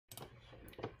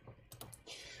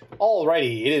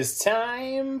Alrighty, it is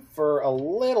time for a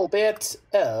little bit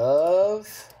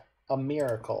of a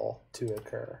miracle to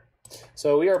occur.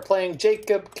 So we are playing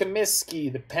Jacob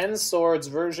Cumisky, the Pensword's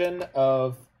version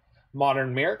of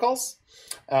Modern Miracles.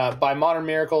 By Modern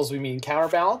Miracles, we mean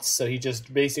Counterbalance. So he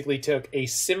just basically took a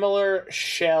similar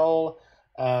shell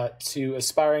to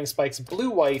Aspiring Spike's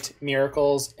blue-white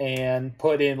Miracles and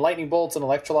put in Lightning Bolts and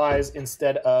Electrolyze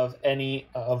instead of any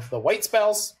of the white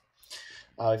spells.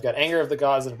 We've got Anger of the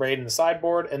Gods and Abrade in the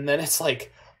sideboard, and then it's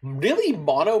like really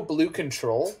mono-blue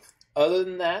control other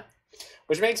than that,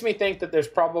 which makes me think that there's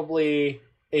probably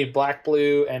a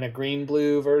black-blue and a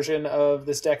green-blue version of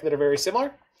this deck that are very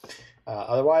similar.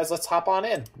 Otherwise, let's hop on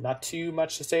in. Not too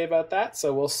much to say about that,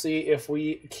 so we'll see if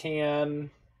we can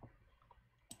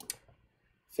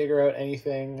figure out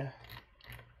anything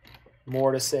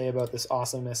more to say about this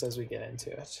awesomeness as we get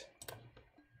into it.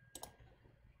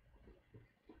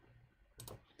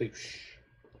 Boosh.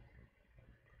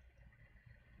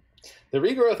 The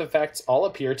regrowth effects all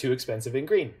appear too expensive in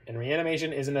green, and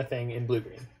reanimation isn't a thing in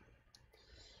blue-green.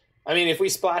 I mean, if we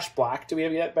splash black, do we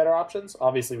have yet better options?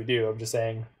 Obviously we do, I'm just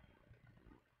saying.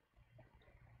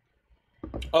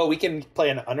 Oh, we can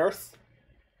play an Unearth.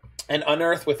 An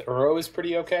Unearth with Uro is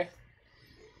pretty okay.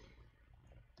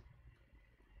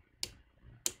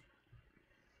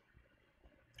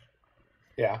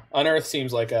 Yeah, Unearth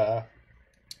seems like a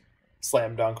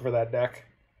slam dunk for that deck.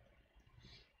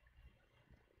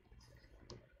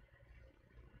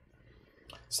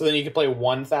 So then you can play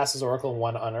one Thassa's Oracle and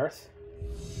one Unearth.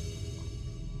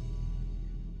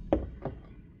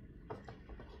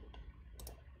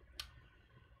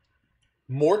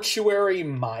 Mortuary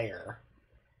Mire.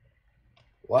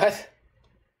 What?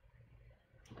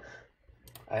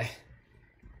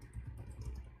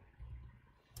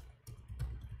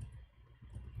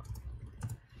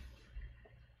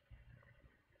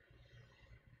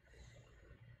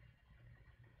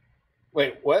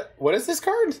 Wait, what? What is this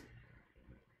card?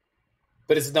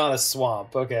 But it's not a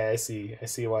swamp. Okay, I see. I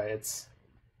see why it's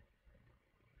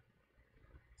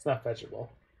not fetchable.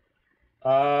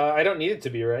 I don't need it to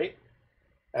be, right?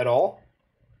 At all.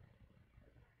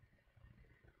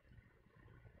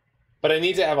 But I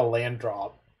need to have a land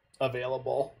drop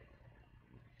available.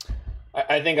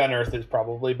 I think Unearth is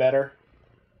probably better.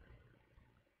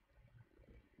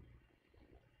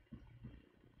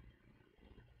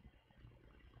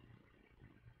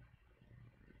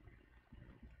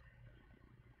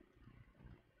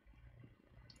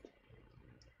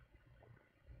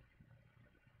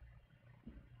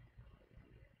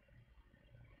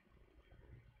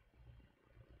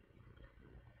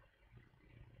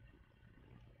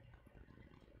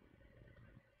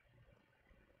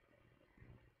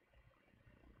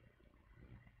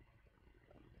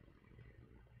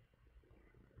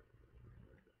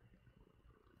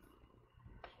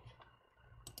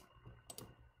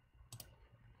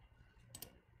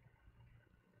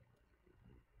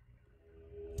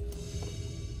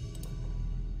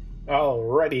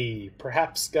 Alrighty,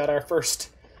 perhaps got our first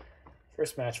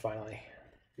match finally.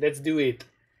 Let's do it.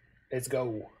 Let's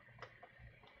go.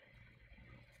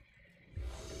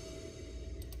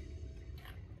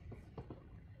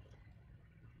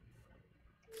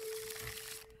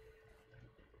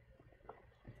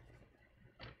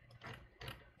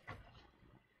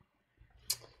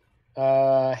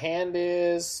 Hand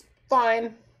is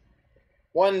fine.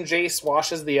 One Jace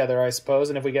washes the other, I suppose,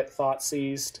 and if we get Thought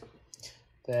Seized,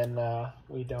 then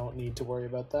we don't need to worry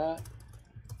about that.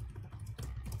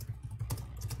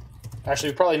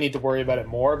 Actually, we probably need to worry about it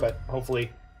more, but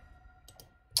hopefully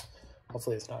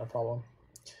it's not a problem.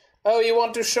 Oh, you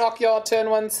want to shock your turn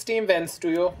 1 Steam Vents,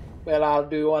 do you? Well, I'll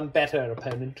do one better,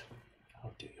 opponent.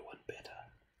 I'll do you one better.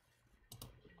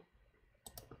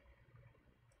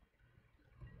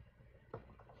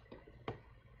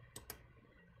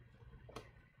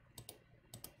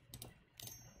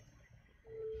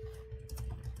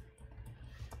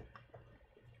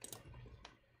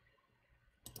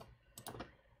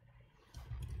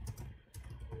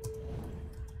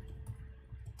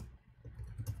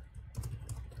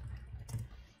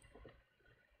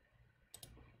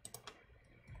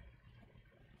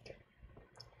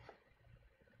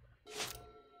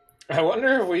 I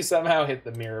wonder if we somehow hit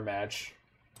the mirror match.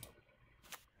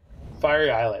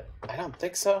 Fiery Islet. I don't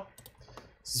think so.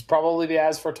 This is probably the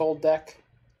As Foretold deck,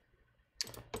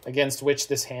 against which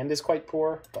this hand is quite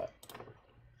poor, but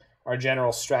our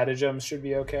general stratagems should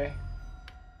be okay.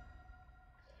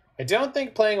 I don't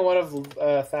think playing one of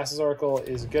Thassa's Oracle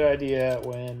is a good idea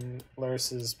when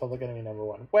Luris is public enemy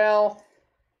 #1. Well,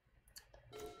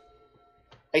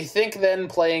 I think then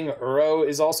playing Uro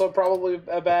is also probably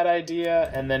a bad idea,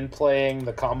 and then playing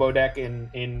the combo deck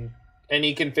in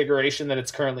any configuration that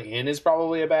it's currently in is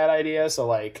probably a bad idea. So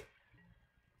like,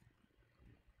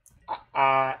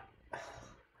 I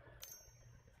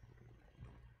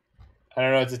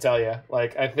don't know what to tell you.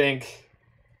 Like, I think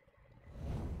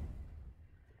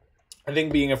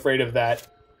being afraid of that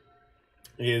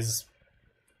is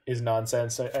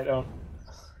nonsense. I don't.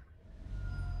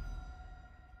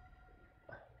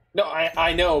 No,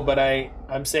 I know, but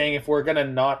I'm saying if we're gonna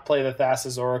not play the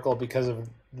Thassa's Oracle because of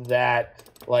that,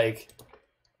 like,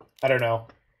 I don't know,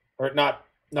 or not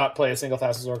play a single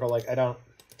Thassa's Oracle, like, I don't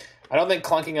think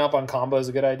clunking up on combo is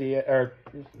a good idea, or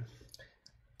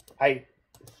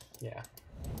yeah.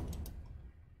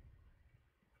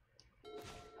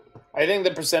 I think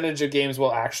the percentage of games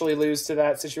we'll actually lose to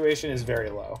that situation is very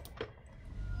low.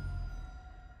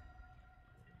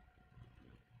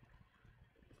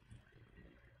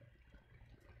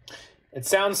 It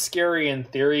sounds scary in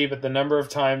theory, but the number of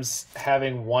times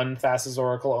having one Thassa's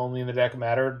Oracle only in the deck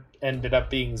ended up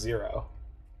being 0.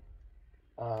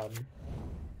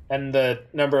 And the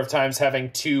number of times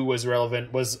having 2 was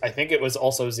relevant I think it was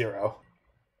also 0.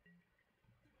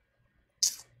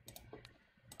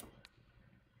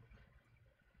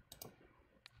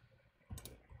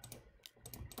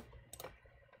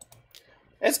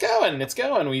 It's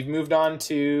going. We've moved on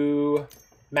to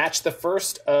match the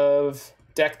first of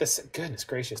deck the... Goodness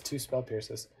gracious, 2 spell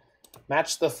pierces.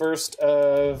 Match the first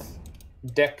of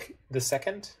deck the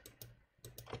second.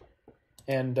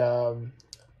 And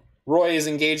Roy is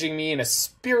engaging me in a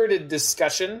spirited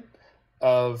discussion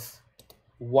of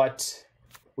what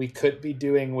we could be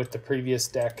doing with the previous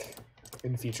deck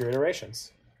in future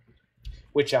iterations,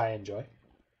 which I enjoy.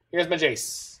 Here's my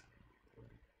Jace.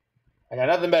 I got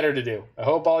nothing better to do. I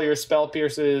hope all your spell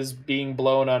pierces being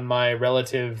blown on my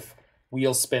relative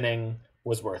wheel spinning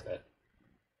was worth it.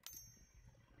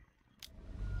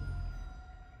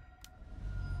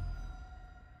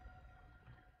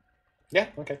 Yeah,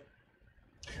 okay.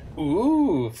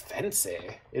 Ooh, fancy.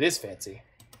 It is fancy.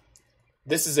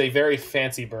 This is a very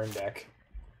fancy burn deck.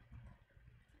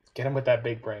 Get him with that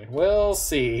big brain. We'll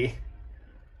see.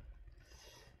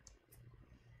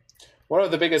 One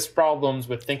of the biggest problems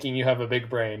with thinking you have a big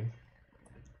brain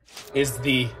is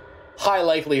the high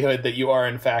likelihood that you are,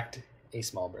 in fact, a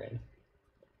small brain.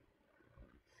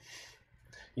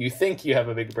 You think you have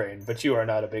a big brain, but you are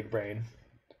not a big brain.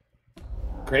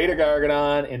 Greater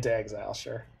Gargadon into exile,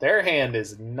 sure. Their hand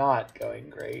is not going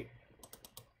great.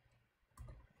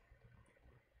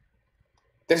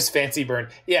 There's Fancy Burn.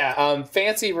 Yeah,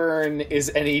 Fancy Burn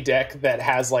is any deck that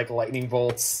has, like, lightning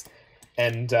bolts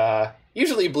and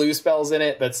usually blue spells in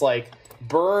it. That's like,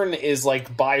 Burn is,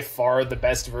 like, by far the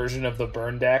best version of the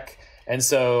Burn deck. And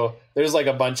so there's, like,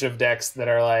 a bunch of decks that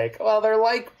are like, well, they're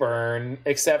like Burn,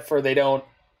 except for they don't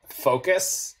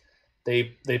focus.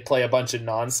 They play a bunch of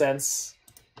nonsense.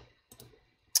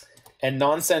 And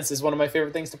nonsense is one of my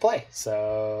favorite things to play,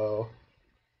 so...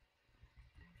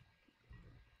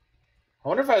 I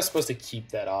wonder if I was supposed to keep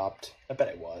that opt. I bet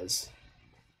it was.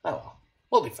 Oh well.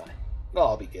 We'll be fine. It'll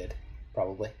all be good.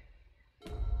 Probably.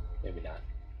 Maybe not.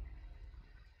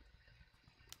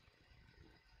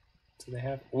 Do they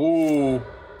have...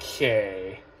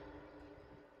 Okay.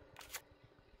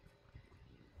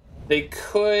 They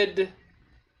could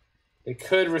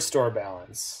restore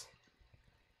balance.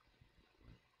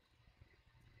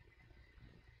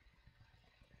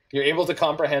 You're able to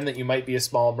comprehend that you might be a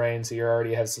small brain, so you're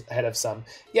already ahead of some.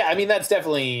 Yeah, I mean, that's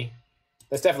definitely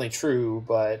true,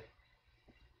 but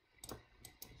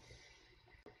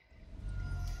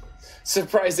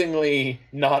surprisingly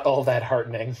not all that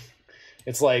heartening.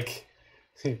 It's like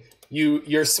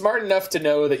you're smart enough to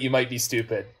know that you might be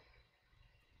stupid.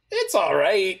 It's all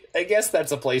right. I guess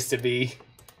that's a place to be.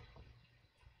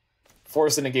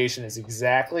 Force of Negation is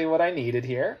exactly what I needed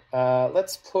here.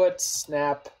 Let's put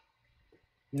Snap...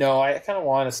 No, I kind of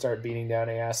want to start beating down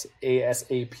ASAP.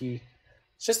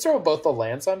 Let's just throw both the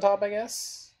lands on top, I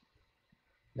guess.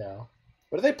 No.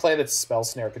 What do they play that Spell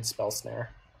Snare could Spell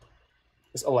Snare?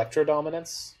 Is Electro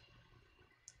Dominance?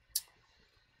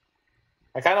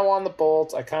 I kind of want the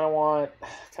Bolt. I kind of want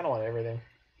everything.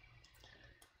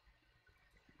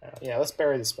 Yeah, let's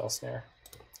bury the Spell Snare.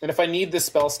 And if I need this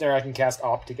Spell Snare, I can cast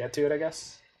Opt to get to it, I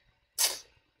guess.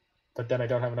 But then I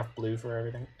don't have enough blue for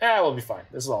everything. We'll be fine.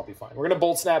 This will all be fine. We're going to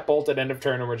Bolt Snap Bolt at end of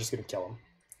turn, and we're just going to kill him.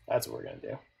 That's what we're going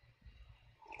to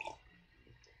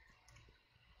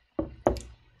do.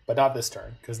 But not this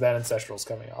turn, because that Ancestral's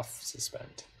coming off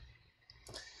Suspend.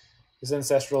 This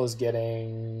Ancestral is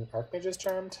getting Archmage's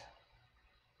Charmed.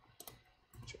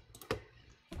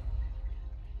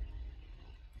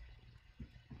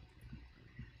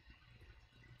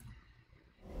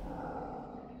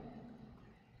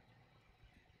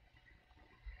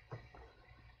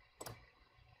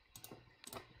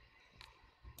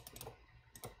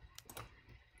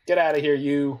 Get out of here,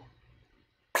 you.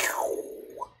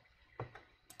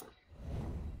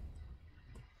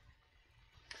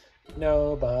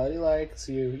 Nobody likes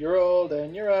you. You're old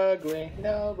and you're ugly.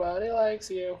 Nobody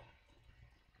likes you.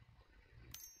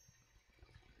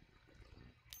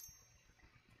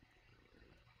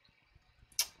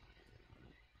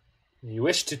 You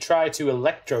wish to try to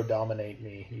electro-dominate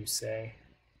me, you say.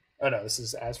 Oh no, this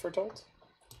is as foretold.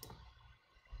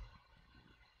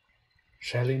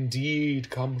 Shall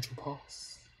indeed come to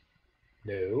pass.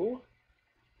 No.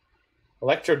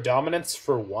 Electro-dominance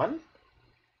for 1?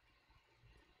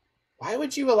 Why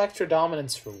would you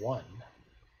electro-dominance for 1?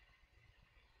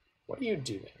 What are you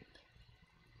doing?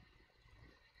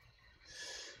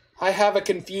 I have a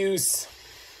confuse.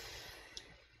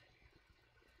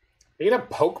 Are you gonna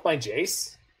poke my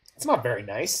Jace? That's not very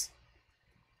nice.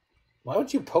 Why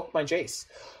would you poke my Jace?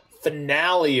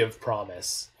 Finale of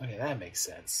Promise. Okay, that makes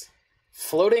sense.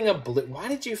 Floating a blue. Why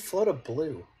did you float a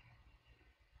blue?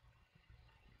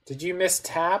 Did you miss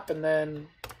tap and then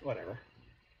whatever?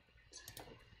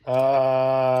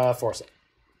 Force it.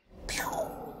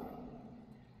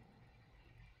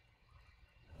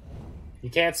 You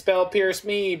can't spell pierce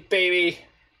me, baby.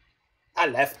 I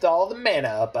left all the mana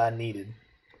up I needed.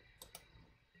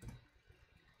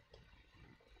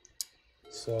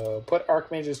 So put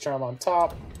Archmage's Charm on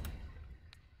top.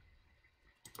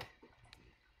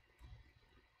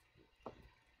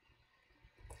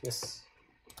 Yes.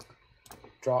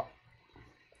 Draw.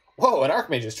 Whoa, an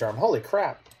Archmage's Charm. Holy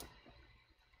crap.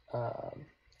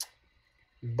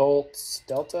 Bolts.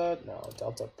 Delta? No,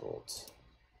 Delta Bolt.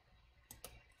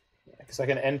 Because I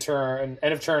can end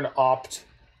of turn opt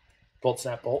Bolt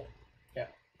Snap Bolt. Yeah,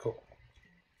 cool.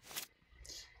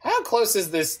 How close is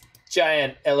this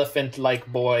giant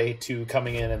elephant-like boy to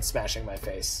coming in and smashing my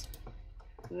face?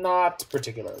 Not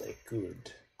particularly.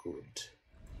 Good. Good.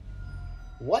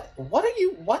 What are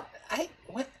you, what?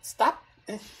 Stop.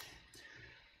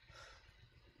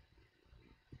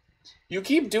 You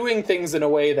keep doing things in a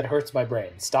way that hurts my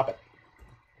brain. Stop it.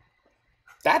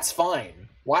 That's fine.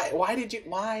 Why did you,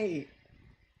 why?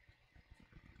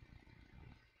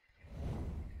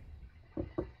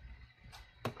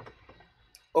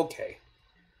 Okay.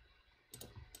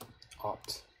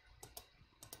 Opt.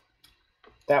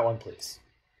 That one, please.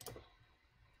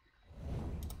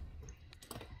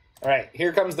 All right,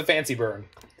 here comes the fancy burn.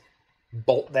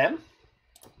 Bolt them.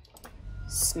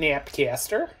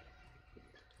 Snapcaster.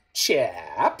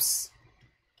 Chaps.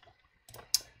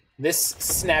 This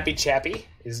snappy chappy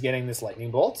is getting this lightning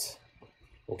bolt.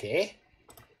 Okay.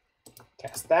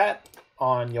 Cast that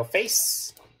on your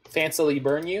face. Fancily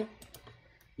burn you.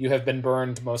 You have been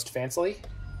burned most fancily.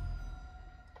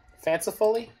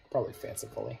 Fancifully? Probably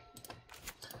fancifully.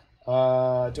 Do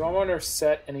I want to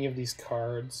set any of these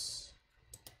cards?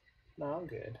 No, I'm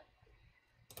good.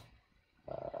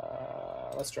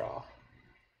 Let's draw.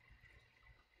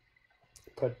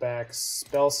 Put back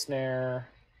Spell Snare.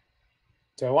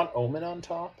 Do I want Omen on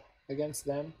top against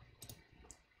them?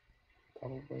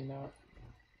 Probably not.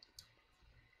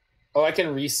 Oh, I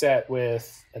can reset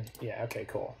with... yeah, okay,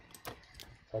 cool.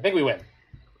 So I think we win.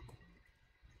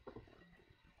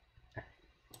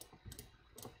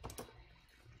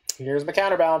 Here's my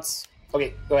counterbalance.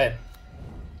 Okay, go ahead.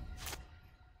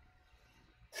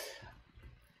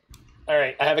 All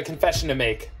right, I have a confession to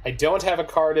make. I don't have a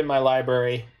card in my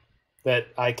library that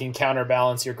I can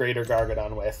counterbalance your Greater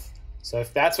Gargadon with. So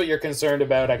if that's what you're concerned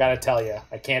about, I gotta tell you,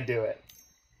 I can't do it.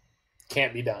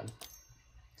 Can't be done.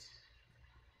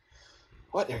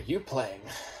 What are you playing?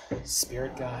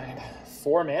 Spirit Guide.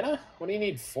 4 mana? What do you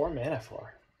need 4 mana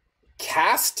for?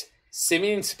 Cast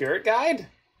Simian Spirit Guide?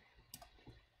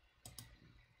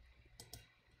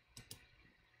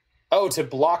 Oh, to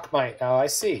block my... Oh, I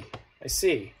see. I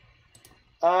see.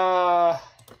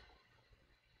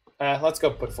 Let's go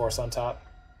put Force on top.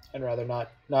 I'd rather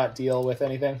not deal with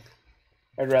anything.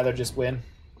 I'd rather just win.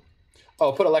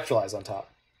 Oh, put Electrolyze on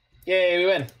top. Yay, we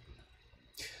win.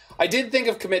 I did think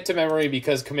of Commit to Memory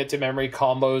because Commit to Memory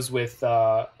combos with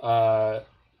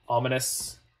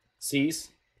Ominous Seas.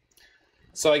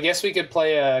 So I guess we could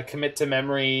play a Commit to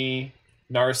Memory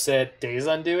Narset Days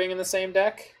Undoing in the same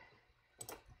deck.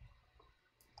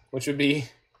 Which would be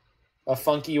a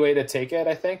funky way to take it,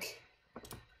 I think.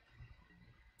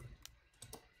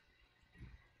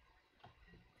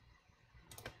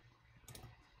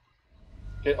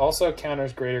 It also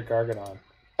counters Greater Gargadon.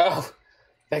 Oh,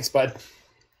 thanks, bud.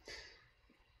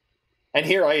 And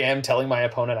here I am telling my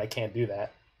opponent I can't do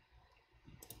that.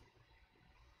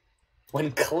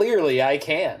 When clearly I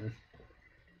can.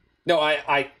 No,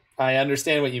 I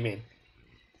understand what you mean.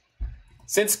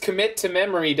 Since commit to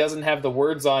memory doesn't have the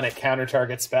words on it counter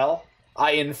target spell,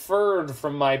 I inferred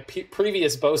from my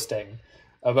previous boasting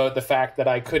about the fact that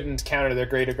I couldn't counter the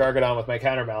Greater Gargadon with my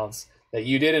counterbalance that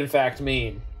you did in fact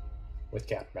mean with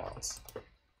counterbalance.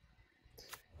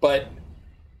 But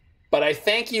I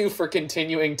thank you for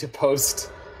continuing to post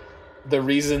the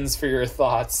reasons for your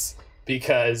thoughts,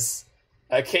 because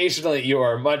occasionally you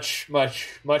are much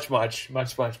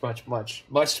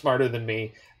smarter than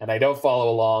me, and I don't follow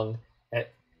along. And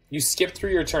you skipped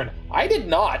through your turn. I did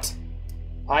not.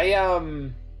 I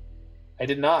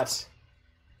did not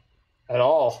at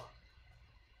all.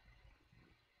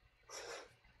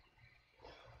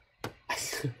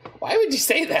 Why would you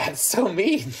say that? It's so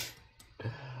mean.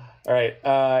 All right,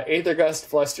 Aether Gust,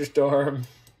 Flusterstorm.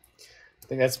 I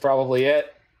think that's probably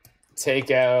it.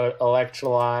 Take out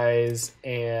Electrolyze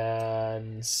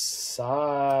and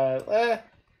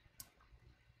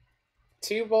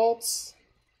 2 bolts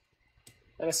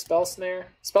and a Spell Snare.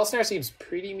 Spell Snare seems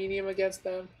pretty medium against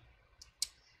them.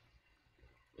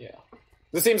 Yeah,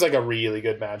 this seems like a really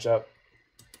good matchup.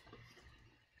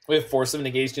 We have Force of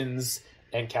Negations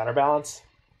and Counterbalance.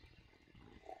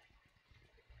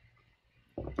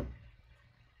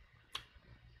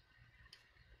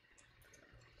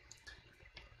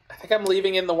 I think I'm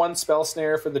leaving in the 1 Spell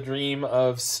Snare for the dream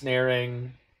of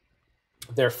snaring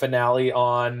their finale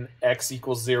on X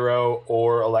equals 0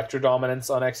 or Electrodominance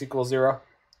on X equals 0.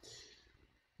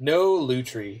 No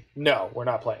Lutri. No, we're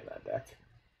not playing that deck.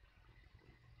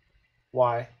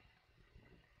 Why?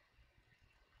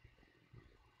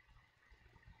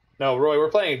 No, Roy, we're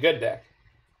playing a good deck.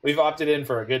 We've opted in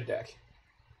for a good deck.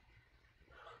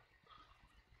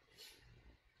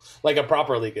 Like a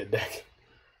properly good deck.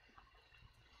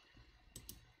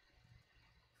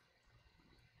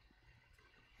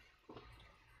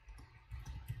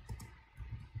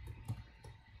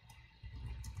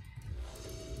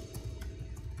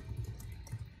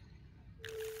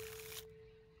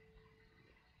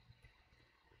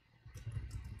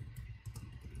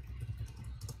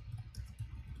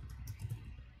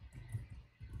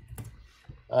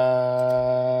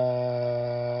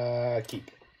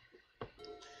 Keep.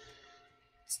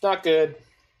 It's not good.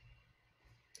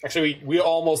 Actually, we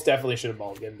almost definitely should have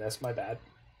mulliganed this. My bad.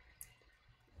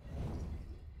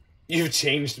 You've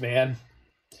changed, man.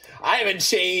 I haven't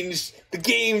changed. The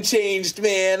game changed,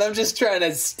 man. I'm just trying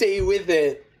to stay with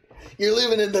it. You're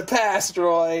living in the past,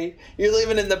 Roy. You're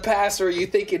living in the past where you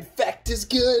think Infect is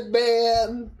good,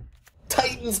 man.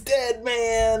 Titan's dead,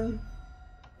 man.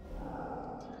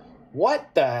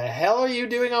 What the hell are you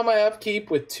doing on my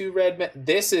upkeep with 2 red men?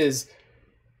 This is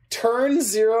turn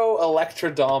 0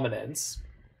 Electrodominance.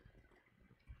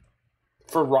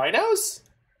 For Rhinos?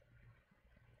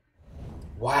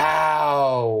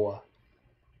 Wow.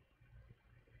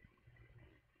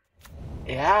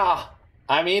 Yeah.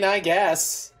 I mean, I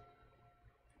guess.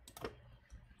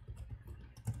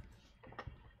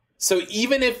 So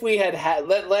even if we had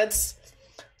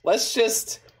let's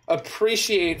just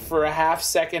appreciate for a half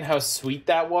second how sweet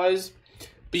that was,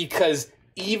 because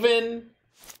even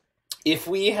if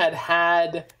we had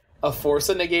had a Force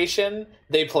of Negation,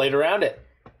 they played around it.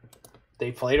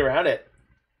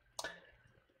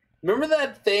 Remember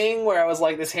that thing where I was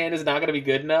like, this hand is not going to be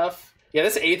good enough? Yeah,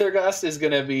 this Aether Gust is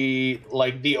going to be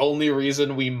like the only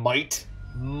reason we might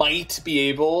be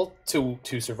able to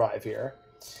survive here.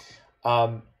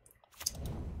 I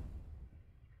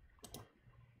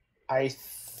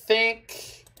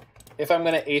think if I'm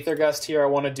going to Aether Gust here, I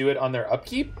want to do it on their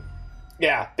upkeep.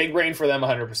 Yeah, big brain for them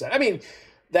 100%. I mean,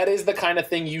 that is the kind of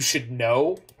thing you should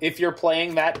know if you're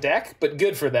playing that deck, but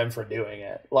good for them for doing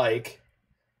it. Like,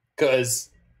 because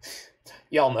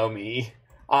y'all know me.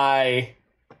 I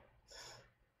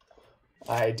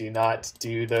do not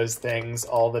do those things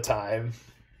all the time.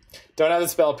 Don't have the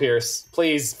Spell Pierce.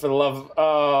 Please, for the love of...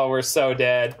 Oh, we're so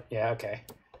dead. Yeah, okay.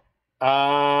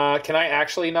 Can I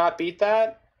actually not beat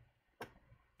that?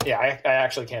 Yeah, I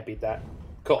actually can't beat that.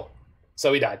 Cool.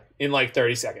 So we died in like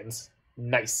 30 seconds.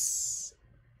 Nice.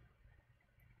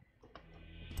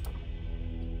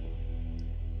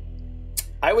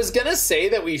 I was gonna say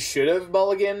that we should have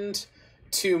mulliganed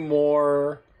to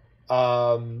more...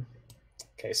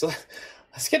 Okay, so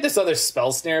let's get this other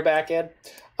Spell Snare back in.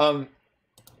 I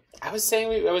was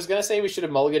gonna say we should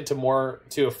have mulliganed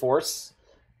to a Force,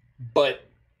 but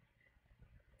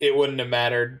it wouldn't have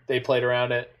mattered. They played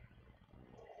around it.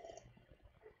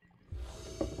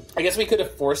 I guess we could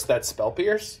have forced that Spell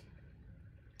Pierce,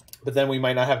 but then we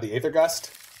might not have the Aether Gust.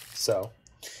 So,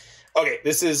 okay,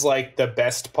 this is like the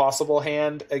best possible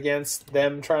hand against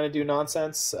them trying to do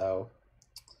nonsense. So,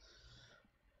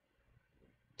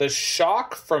 The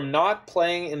shock from not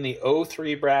playing in the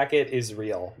 03 bracket is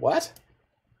real. What?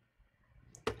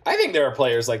 I think there are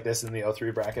players like this in the 03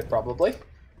 bracket, probably.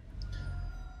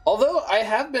 Although, I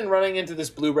have been running into this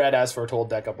blue-red As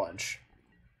Foretold deck a bunch.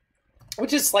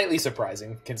 Which is slightly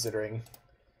surprising, considering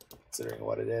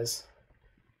what it is.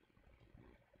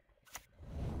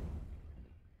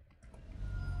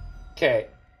 Okay.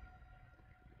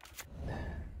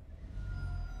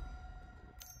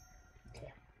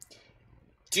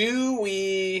 Do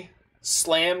we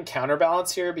slam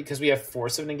Counterbalance here because we have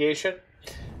Force of Negation?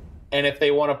 And if they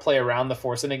want to play around the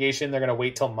Force of Negation, they're going to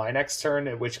wait till my next turn,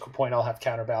 at which point I'll have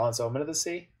Counterbalance Omen of the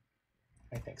Sea?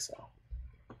 I think so.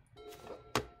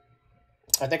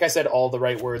 I think I said all the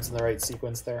right words in the right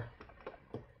sequence there.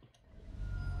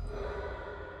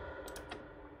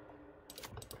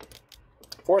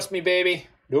 Force me, baby.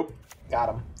 Nope. Got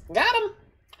him. Got him!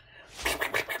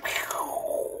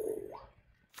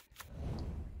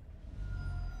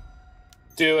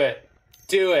 Do it.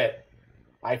 Do it.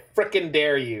 I frickin'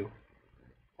 dare you.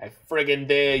 I friggin'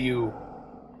 dare you.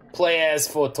 Play As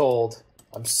Foretold.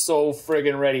 I'm so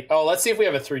friggin' ready. Oh, let's see if we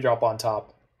have a 3-drop on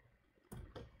top.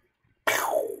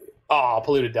 Oh,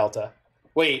 Polluted Delta.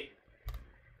 Wait.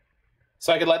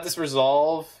 So I could let this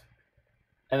resolve,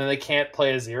 and then they can't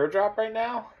play a 0-drop right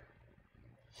now?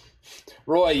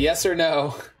 Roy, yes or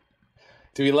no?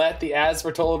 Do we let the As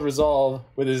Foretold resolve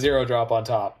with a 0-drop on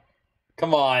top?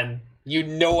 Come on. You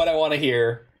know what I want to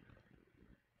hear.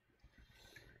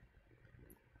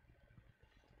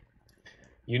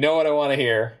 You know what I want to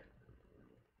hear.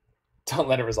 Don't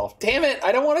let it resolve. Damn it!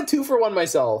 I don't want a 2-for-1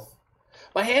 myself.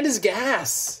 My hand is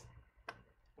gas.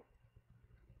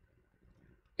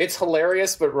 It's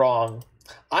hilarious but wrong.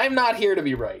 I'm not here to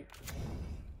be right.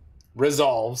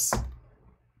 Resolves.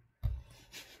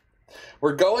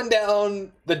 We're going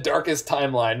down the darkest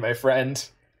timeline, my friend.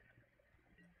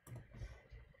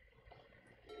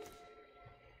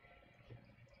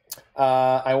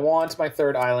 I want my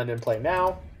 3rd island in play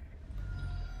now.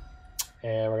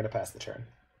 And we're going to pass the turn.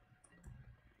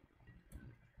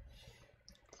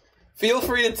 Feel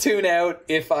free to tune out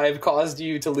if I've caused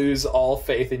you to lose all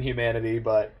faith in humanity,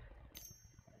 but...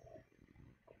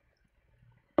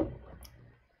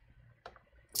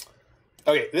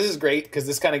 Okay, this is great, because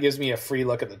this kind of gives me a free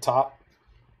look at the top.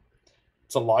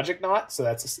 It's a logic knot, so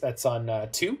that's on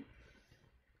 2.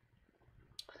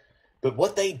 But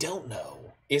what they don't know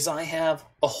is I have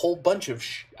a whole bunch of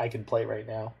I can play right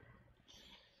now.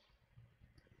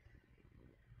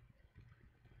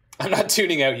 I'm not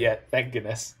tuning out yet, thank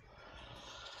goodness.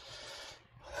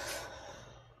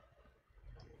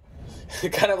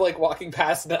 Kind of like walking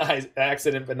past an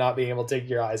accident but not being able to take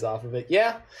your eyes off of it.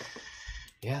 Yeah,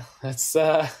 that's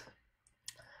the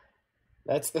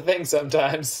thing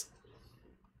sometimes.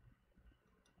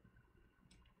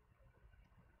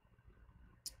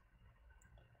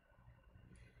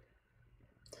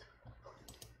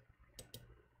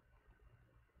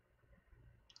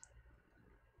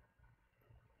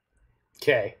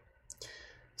 Okay,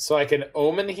 so I can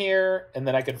Omen here, and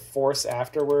then I can Force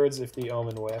afterwards if the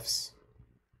Omen whiffs.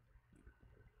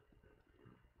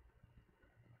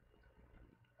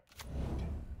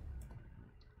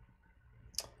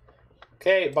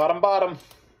 Okay, bottom.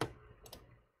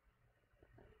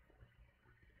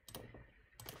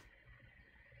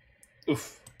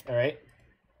 Oof, all right.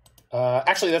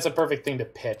 Actually, that's a perfect thing to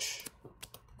pitch.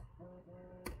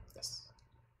 Yes.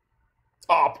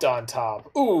 Opt on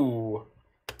top. Ooh.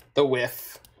 The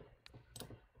whiff.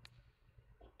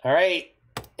 All right,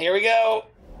 here we go.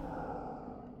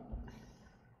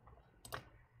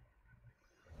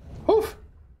 Whew.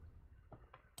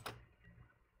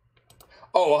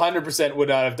 Oh, 100% would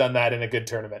not have done that in a good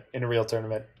tournament, in a real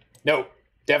tournament. No,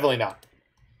 definitely not.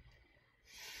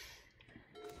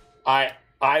 I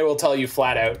will tell you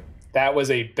flat out, that was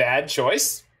a bad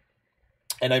choice,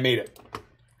 and I made it.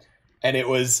 And it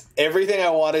was everything I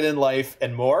wanted in life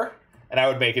and more. And I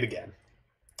would make it again.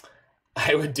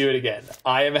 I would do it again.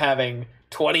 I am having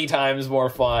 20 times more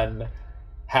fun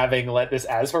having let this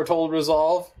As Foretold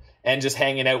resolve and just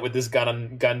hanging out with this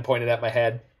gun pointed at my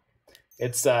head.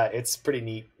 It's pretty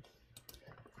neat.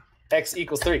 X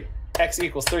equals 3. X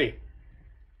equals 3.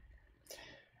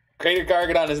 Crater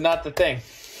Gargadon is not the thing.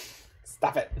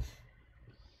 Stop it.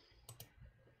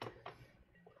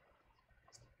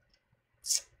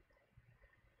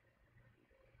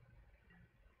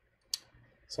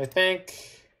 So I think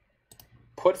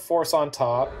put Force on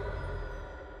top.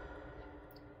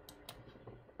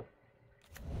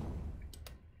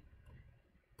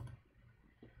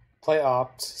 Play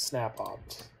Opt, Snap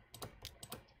Opt.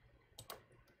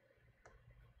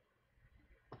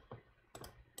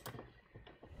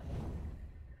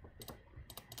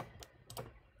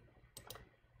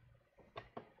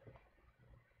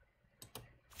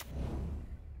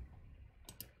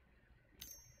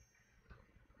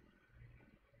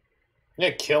 You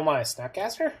gonna kill my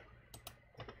Snapcaster?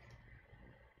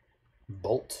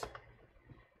 Bolt.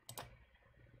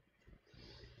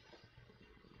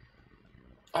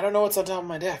 I don't know what's on top of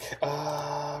my deck.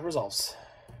 Resolves.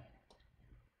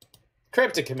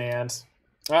 Cryptic Command.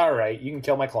 Alright, you can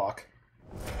kill my clock.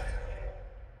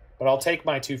 But I'll take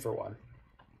my 2-for-1.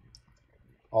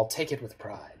 I'll take it with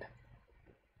pride.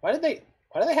 Why do they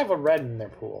have a red in their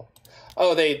pool?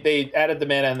 Oh, they added the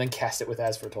mana and then cast it with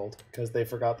As Foretold, because they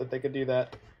forgot that they could do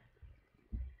that.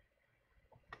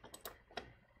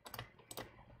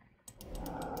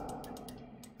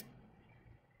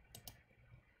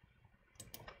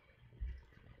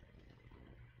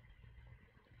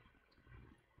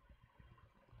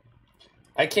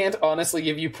 I can't honestly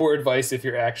give you poor advice if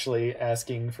you're actually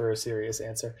asking for a serious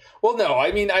answer. Well, no,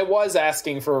 I mean, I was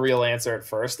asking for a real answer at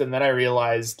first, and then I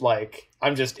realized, like,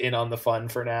 I'm just in on the fun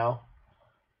for now.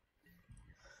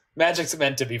 Magic's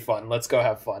meant to be fun. Let's go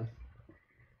have fun.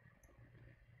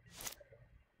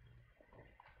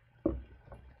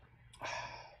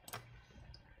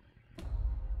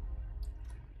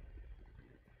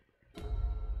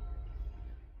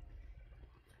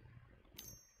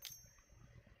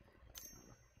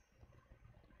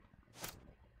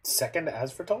 Second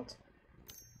As Foretold?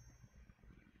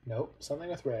 Nope, something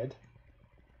with red.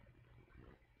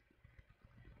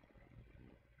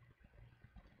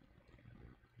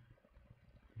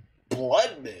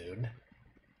 Blood Moon?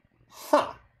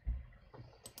 Huh.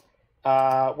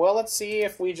 Well, let's see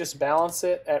if we just balance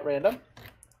it at random.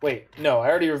 Wait, no, I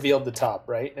already revealed the top,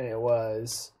 right? And it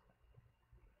was...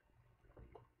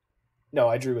 No,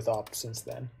 I drew with Opt since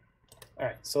then.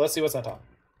 Alright, so let's see what's on top.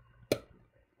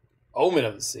 Omen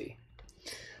of the Sea.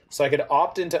 So I could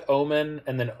opt into Omen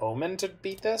and then Omen to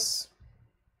beat this?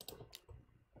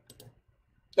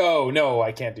 Oh, no,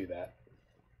 I can't do that.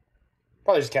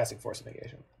 Probably just casting Force of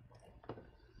Negation.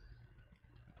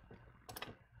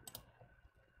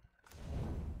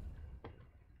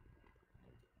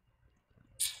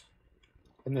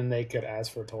 And then they could As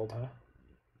Foretold, huh?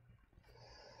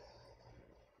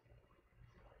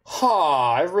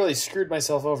 I've really screwed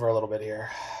myself over a little bit here.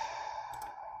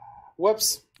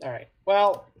 Whoops. All right.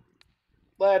 Well,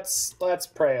 let's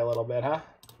pray a little bit, huh?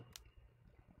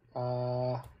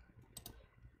 I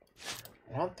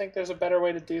don't think there's a better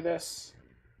way to do this.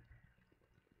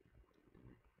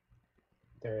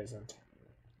 There isn't.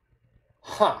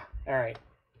 Huh. All right.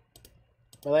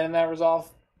 Am I letting that resolve?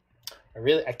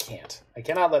 I can't. I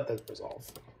cannot let that resolve.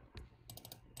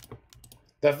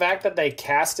 The fact that they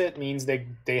cast it means they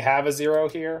have a 0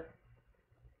 here.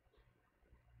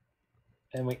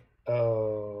 And we...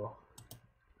 Oh.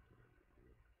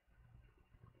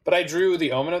 But I drew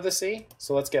the Omen of the Sea,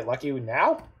 so let's get lucky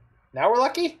now? Now we're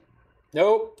lucky?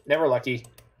 Nope, never lucky.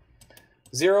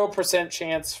 0%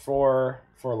 chance for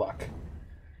luck.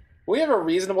 We have a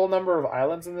reasonable number of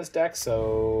islands in this deck,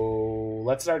 so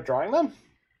let's start drawing them.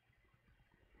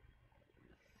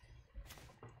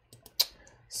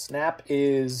 Snap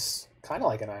is kind of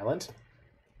like an island.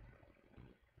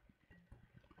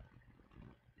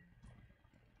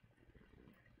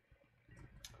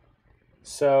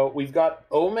 So we've got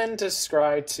Omen to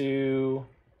scry to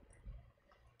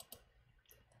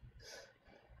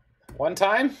one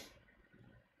time.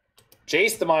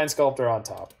 Jace the Mind Sculptor on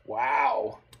top.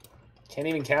 Wow. Can't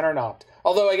even counter an Opt.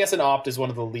 Although I guess an Opt is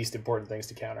one of the least important things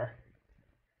to counter.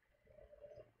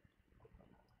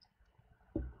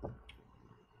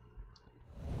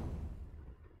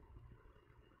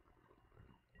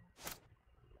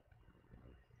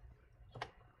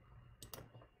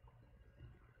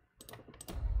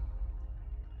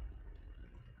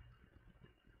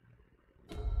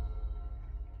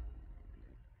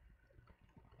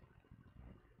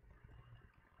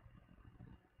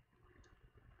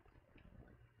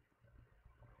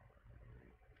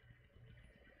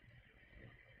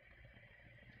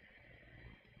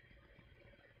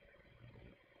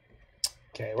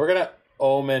 Okay, we're gonna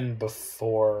Omen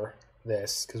before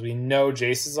this because we know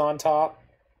Jace is on top.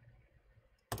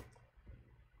 I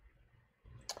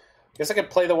guess I could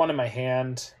play the one in my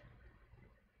hand.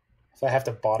 If I have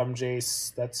to bottom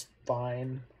Jace, that's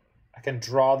fine. I can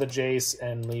draw the Jace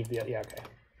and leave the... Yeah, okay.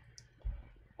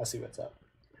 I'll see what's up.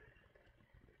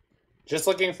 Just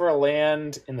looking for a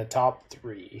land in the top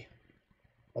 3.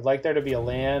 I'd like there to be a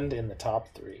land in the top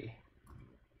 3.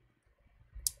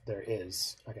 There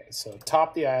is. Okay, so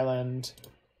top the island,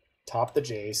 top the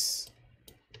Jace,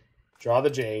 draw the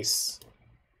Jace,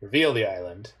 reveal the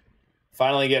island,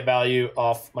 finally get value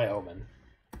off my Omen.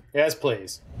 Yes,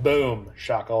 please. Boom,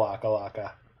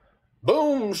 shaka-laka-laka.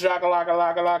 Boom,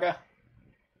 shaka-laka-laka-laka.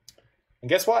 And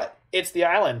guess what? It's the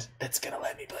island that's going to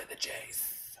let me play the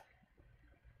Jace.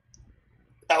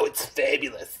 Oh, it's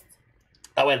fabulous.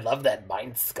 Oh, I love that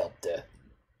Mind Sculptor.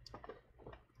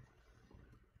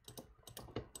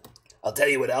 I'll tell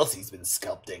you what else he's been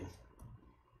sculpting.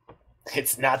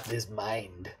 It's not this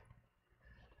mind.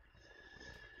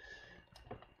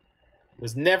 It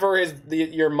was never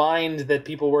your mind that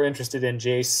people were interested in,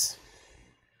 Jace.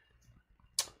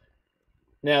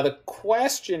 Now the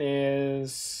question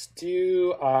is,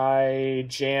 do I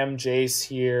jam Jace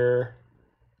here,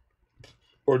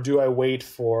 or do I wait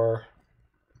for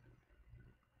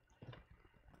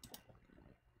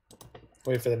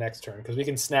the next turn? Because we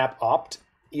can snap opt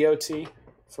EOT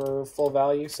for full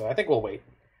value, so I think we'll wait.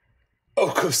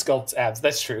 Oko sculpts abs,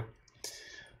 that's true.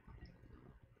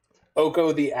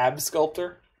 Oko the ab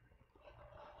sculptor.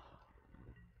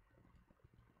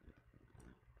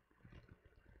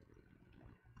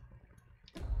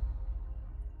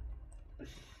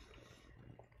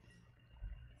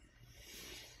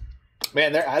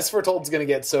 Man, their As Foretold's going to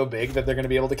get so big that they're going to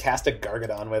be able to cast a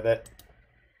Gargadon with it.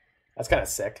 That's kind of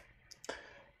sick.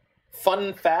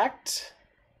 Fun fact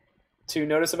to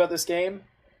notice about this game,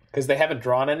 because they haven't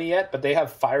drawn any yet, but they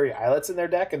have Fiery Islets in their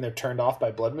deck, and they're turned off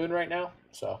by Blood Moon right now,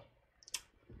 so...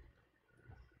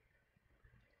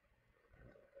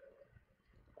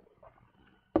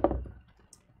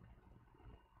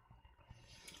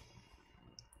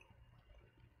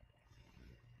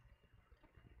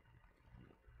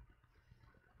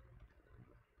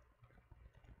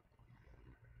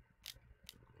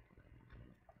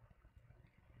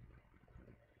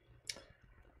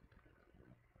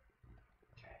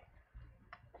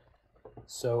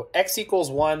 So X equals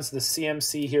 1, so the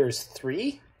CMC here is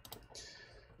 3.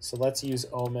 So let's use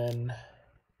Omen.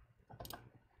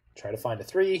 Try to find a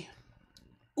 3.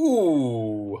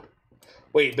 Ooh.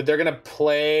 Wait, but they're going to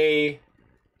play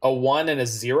a 1 and a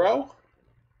 0?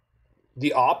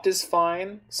 The opt is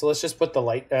fine. So let's just put the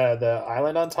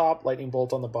island on top, lightning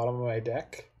bolt on the bottom of my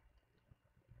deck.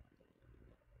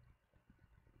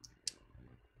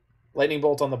 Lightning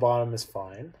bolt on the bottom is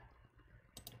fine.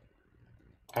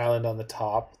 Island on the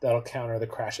top. That'll counter the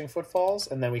crashing footfalls,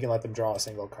 and then we can let them draw a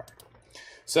single card.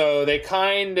 So they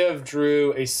kind of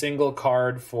drew a single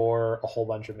card for a whole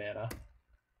bunch of mana.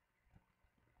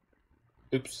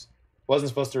 Oops. Wasn't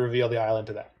supposed to reveal the island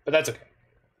to that, but that's okay.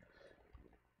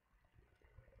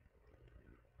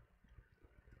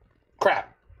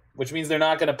 Crap. Which means they're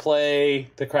not going to play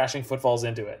the crashing footfalls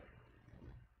into it.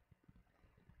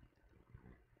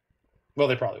 Well,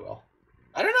 they probably will.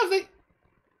 I don't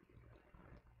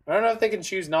know if they can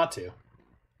choose not to.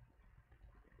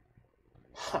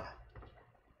 Huh.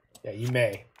 Yeah, you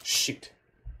may. Shoot.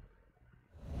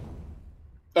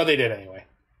 Oh, they did anyway.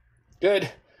 Good.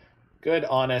 Good,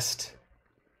 honest.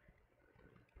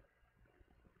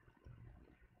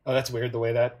 Oh, that's weird the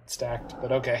way that stacked,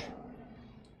 but okay.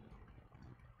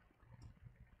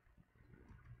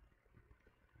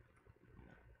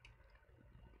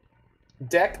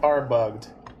 Deck are bugged.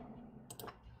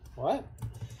 What?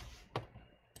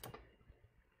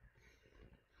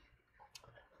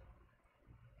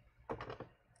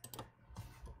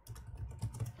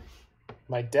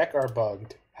 My deck are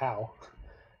bugged. How?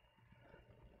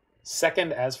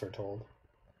 Second as foretold.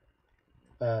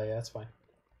 Yeah, that's fine.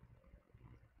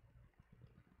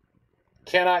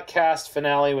 Cannot cast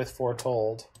Finale with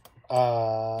Foretold.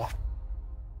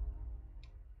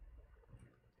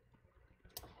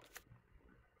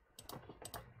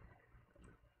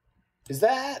 Is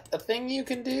that a thing you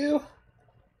can do?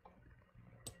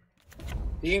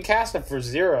 You can cast it for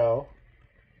 0.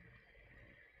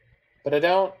 But I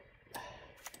don't...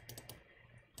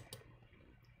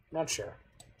 Not sure.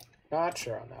 Not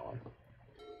sure on that one.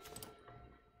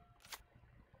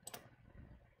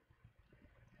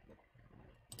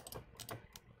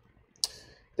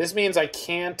 This means I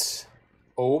can't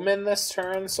Omen this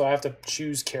turn, so I have to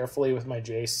choose carefully with my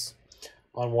Jace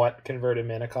on what converted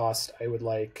mana cost I would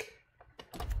like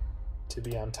to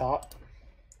be on top.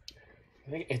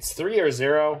 I think it's 3 or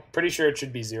 0. Pretty sure it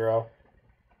should be 0.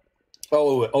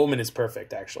 Oh, Omen is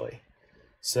perfect, actually.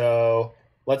 So...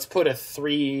 let's put a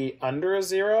 3 under a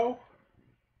 0.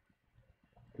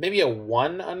 Maybe a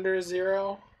 1 under a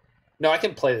 0. No, I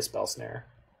can play the Spell Snare.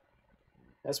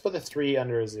 Let's put a 3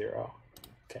 under a 0.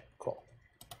 Okay, cool.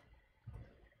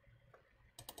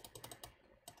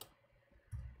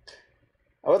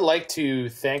 I would like to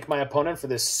thank my opponent for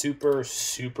this super,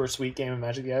 super sweet game of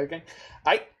Magic the Gathering.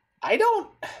 I don't...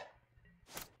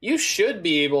 You should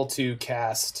be able to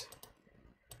cast...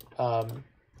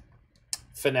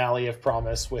 Finale of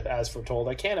Promise with As Foretold.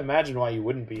 I can't imagine why you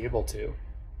wouldn't be able to.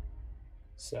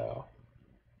 So,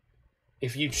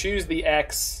 if you choose the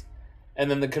X and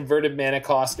then the converted mana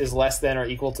cost is less than or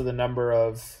equal to the number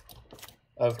of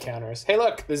counters. Hey,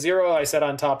 look, the 0 I set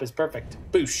on top is perfect.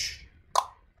 Boosh.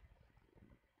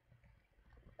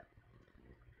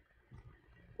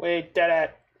 Wait, did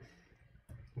it.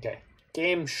 Okay,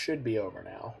 game should be over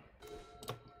now.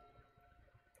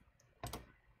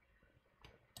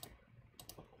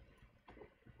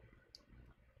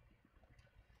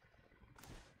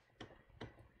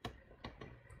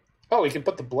 Oh, we can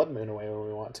put the Blood Moon away when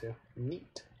we want to.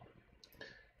 Neat.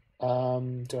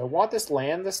 Do I want this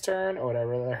land this turn, or would I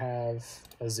rather have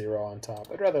a 0 on top?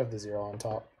 I'd rather have the 0 on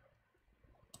top.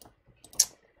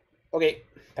 Okay,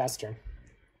 pass turn.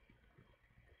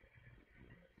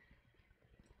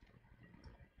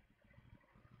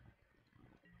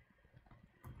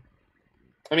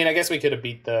 I mean, I guess we could have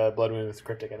beat the Blood Moon with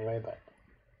Cryptic anyway, but...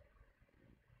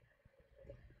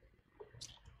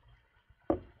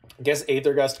 I guess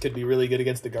Aether Gust could be really good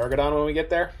against the Gargadon when we get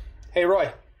there. Hey,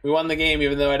 Roy, we won the game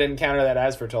even though I didn't counter that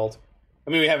as foretold. I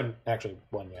mean, we haven't actually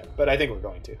won yet, but I think we're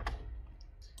going to.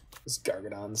 This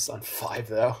Gargadon's on 5,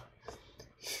 though.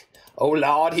 Oh,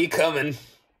 Lord, he coming.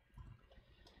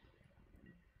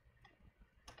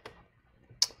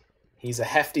 He's a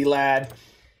hefty lad.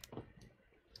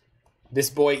 This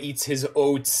boy eats his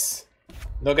oats.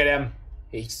 Look at him.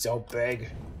 He's so big.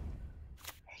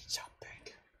 He's so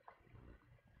big.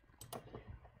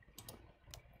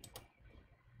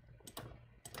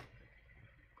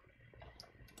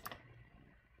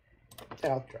 Yeah,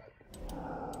 I'll try it.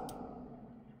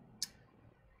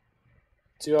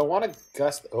 Do I want to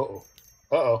gust? Uh-oh.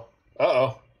 Uh-oh.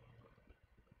 Uh-oh.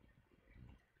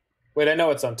 Wait, I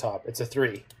know it's on top. It's a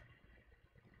 3.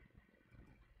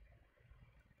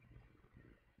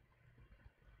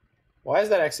 Why is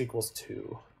that x equals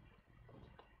 2?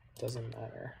 Doesn't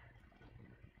matter.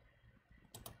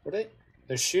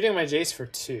 They're shooting my Jace for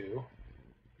 2.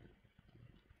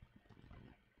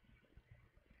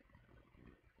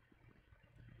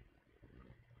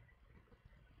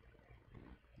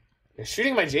 They're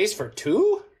shooting my Jace for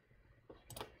 2?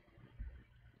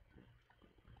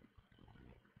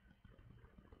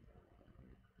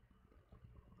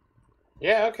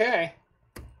 Yeah, okay.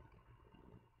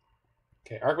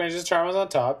 Okay, Archmage's Charm is on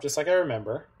top, just like I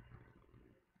remember.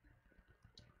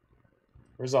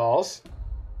 Resolves.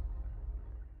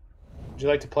 Would you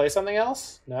like to play something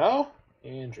else? No?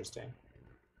 Interesting.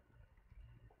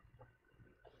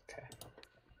 Okay.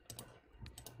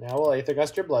 Now we'll Aether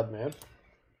Gust your Blood Moon.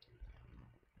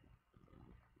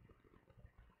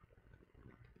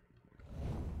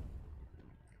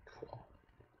 Cool.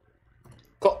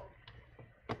 Cool.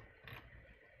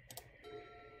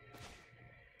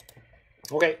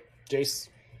 Okay, Jace.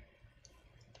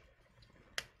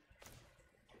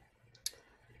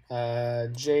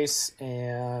 Jace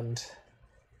and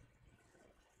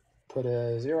put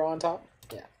a 0 on top.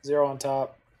 Yeah, 0 on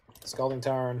top. Scalding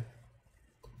Tarn.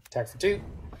 Attack for 2.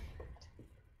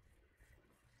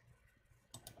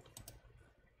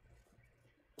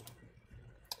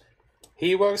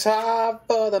 He works hard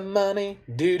for the money.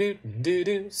 Do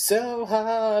so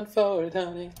hard for it,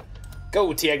 honey.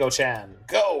 Go, Tiago-chan.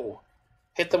 Go!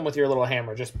 Hit them with your little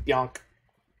hammer. Just yonk.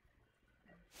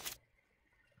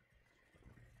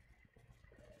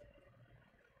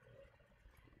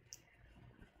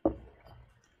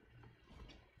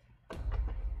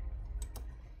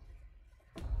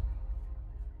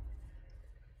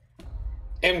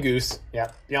 And Goose.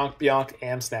 Yeah. Yonk, Yonk,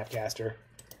 and Snapcaster.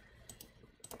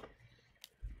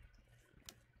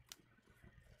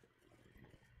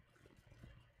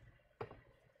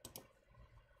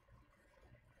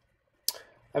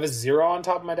 I have a 0 on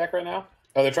top of my deck right now.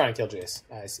 Oh, they're trying to kill Jace.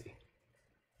 I see.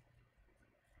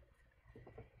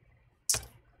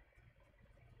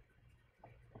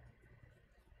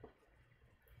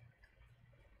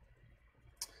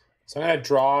 So I'm going to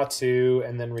draw 2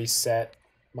 and then reset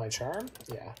my charm.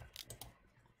 Yeah.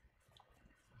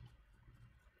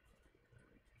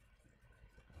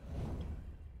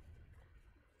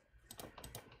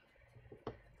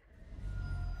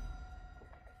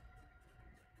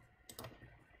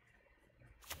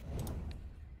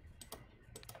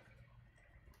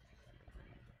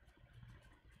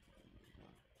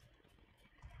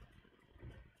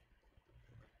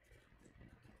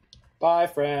 Bye,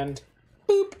 friend.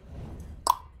 Boop.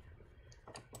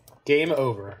 Game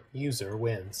over. User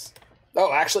wins.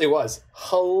 Oh, actually it was.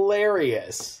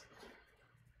 Hilarious.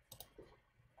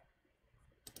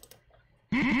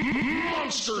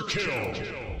 Monster kill.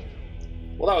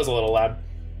 Well, that was a little loud.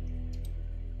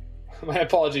 My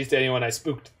apologies to anyone I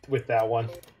spooked with that one.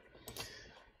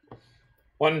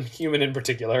 One human in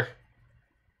particular.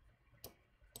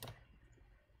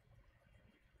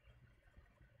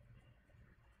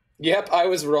 Yep, I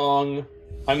was wrong.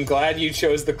 I'm glad you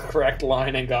chose the correct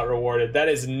line and got rewarded. That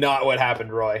is not what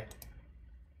happened, Roy.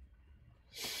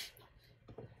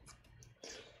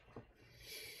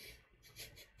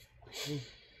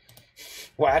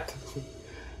 What?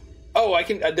 Oh, I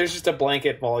can. There's just a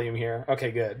blanket volume here.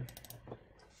 Okay, good.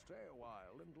 Stay a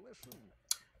while and listen.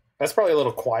 That's probably a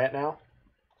little quiet now.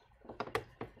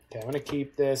 Okay, I'm gonna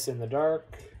keep this in the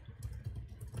dark.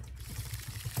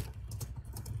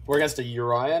 We're against a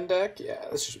Urian deck? Yeah,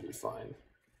 this should be fine.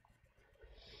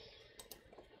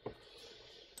 It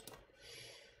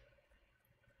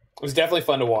was definitely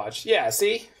fun to watch. Yeah,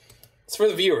 see? It's for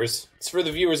the viewers. It's for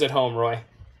the viewers at home, Roy.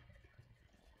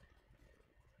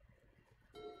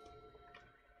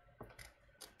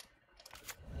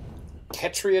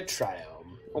 Ketria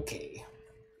Triome. Okay.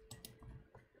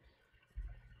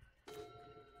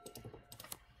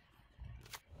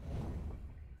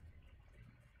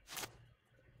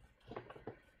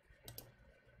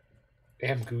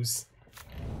 Damn goose.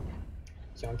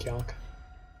 Yonk yonk.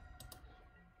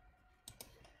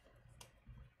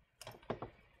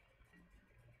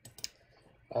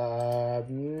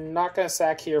 Not gonna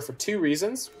sack here for two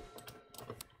reasons.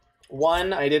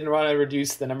 One, I didn't want to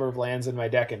reduce the number of lands in my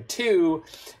deck, and two,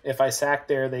 if I sack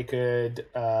there, they could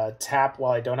tap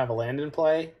while I don't have a land in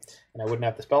play, and I wouldn't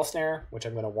have the Spell Snare, which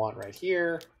I'm going to want right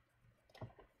here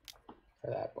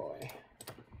for that boy.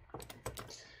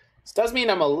 This does mean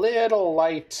I'm a little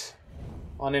light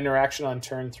on interaction on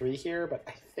turn 3 here, but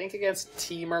I think against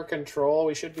Teamer Control,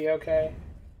 we should be okay.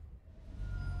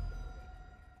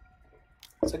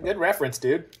 It's a good reference,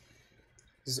 dude.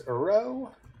 Is Uro?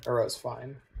 Uro's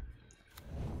fine.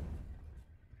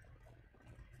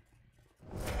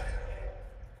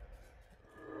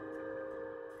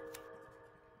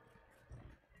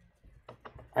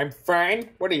 I'm fine.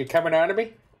 What are you, coming on to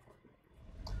me?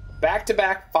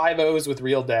 Back-to-back 5-0s with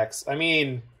real decks. I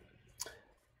mean,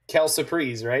 Kel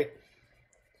Surprise, right?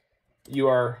 You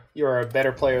are a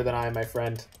better player than I am, my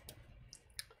friend.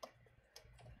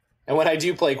 And when I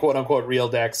do play quote-unquote real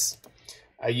decks,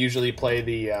 I usually play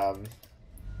the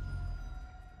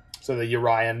so the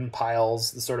Urian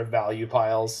piles, the sort of value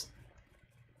piles.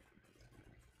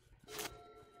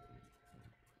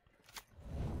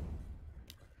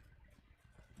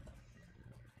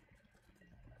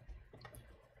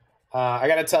 I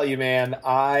gotta tell you, man,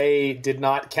 I did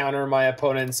not counter my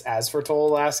opponent's As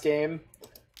Foretold last game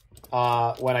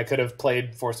when I could have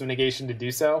played Force of Negation to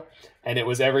do so, and it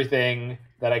was everything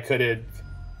that I could have.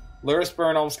 Luris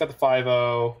Burn almost got the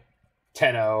 5-0,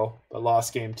 10-0, but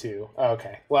lost game 2.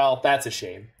 Okay, well, that's a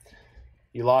shame.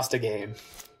 You lost a game.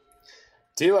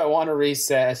 Do I want to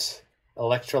reset,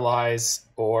 Electrolyze,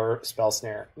 or Spell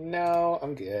Snare? No,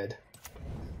 I'm good.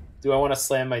 Do I want to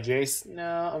slam my Jace?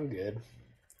 No, I'm good.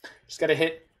 Just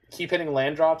gotta keep hitting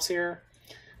land drops here,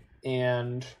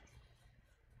 and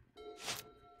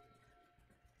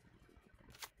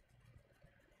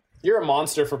you're a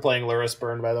monster for playing Luris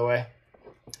Burn, by the way.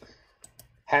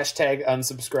 Hashtag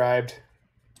unsubscribed.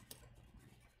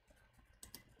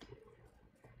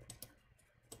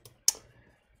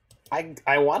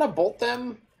 I want to bolt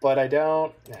them, but I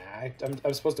don't. Nah,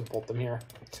 I'm supposed to bolt them here.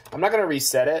 I'm not going to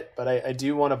reset it, but I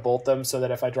do want to bolt them so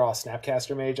that if I draw a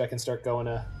Snapcaster Mage, I can start going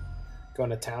to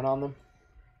town on them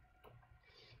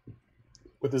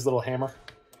with his little hammer.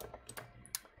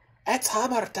 It's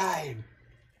hammer time.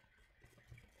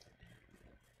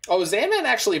 Oh, Zanman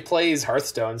actually plays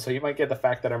Hearthstone, so you might get the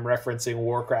fact that I'm referencing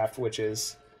Warcraft, which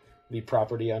is the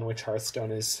property on which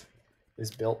Hearthstone is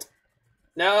built.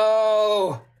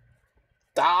 No!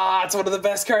 Ah, it's one of the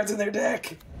best cards in their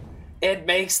deck. It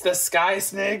makes the Sky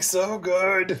Snake so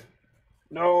good.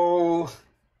 No.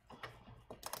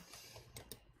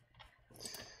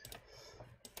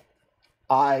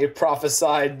 I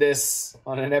prophesied this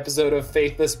on an episode of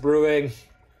Faithless Brewing.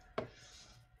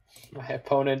 My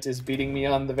opponent is beating me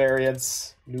on the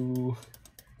variance. No.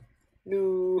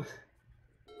 No.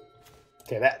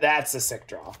 Okay, that's a sick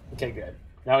draw. Okay, good.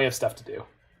 Now we have stuff to do.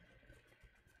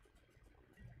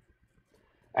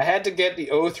 I had to get the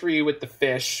 0-3 with the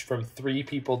fish from 3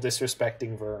 people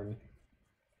disrespecting Vern.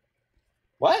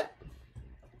 What?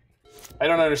 I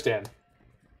don't understand.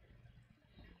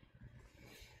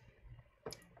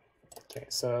 Okay,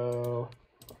 so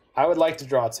I would like to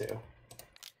draw 2.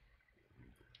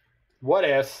 What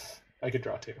if I could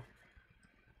draw 2?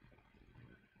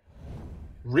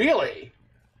 Really?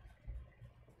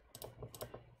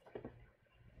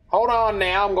 Hold on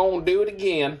now, I'm going to do it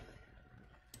again.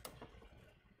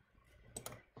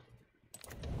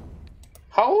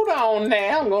 Hold on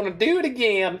now, I'm going to do it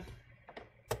again.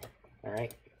 All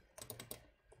right.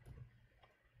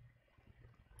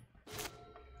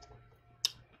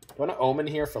 I want to Omen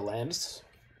here for lands?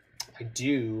 I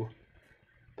do,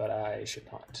 but I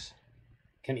should not.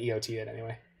 Can EOT it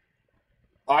anyway.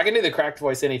 Oh, I can do the cracked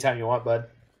voice anytime you want, bud.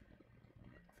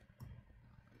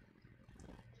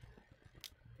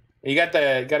 You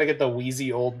gotta get the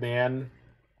wheezy old man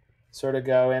sort of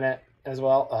go in it as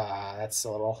well. That's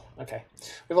a little okay.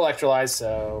 We have Electrolyze,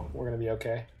 so we're gonna be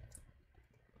okay.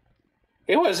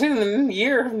 It was in the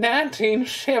year of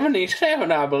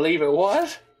 1977, I believe it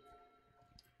was.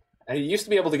 And you used to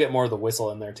be able to get more of the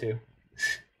whistle in there too.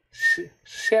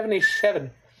 77.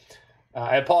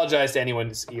 I apologize to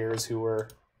anyone's ears who were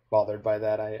bothered by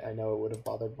that. I know it would have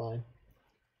bothered mine.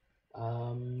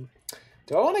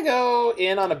 Do I want to go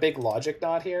in on a big logic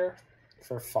knot here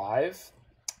for 5?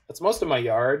 That's most of my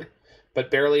yard,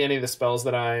 but barely any of the spells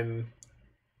that I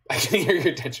can hear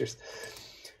your dentures.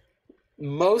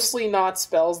 Mostly not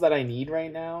spells that I need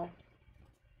right now.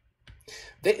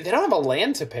 They don't have a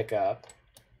land to pick up.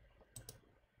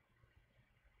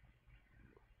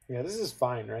 Yeah, this is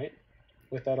fine, right?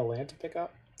 Without a land to pick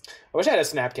up. I wish I had a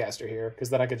Snapcaster here, because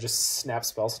then I could just snap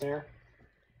Spell Snare.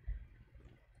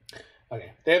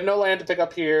 Okay, they have no land to pick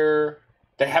up here.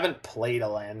 They haven't played a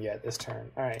land yet this turn.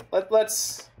 All right,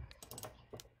 let's...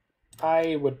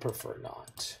 I would prefer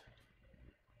not.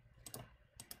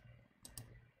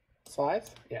 5?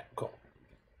 Yeah, cool.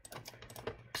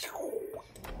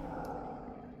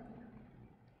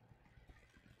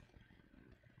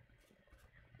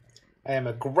 I am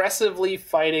aggressively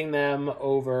fighting them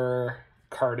over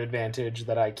card advantage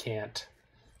that I can't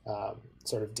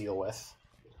sort of deal with.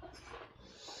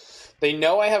 They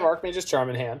know I have Archmage's Charm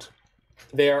in hand.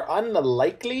 They are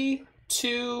unlikely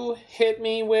to hit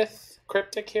me with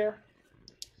Cryptic here.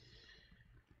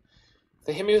 If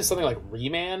they hit me with something like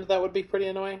Remand, that would be pretty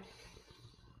annoying.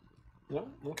 No?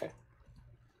 Okay.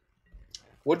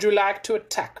 Would you like to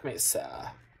attack me,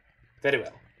 sir? Very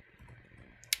well.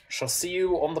 Shall see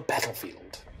you on the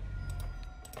battlefield.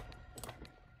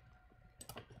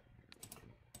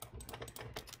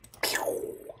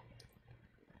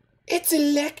 It's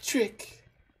electric.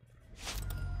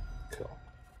 Cool.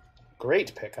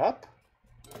 Great pickup.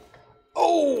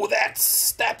 Oh,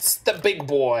 that's the big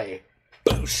boy.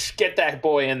 Boosh! Get that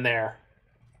boy in there.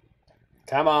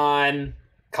 Come on.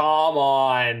 Come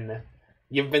on.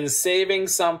 You've been saving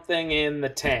something in the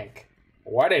tank.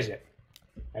 What is it?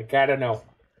 I gotta know.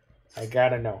 I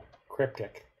gotta know.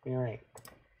 Cryptic. All right.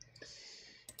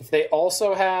 If they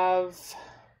also have...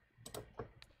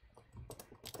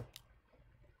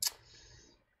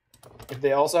 If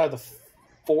they also have the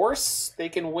Force, they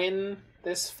can win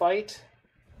this fight.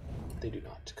 They do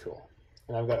not. Cool.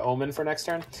 And I've got Omen for next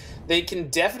turn. They can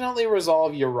definitely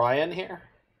resolve Urian here.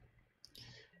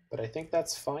 But I think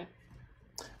that's fine.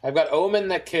 I've got Omen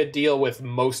that could deal with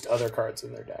most other cards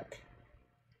in their deck.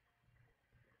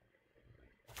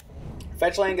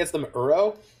 Fetch land gets them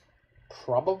Uro?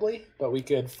 Probably, but we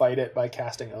could fight it by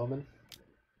casting Omen.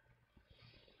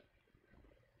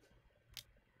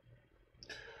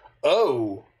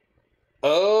 Oh!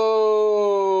 Oh!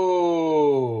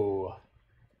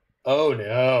 Oh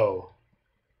no.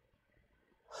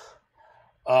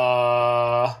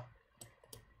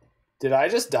 Did I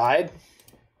just die?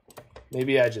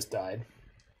 Maybe I just died.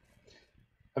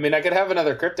 I mean, I could have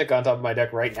another Cryptic on top of my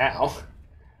deck right now.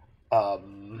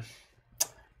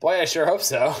 Boy, I sure hope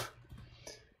so.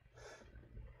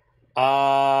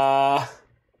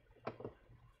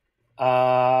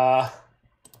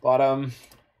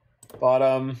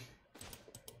 Bottom.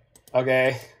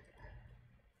 Okay.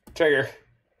 Trigger.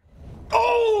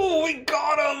 Oh, we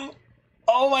got him!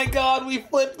 Oh my god, we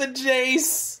flipped the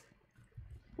Jace!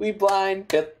 We blind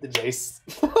pit the Jace.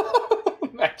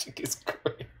 Magic is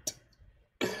great.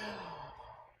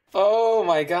 Oh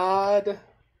my god.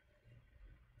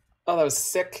 Oh, that was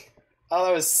sick. Oh,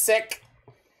 that was sick.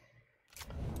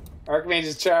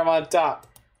 Archmage's Charm on top.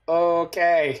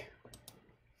 Okay.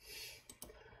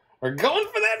 We're going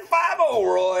for that 5-0,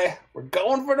 Roy. We're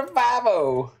going for the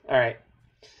 5-0. Alright.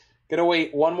 Gonna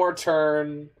wait one more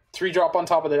turn. 3-drop on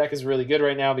top of the deck is really good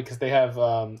right now because they have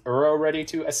Uro ready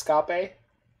to escape.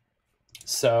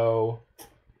 So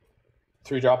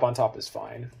 3-drop on top is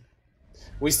fine.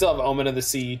 We still have Omen of the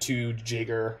Sea to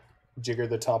jigger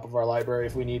the top of our library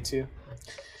if we need to.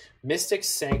 Mystic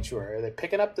Sanctuary. They're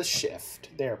picking up the shift.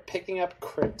 They're picking up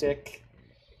Cryptic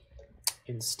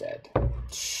instead.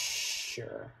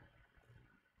 Sure.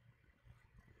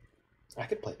 I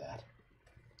could play that.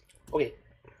 Okay.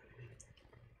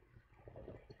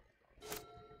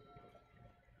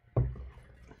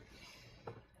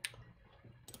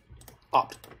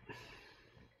 Opt.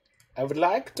 I would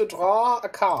like to draw a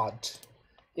card.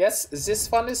 Yes,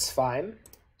 this one is fine.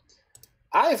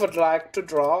 I would like to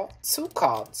draw 2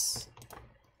 cards.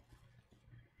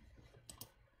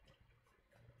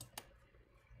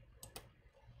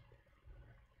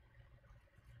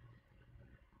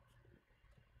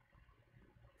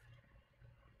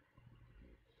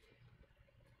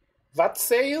 What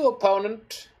say you,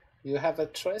 opponent? You have a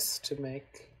choice to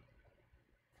make.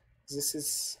 This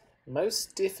is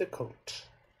most difficult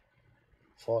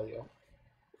for you.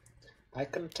 I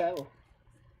can tell.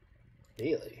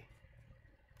 Really?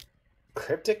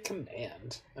 Cryptic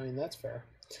Command. I mean, that's fair.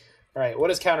 Alright, what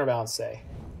does Counterbalance say?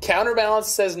 Counterbalance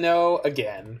says no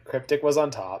again. Cryptic was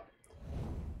on top.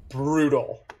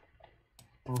 Brutal.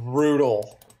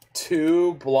 Brutal.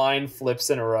 2 blind flips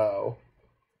in a row.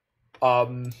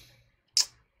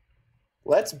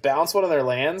 Let's bounce one of their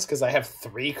lands, because I have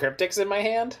 3 Cryptics in my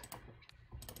hand.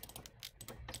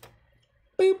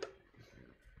 Boop.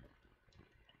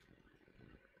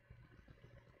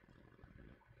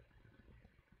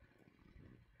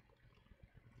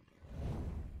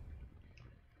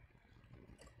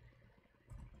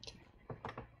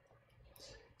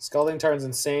 Scalding Tarn's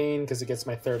insane, because it gets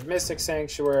my 3rd Mystic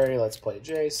Sanctuary. Let's play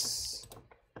Jace.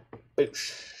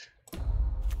 Boosh.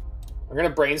 We're going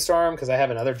to brainstorm because I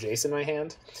have another Jace in my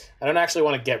hand. I don't actually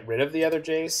want to get rid of the other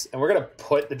Jace. And we're going to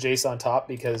put the Jace on top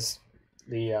because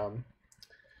they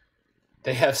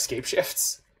have scape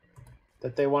shifts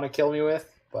that they want to kill me with.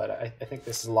 But I think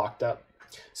this is locked up.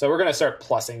 So we're going to start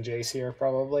plussing Jace here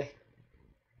probably.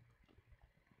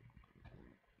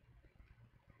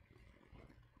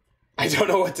 I don't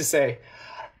know what to say.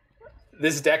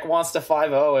 This deck wants to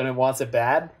 5-0 and it wants it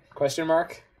bad? Question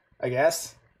mark, I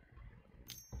guess.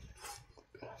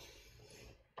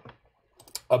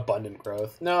 Abundant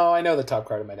Growth. No, I know the top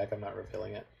card of my deck. I'm not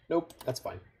revealing it. Nope, that's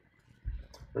fine.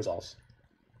 Resolves.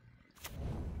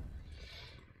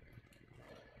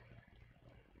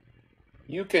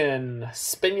 You can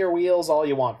spin your wheels all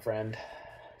you want, friend.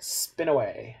 Spin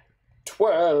away.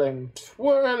 Twirling,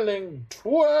 twirling,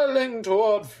 twirling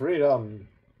toward freedom.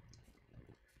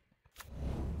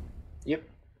 Yep.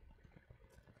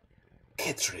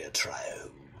 Ketria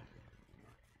Triumph.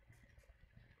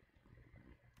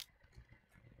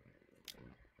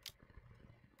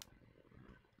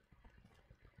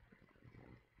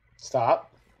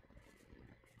 Stop.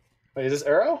 Wait, is this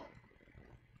arrow?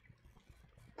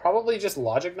 Probably just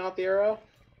logic, not the arrow.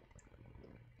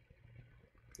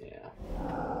 Yeah.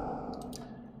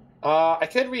 I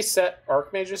could reset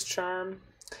Archmage's Charm,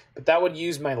 but that would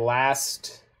use my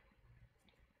last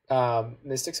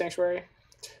Mystic Sanctuary.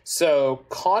 So,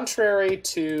 contrary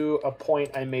to a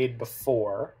point I made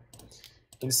before,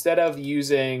 instead of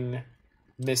using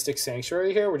Mystic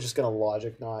Sanctuary here, we're just going to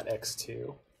logic knot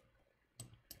X2.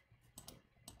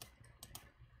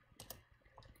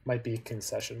 Might be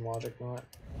concession logic knot.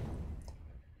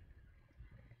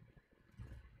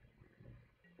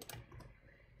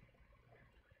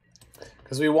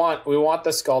 Because we want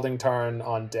the Scalding Tarn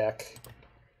on deck.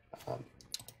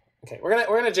 Okay, we're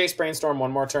gonna Jace Brainstorm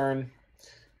one more turn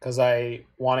because I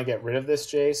want to get rid of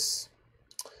this Jace.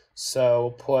 So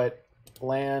we'll put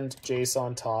land Jace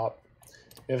on top.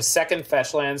 We have a second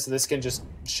fetch land, so this can just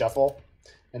shuffle,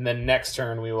 and then next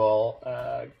turn we will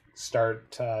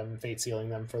start Fate Sealing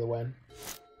them for the win.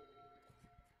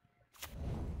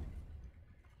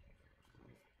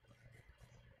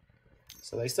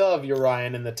 So they still have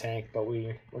Urian in the tank, but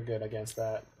we're good against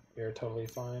that. We're totally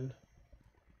fine.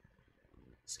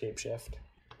 Escape Shift.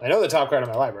 I know the top card of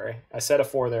my library. I set a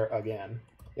 4 there again.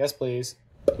 Yes, please.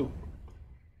 Ooh.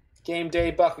 Game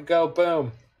day, Bakugo,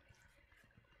 boom.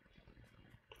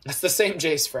 That's the same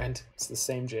Jace, friend. It's the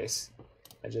same Jace.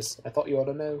 I thought you ought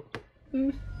to know.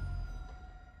 Okay.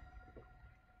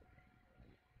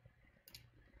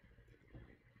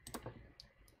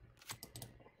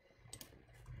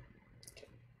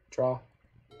 Draw.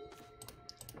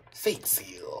 Fate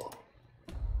Seal.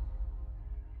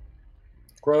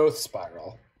 Growth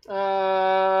Spiral.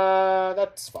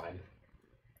 That's fine.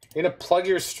 You're gonna plug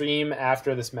your stream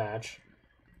after this match.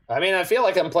 I mean, I feel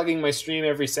like I'm plugging my stream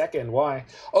every second. Why?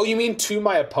 Oh, you mean to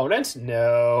my opponent?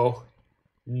 No.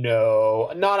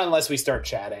 No. Not unless we start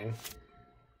chatting.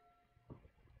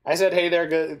 I said, hey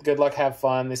there, good luck, have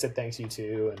fun. They said, thanks, you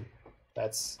too. And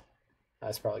that's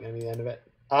probably going to be the end of it.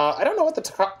 I don't know what the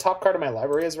top card of my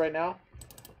library is right now.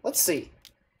 Let's see.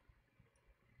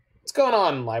 What's going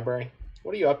on, library?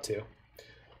 What are you up to?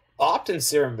 Opt and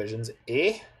Serum Visions,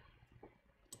 eh?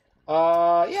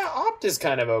 Yeah, Opt is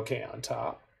kind of okay on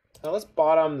top. Now let's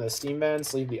bottom the Steam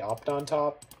Vents, leave the Opt on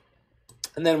top.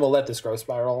 And then we'll let this Growth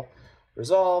Spiral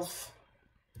resolve.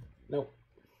 Nope.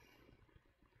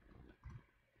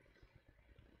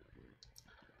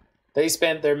 They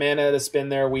spent their mana to spin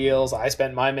their wheels. I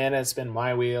spent my mana to spin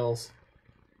my wheels.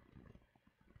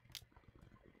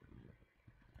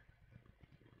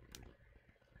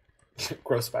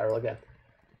 Growth spiral again.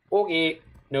 Okay.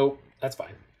 Nope. That's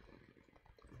fine.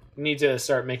 We need to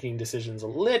start making decisions a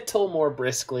little more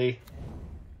briskly.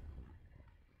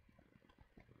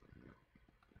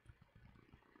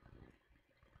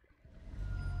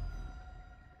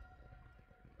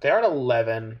 They're at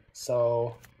 11,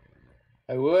 so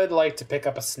I would like to pick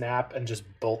up a snap and just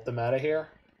bolt them out of here.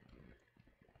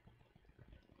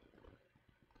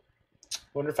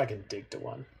 Wonder if I can dig to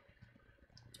one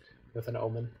with an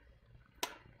Omen.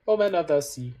 Omen of the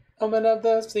sea, Omen of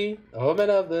the sea,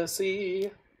 Omen of the sea.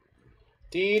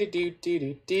 Dee doo doo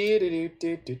doo doo doo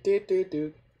doo doo doo doo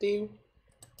doo doo.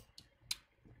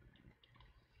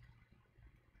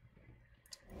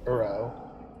 Uro.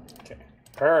 Okay,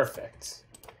 perfect.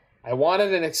 I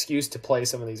wanted an excuse to play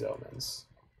some of these Omens.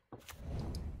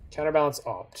 Counterbalance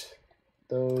opt.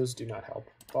 Those do not help.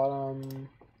 Bottom.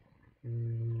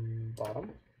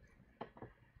 Bottom.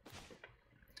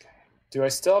 Okay. Do I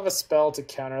still have a spell to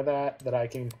counter that I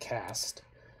can cast?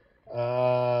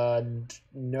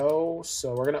 No.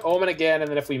 So we're going to Omen again,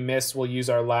 and then if we miss, we'll use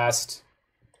our last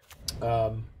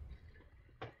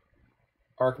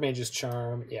Archmage's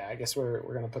Charm. Yeah, I guess we're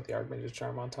going to put the Archmage's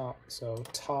Charm on top. So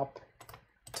top,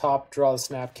 draw the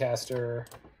Snapcaster.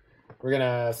 We're going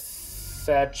to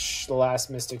fetch the last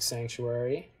Mystic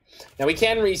Sanctuary. Now we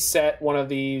can reset one of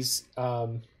these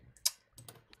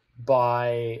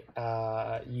by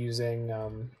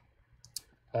using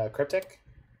Cryptic.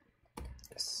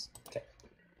 Yes. Okay.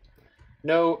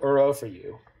 No Uro for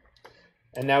you.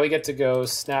 And now we get to go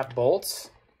Snap Bolt.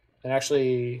 And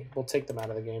actually, we'll take them out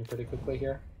of the game pretty quickly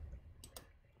here.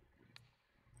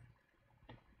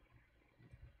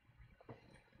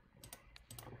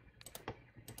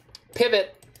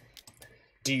 Pivot.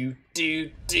 Do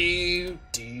do do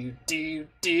do do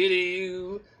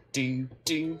do do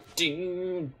do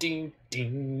do do.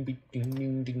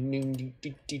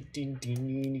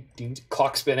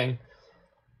 Clock spinning.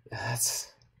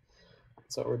 That's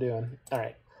what we're doing. All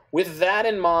right. With that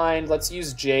in mind, let's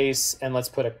use Jace and let's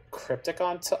put a Cryptic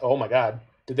on top. Oh my god.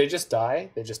 Did they just die?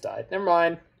 They just died. Never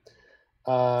mind.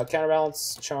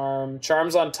 Counterbalance, Charm.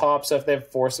 Charm's on top, so if they have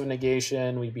Force of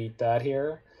Negation, we beat that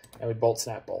here. And we Bolt,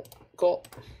 Snap, Bolt. Cool.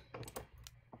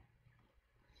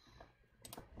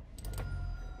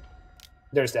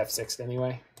 There's F6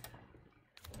 anyway.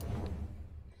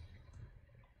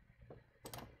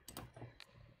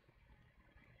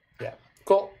 Yeah.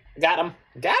 Cool. Got him.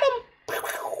 Got him!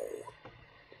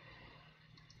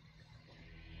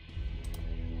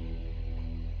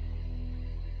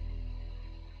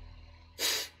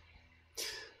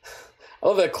 I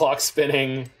love that clock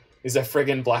spinning is a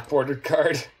friggin' black bordered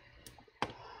card.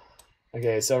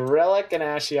 Okay, so Relic and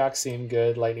Ashiok seem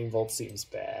good. Lightning Bolt seems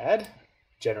bad.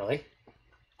 Generally.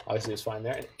 Obviously it's fine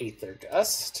there. And Aether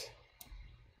Gust.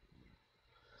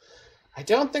 I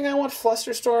don't think I want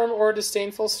Flusterstorm or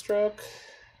Disdainful Stroke.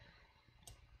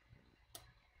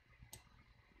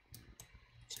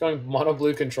 Just going mono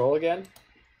blue control again.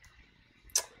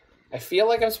 I feel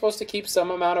like I'm supposed to keep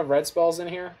some amount of red spells in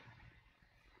here.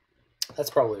 That's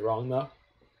probably wrong, though.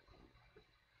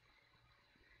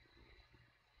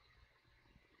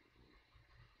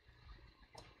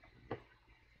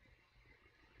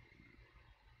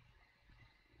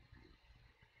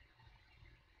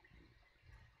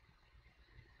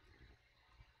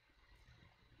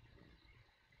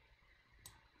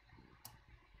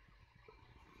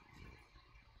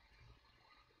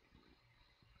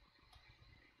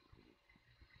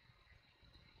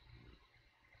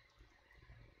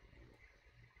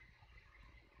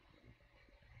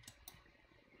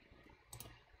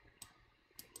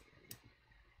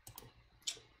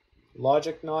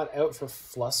 Logic not out for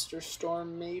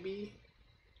Flusterstorm, maybe?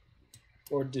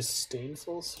 Or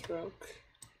Disdainful Stroke?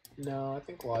 No, I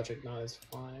think Logic not is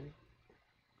fine.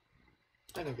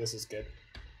 I think this is good.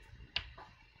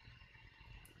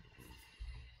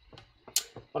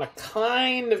 I want to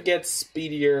kind of get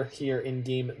speedier here in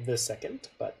game the second,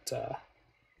 but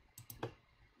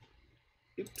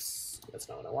oops, that's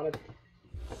not what I wanted.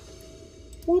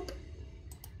 Whoop.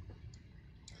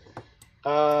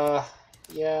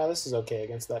 Yeah, this is okay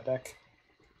against that deck.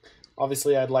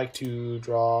 Obviously, I'd like to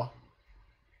draw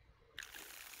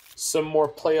some more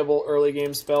playable early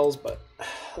game spells, but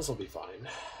this will be fine.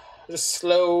 Just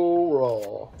slow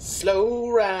roll. Slow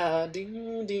ride.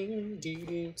 Ding, ding, ding,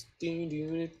 ding, ding,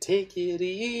 ding, take it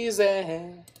easy.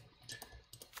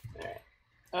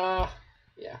 Alright.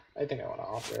 Yeah, I think I want to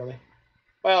opt early.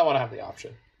 Well, I want to have the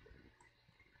option.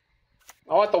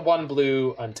 I want the 1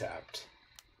 blue untapped.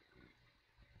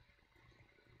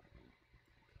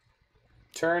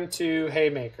 Turn to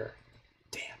Haymaker.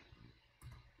 Damn.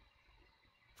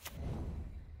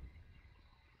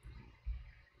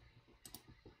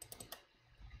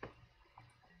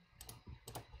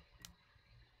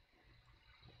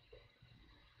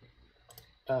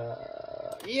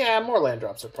 Yeah, more land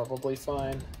drops are probably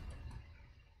fine.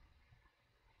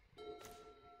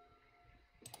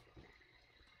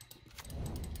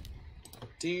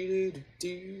 Do do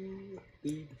do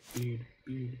do do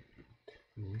do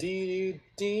do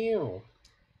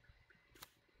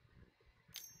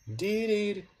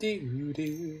do do do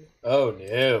do. Oh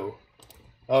no!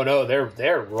 Oh no!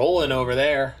 They're rolling over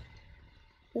there.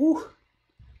 Woo!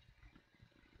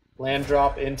 Land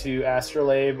drop into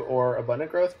Astrolabe or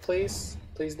Abundant Growth, please.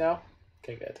 Please no.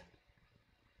 Okay, good.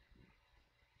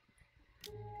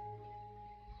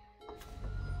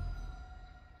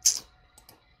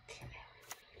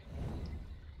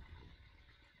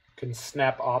 Can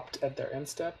snap opt at their end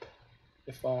step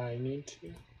if I need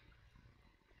to.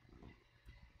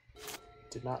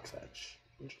 Did not fetch.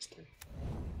 Interesting.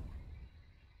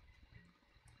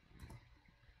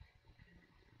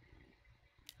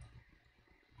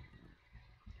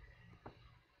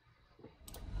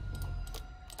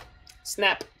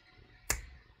 Snap.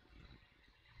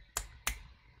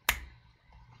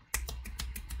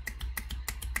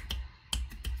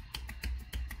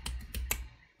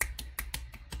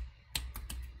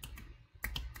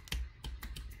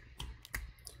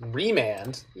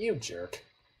 Remand? You jerk.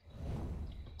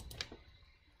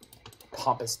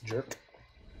 Pompous jerk.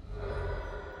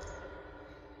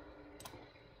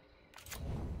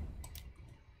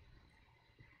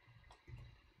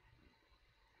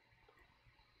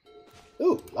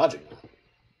 Ooh, Logic Knot.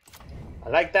 I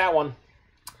like that one.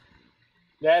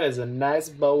 That is a nice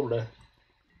boulder.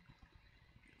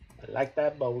 I like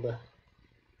that boulder.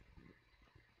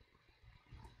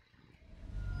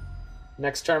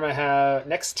 Next turn I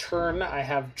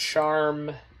have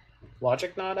Charm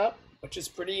Logic Knot up, which is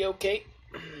pretty okay.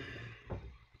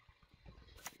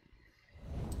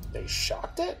 They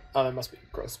shocked it? Oh, that must be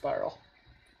Growth Spiral.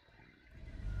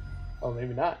 Oh,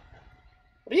 maybe not.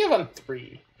 What do you have on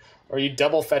 3? Or are you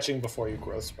double fetching before you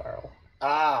Growth Spiral?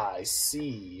 Ah, I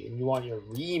see. And you want your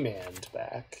Remand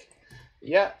back.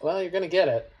 Yeah, well, you're going to get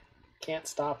it. Can't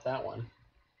stop that one.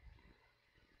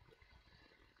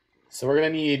 So we're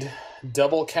going to need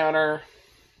double counter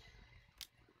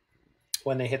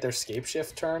when they hit their Scape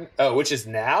Shift turn. Oh, which is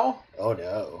now? Oh,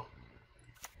 no.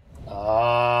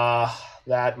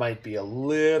 That might be a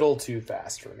little too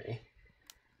fast for me.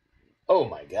 Oh,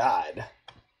 my God.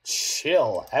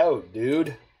 Chill out,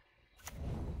 dude.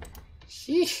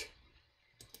 Sheesh.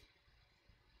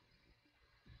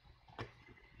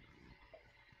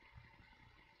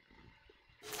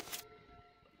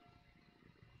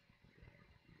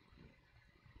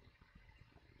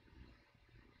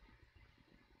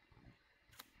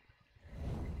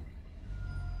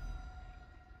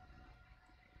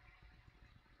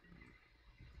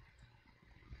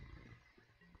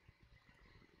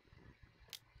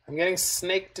 I'm getting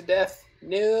snaked to death.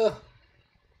 No.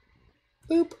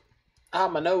 Boop. Ah,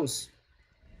 my nose.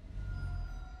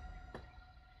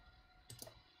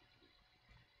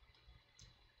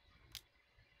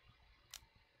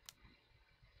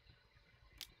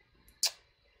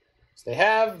 So they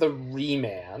have the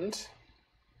Remand.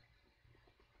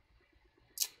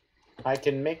 I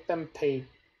can make them pay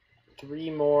 3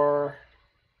 more.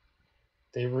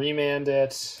 They Remand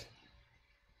it.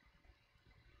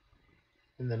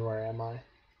 And then where am I?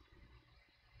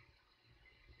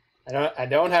 I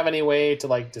don't have any way to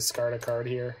like discard a card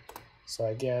here. So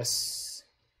I guess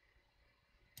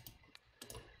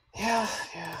yeah.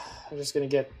 I'm just gonna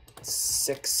get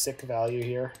 6 sick value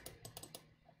here.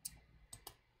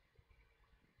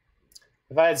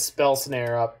 If I had Spell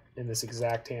Snare up in this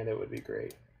exact hand, it would be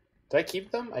great. Did I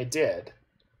keep them? I did.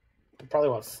 I probably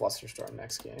want Flusterstorm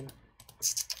next game.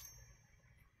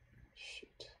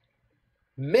 Shoot.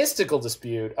 Mystical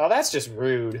Dispute. Oh, that's just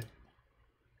rude.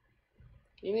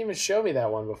 You didn't even show me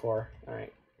that one before. All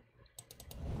right.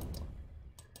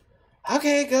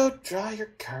 Okay, go draw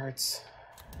your cards.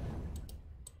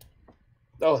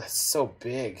 Oh, that's so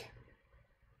big.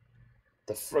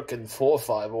 The frickin'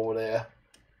 4/5 over there.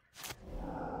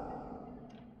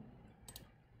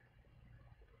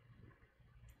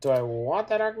 Do I want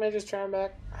that Archmage's Charm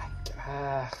back?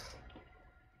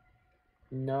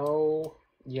 No.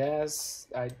 Yes.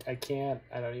 I can't.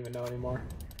 I don't even know anymore.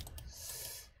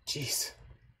 Jeez.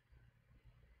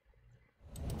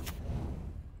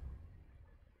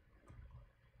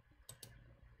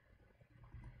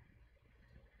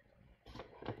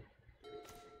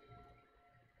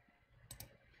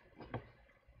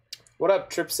 What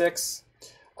up, Trip 6?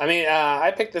 I mean,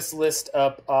 I picked this list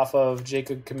up off of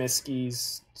Jacob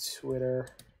Cumisky's Twitter.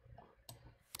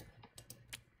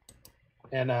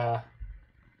 And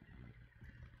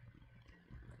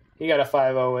he got a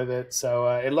 5-0 with it, so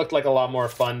it looked like a lot more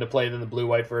fun to play than the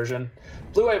blue-white version.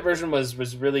 Blue-white version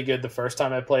was really good the first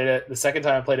time I played it. The second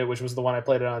time I played it, which was the one I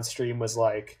played it on stream, was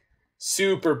like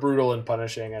super brutal and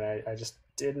punishing, and I just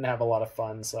didn't have a lot of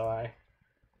fun,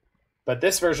 But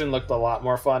this version looked a lot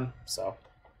more fun, so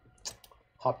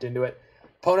hopped into it.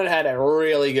 Opponent had a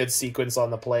really good sequence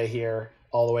on the play here,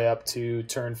 all the way up to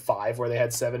turn 5, where they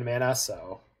had 7 mana,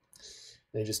 so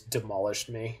they just demolished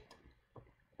me.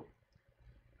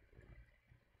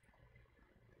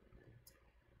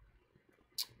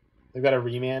 They've got a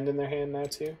Remand in their hand now,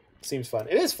 too. Seems fun.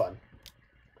 It is fun.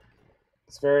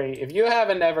 It's very... If you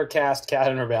haven't ever cast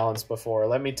Counterbalance before,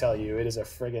 let me tell you, it is a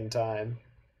friggin' time.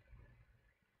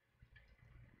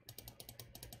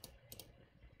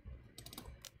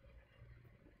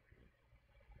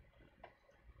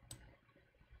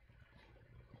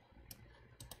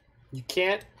 You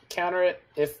can't counter it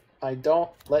if I don't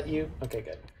let you. Okay,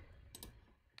 good.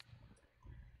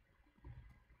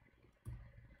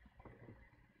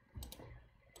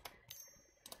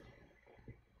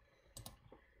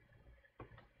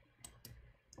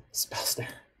 Spell Snare.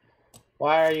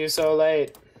 Why are you so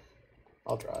late?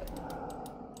 I'll draw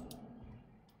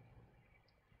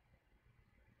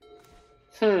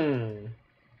it.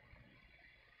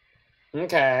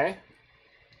 Okay.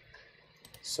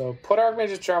 So put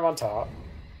Archmage's Charm on top.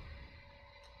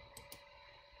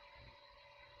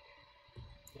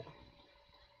 Yeah.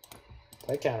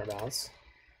 Play Counterbalance.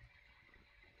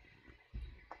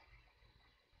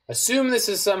 Assume this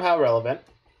is somehow relevant.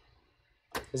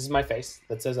 This is my face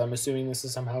that says I'm assuming this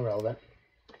is somehow relevant.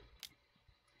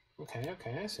 Okay,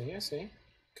 I see.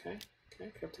 Okay,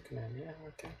 Cryptic Command, yeah,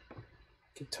 okay.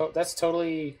 That's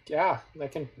totally, yeah,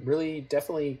 that can really,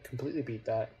 definitely, completely beat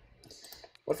that.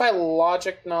 What if I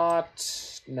Logic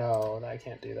Knot? No, I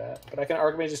can't do that. But I can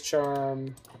Archmage's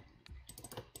Charm.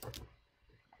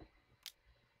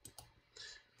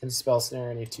 Can Spell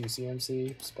Snare any 2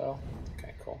 CMC spell.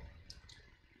 Okay, cool.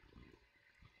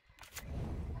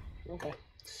 Okay.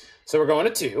 So we're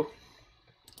going to 2.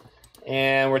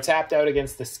 And we're tapped out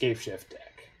against the Scapeshift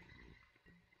deck.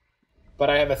 But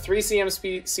I have a 3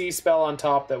 CMC spell on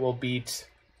top that will beat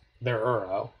their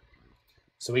Uro.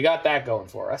 So we got that going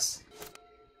for us,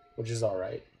 which is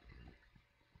alright.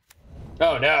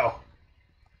 Oh no!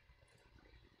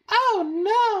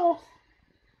 Oh no!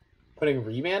 Putting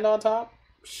Remand on top?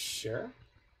 Sure.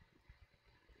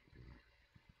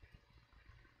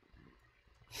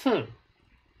 Are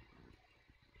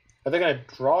they going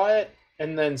to draw it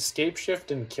and then Scapeshift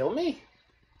and kill me?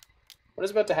 What is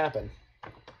about to happen?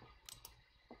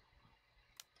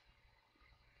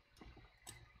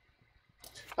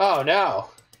 Oh no!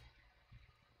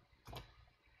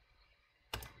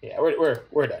 Yeah,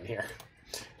 we're done here.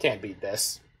 Can't beat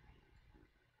this.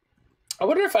 I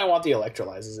wonder if I want the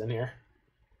Electrolyzes in here.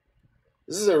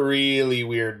 This is a really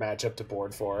weird matchup to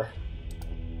board for.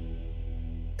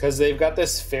 Because they've got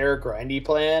this fair grindy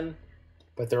plan,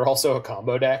 but they're also a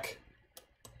combo deck.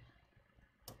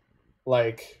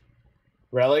 Like,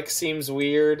 Relic seems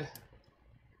weird.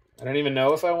 I don't even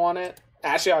know if I want it.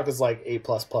 Ashiok is like A+++++,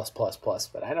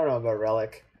 but I don't know about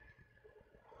Relic.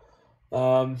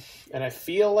 And I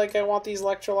feel like I want these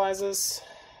Electrolyzes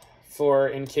for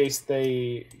in case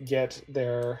they get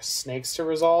their snakes to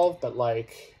resolve, but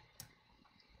like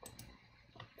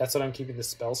that's what I'm keeping the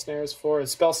Spell Snares for. The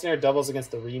Spell Snare doubles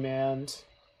against the Remand.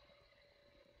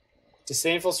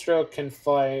 Disdainful Stroke can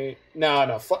fight... No.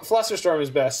 Flusterstorm is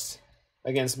best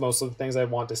against most of the things I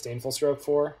want Disdainful Stroke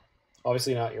for.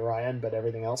 Obviously not Urian, but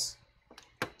everything else.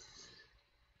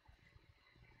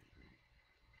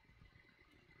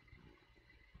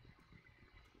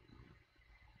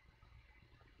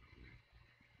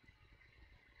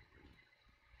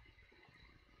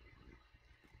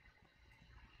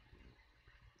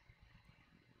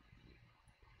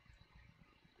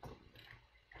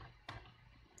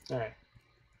 All right.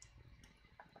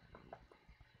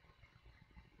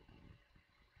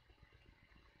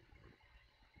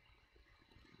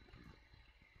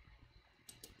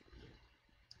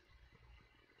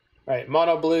 All right,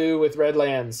 mono blue with red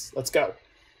lands. Let's go.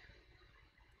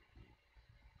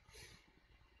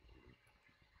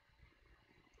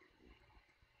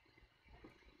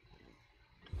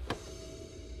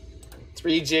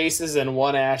 Three Jaces and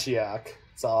one Ashiok.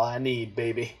 That's all I need,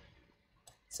 baby.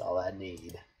 That's all I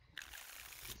need.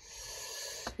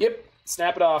 Yep,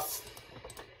 snap it off.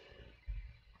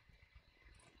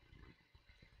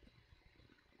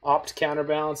 Opt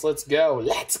Counterbalance. Let's go.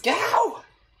 Let's go!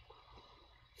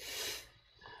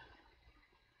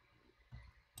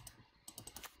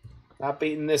 Not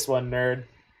beating this one, nerd.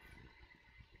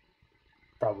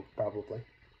 Probably. Probably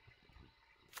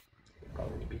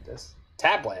gonna beat this.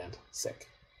 Tab land. Sick.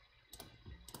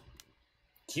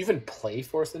 Do you even play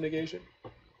Force of Negation?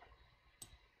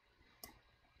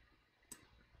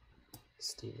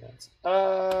 Steam Nuts.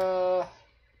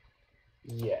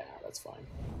 Yeah, that's fine.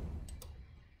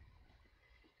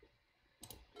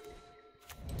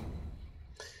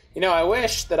 You know, I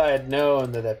wish that I had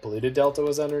known that that Polluted Delta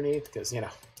was underneath, because, you know,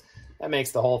 that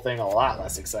makes the whole thing a lot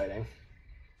less exciting.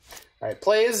 Alright,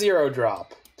 play a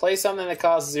 0-drop. Play something that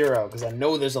costs 0, because I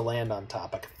know there's a land on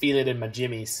top. I can feel it in my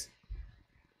jimmies.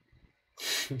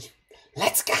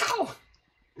 Let's go!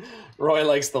 Roy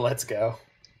likes the let's go.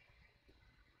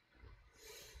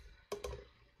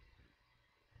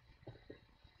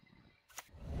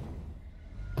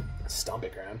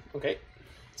 Stomping Ground. Okay.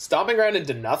 Stomping Ground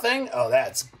into nothing? Oh,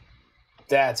 that's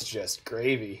just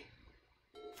gravy.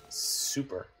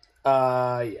 Super.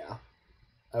 Yeah.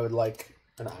 I would like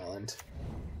an island.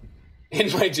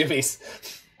 In my jimmies.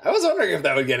 I was wondering if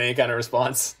that would get any kind of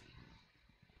response.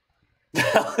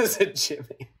 That was a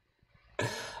jimmy.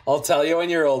 I'll tell you when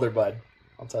you're older, bud.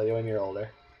 I'll tell you when you're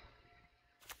older.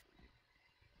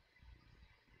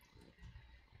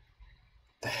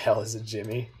 The hell is a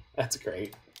jimmy? That's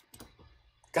great.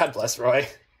 God bless Roy.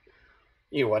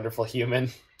 You wonderful human.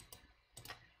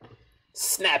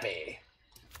 Snappy.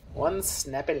 One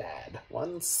snappy lad.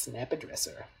 One snappy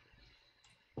dresser.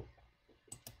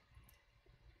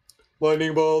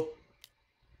 Lightning bolt.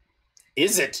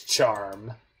 Is it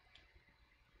charm?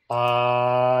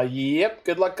 Yep.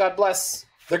 Good luck, God bless.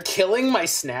 They're killing my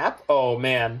snap? Oh,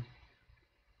 man.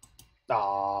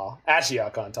 Aw.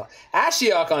 Ashiok on top.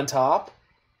 Ashiok on top?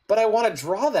 But I want to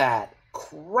draw that.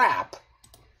 Crap.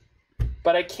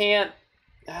 But I can't.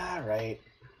 Alright.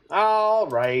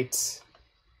 Alright.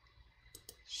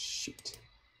 Shoot.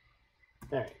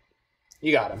 Alright.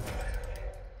 You got him.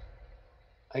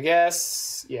 I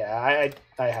guess. Yeah,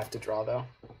 I have to draw, though.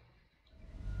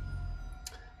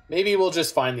 Maybe we'll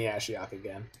just find the Ashiok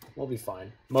again. We'll be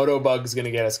fine. Moto Bug's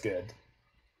gonna get us good.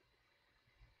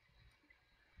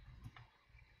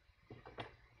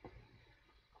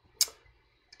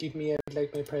 Give me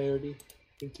like my priority.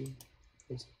 Thank you.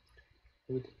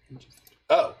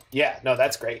 Oh, yeah. No,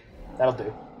 that's great. That'll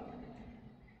do.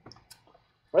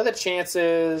 What are the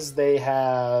chances they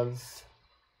have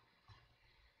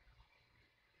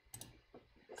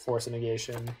Force of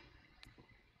Negation?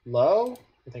 Low?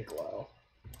 I think low.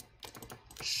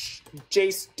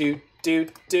 Jace, do.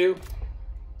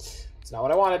 It's not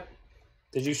what I wanted.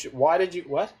 Did you? Why did you?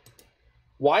 What?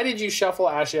 Why did you shuffle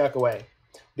Ashiok away?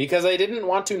 Because I didn't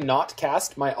want to not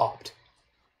cast my Opt.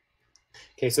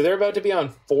 Okay, so they're about to be on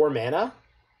 4 mana.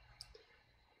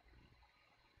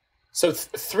 So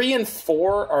 3 and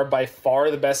 4 are by far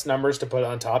the best numbers to put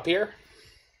on top here.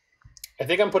 I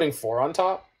think I'm putting 4 on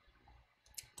top.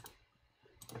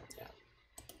 Yeah.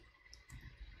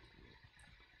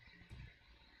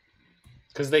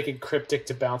 Because they could Cryptic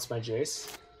to bounce my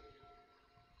Jace.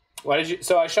 Why did you?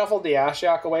 So I shuffled the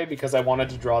Ashiok away because I wanted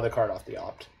to draw the card off the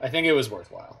Opt. I think it was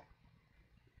worthwhile.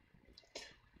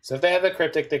 So if they have the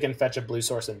Cryptic, they can fetch a blue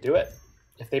source and do it.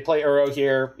 If they play Uro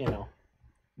here, you know,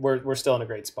 we're still in a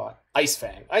great spot. Ice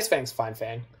Fang. Ice Fang's fine,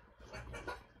 Fang.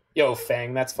 Yo,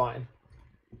 Fang, that's fine.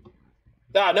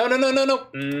 Ah, no.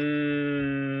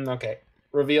 Okay.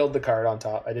 Revealed the card on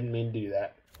top. I didn't mean to do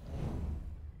that.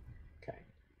 Okay.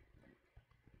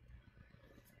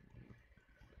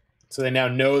 So they now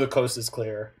know the coast is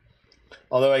clear.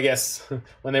 Although I guess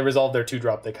when they resolved their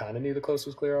 2-drop, they kind of knew the coast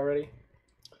was clear already.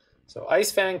 So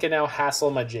Ice Fang can now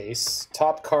hassle my Jace.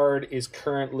 Top card is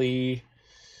currently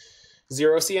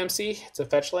 0 CMC. It's a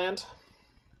fetch land.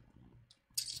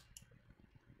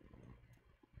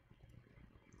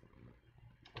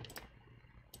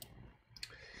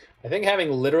 I think having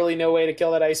literally no way to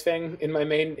kill that Ice Fang in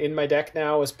my deck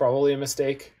now is probably a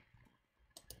mistake.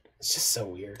 It's just so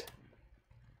weird.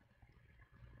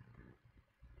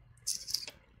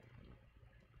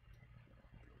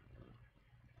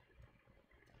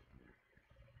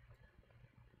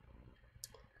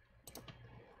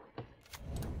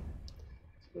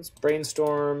 Let's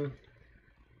brainstorm.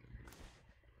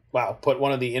 Wow, put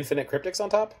one of the infinite cryptics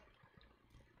on top?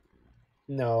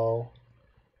 No.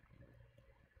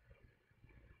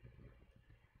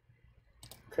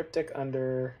 Cryptic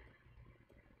under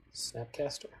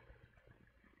Snapcaster.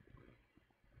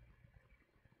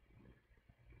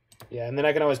 Yeah, and then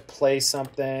I can always play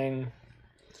something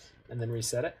and then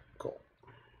reset it. Cool.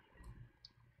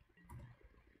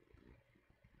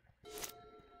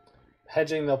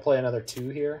 hedging, they'll play another 2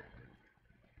 here.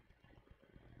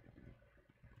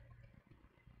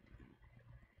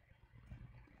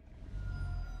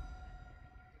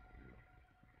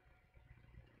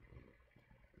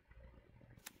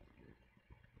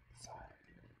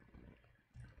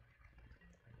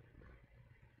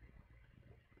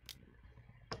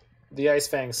 The Ice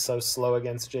Fang's so slow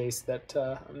against Jace that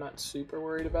I'm not super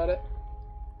worried about it.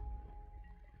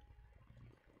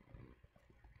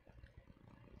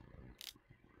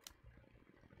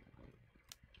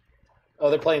 Oh,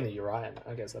 they're playing the Urian.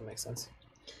 I guess that makes sense.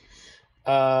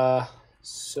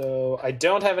 So I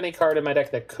don't have any card in my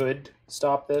deck that could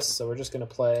stop this, so we're just going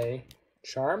to play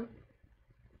Charm.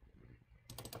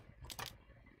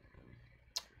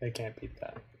 They can't beat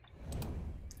that.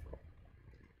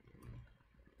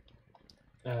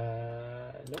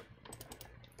 Nope.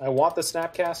 I want the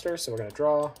Snapcaster, so we're going to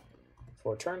draw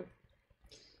for a turn.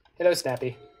 Hello,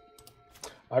 Snappy.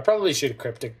 I probably should have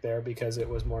Cryptic there because it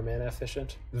was more mana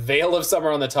efficient. Veil of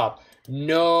Summer on the top.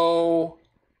 No,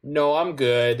 I'm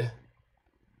good.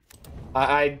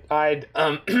 I'd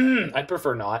I'd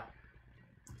prefer not.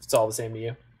 It's all the same to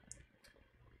you.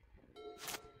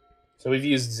 So we've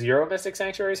used 0 Mystic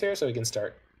Sanctuaries here, so we can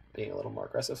start being a little more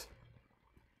aggressive.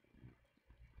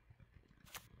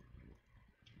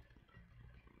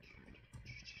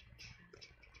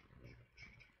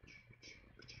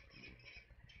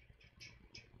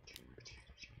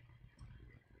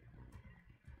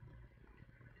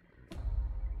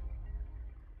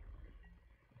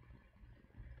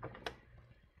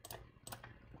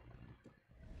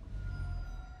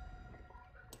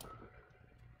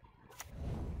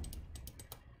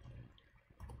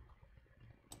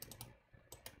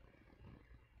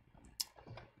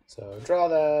 So draw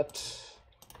that.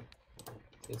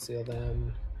 Seal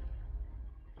them.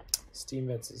 Steam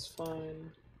Vents is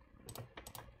fine.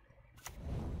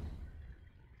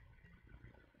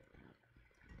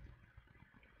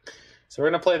 So we're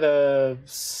gonna play the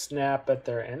Snap at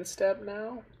their end step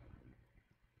now.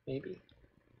 Maybe.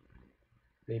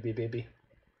 Maybe.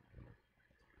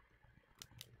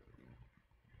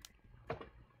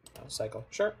 Oh, cycle.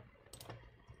 Sure.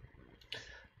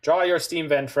 Draw your Steam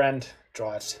Vent, friend.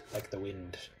 Draw it like the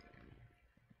wind.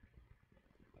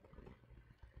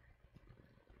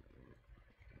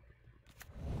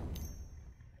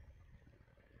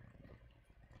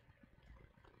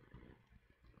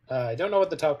 I don't know what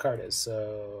the top card is,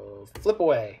 so flip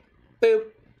away. Boop.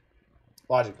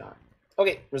 Logic not.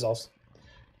 Okay, resolves.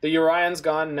 The Urian's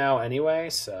gone now anyway,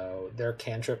 so their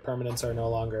cantrip permanents are no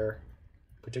longer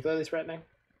particularly threatening.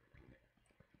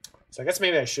 So I guess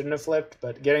maybe I shouldn't have flipped,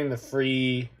 but getting the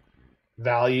free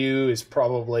value is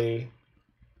probably...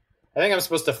 I think I'm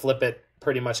supposed to flip it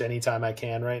pretty much anytime I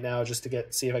can right now just to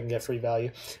see if I can get free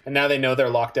value. And now they know they're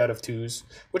locked out of 2s,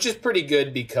 which is pretty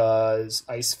good because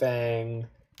Ice Fang,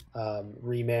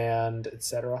 Remand,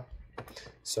 etc.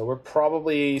 So we're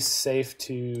probably safe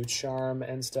to Charm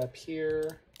end step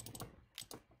here.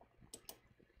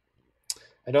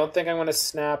 I don't think I'm going to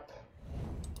snap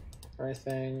or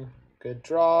anything. Good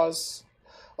draws.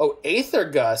 Oh, Aether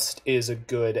Gust is a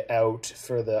good out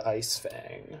for the Ice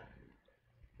Fang.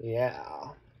 Yeah.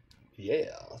 All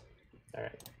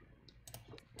right.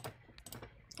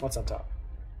 What's on top?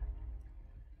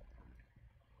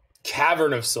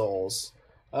 Cavern of Souls.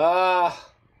 I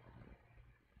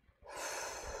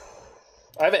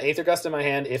have an Aether Gust in my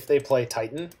hand if they play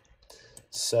Titan.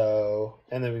 So,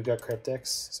 and then we've got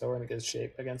Cryptics, so we're in a good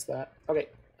shape against that. Okay.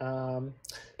 Do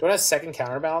I have a second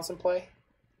Counterbalance in play?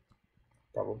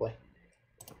 Probably.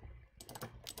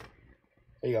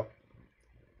 There you go.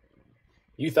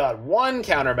 You thought one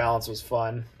Counterbalance was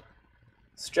fun.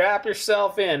 Strap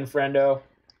yourself in, friendo.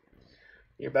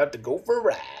 You're about to go for a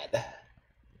ride.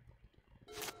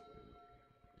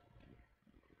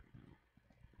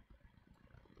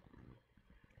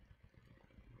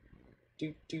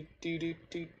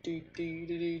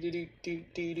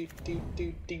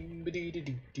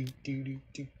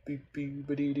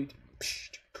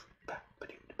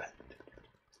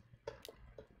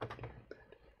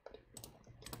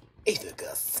 Aether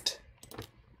Gust.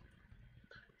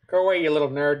 Go away, you little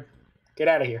nerd. Get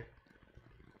out of here.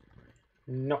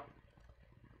 No.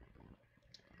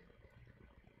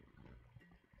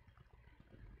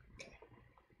 Okay.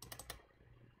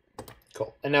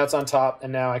 Cool. And now it's on top,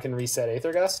 and now I can reset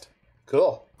Aether Gust.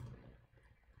 Cool.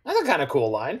 That's a kind of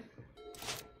cool line.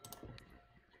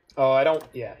 Oh, I don't...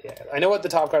 Yeah. I know what the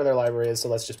top card of their library is, so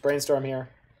let's just brainstorm here.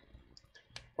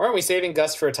 Weren't we saving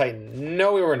Gust for a Titan?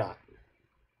 No, we were not.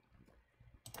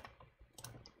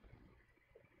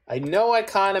 I know I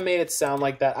kind of made it sound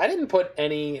like that. I didn't put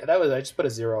any. I just put a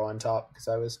 0 on top because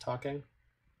I was talking.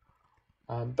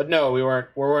 But no, we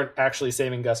weren't actually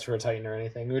saving Gust for a Titan or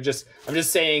anything. I'm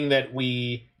just saying that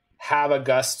we have a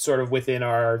Gust sort of within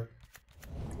our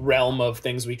realm of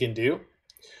things we can do.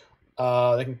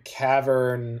 They can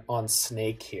Cavern on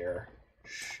Snake here.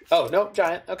 Oh, no,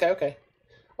 Giant. Okay.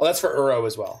 Oh, that's for Uro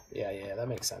as well. Yeah, that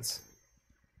makes sense.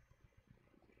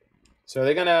 So are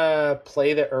they going to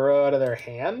play the Uro out of their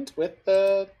hand with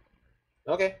the...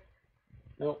 Okay.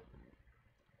 Nope.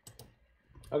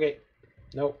 Okay.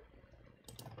 Nope.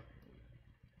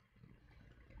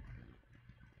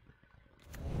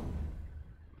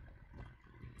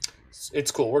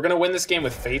 It's cool. We're going to win this game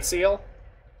with Fate Seal.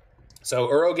 So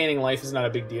Uro gaining life is not a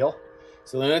big deal.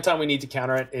 So the only time we need to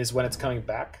counter it is when it's coming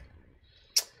back.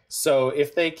 So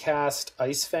if they cast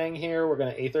Ice Fang here, we're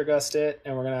going to Aether Gust it,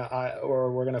 and we're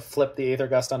going to flip the Aether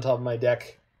Gust on top of my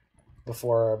deck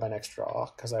before my next draw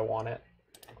because I want it.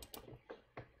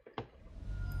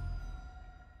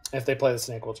 If they play the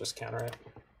Snake, we'll just counter it.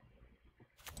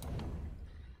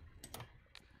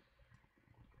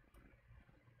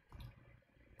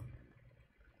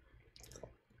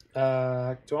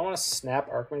 Do I want to snap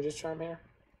Archmage's Charm here?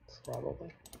 Probably.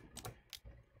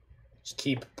 Just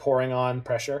keep pouring on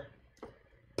pressure.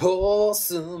 Pour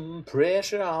some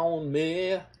pressure on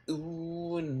me.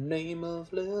 Ooh, in the name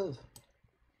of love.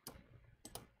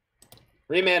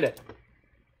 Remand it.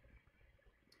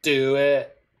 Do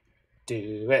it.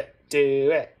 Do it.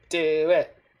 Do it. Do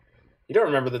it. You don't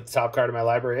remember what the top card of my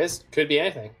library is? Could be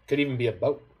anything. Could even be a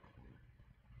boat.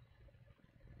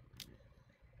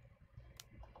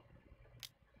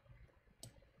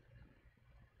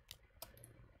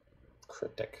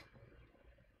 Cryptic.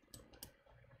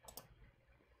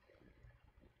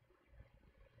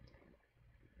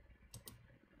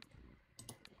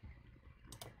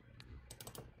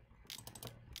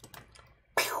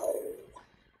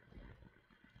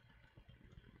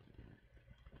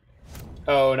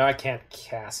 Oh, no, I can't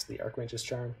cast the Archmage's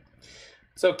Charm.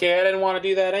 It's okay, I didn't want to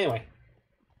do that anyway.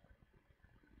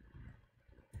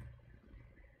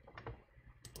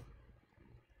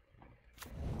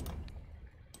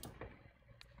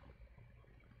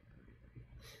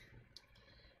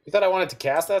 You thought I wanted to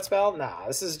cast that spell? Nah,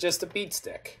 this is just a beat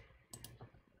stick.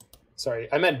 Sorry,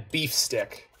 I meant beef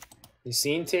stick. You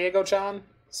seen Tiago-chan?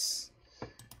 It's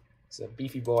a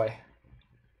beefy boy.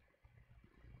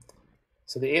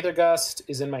 So the Aether Gust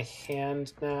is in my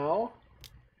hand now.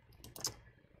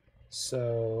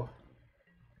 So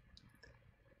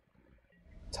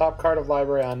top card of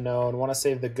Library Unknown. Want to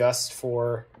save the Gust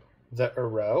for the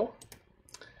Uro.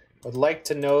 Would like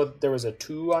to know that there was a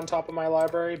 2 on top of my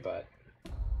library, but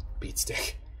beat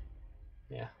stick.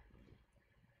 Yeah.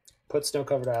 Put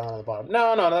Snow-Covered Island on the bottom.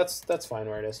 No, that's fine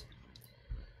where it is.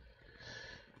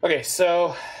 Okay,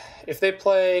 so if they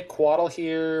play Quaddle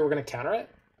here, we're going to counter it?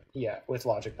 Yeah, with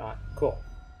Logic Knot. Cool.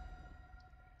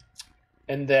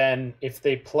 And then if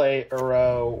they play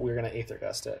Uro, we're going to Aether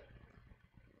Gust it.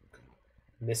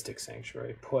 Mystic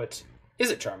Sanctuary. Put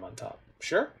Izzet Charm on top.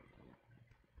 Sure.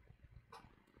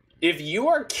 If you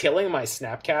are killing my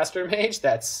Snapcaster Mage,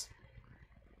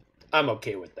 I'm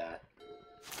okay with that.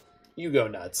 You go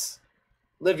nuts.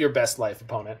 Live your best life,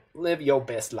 opponent. Live your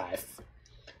best life.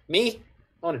 Me?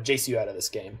 I want to Jace you out of this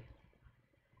game.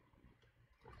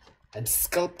 I'm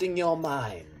sculpting your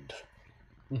mind.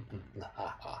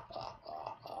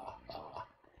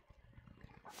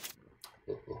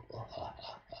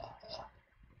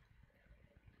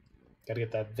 Gotta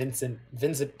get that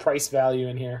Vincent Price value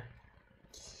in here.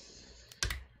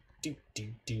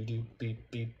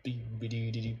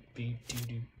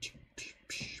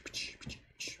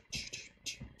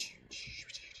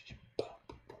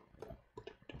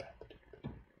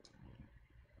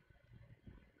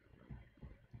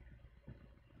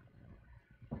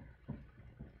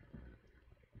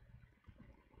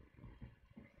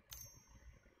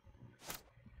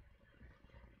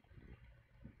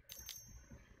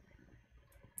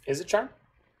 Is it Charm?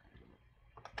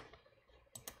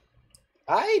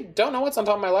 I don't know what's on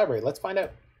top of my library. Let's find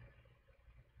out.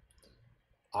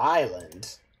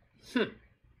 Island. All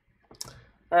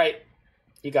right.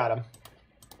 You got him.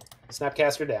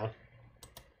 Snapcaster down.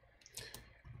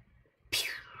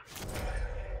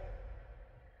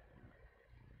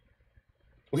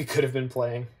 We could have been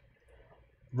playing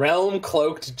Realm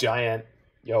Cloaked Giant.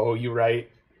 Yo, you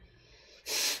right.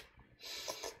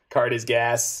 Card is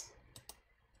gas.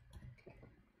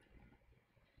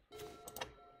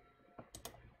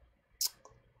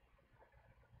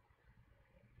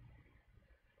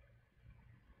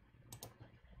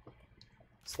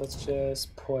 So So let's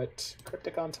just put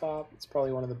Cryptic on top. It's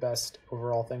probably one of the best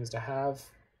overall things to have.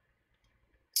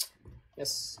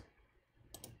 Yes.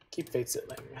 Keep Fate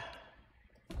Settling.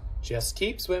 Just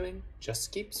keep swimming.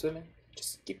 Just keep swimming.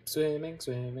 Just keep swimming,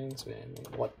 swimming, swimming.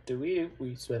 What do?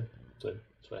 We swim, swim,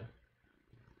 swim.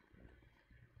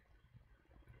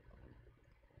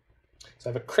 So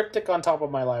I have a Cryptic on top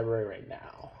of my library right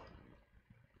now.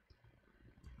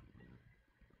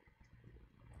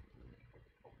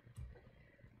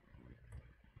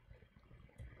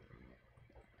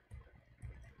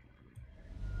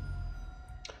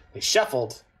 They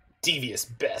shuffled. Devious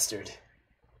bastard.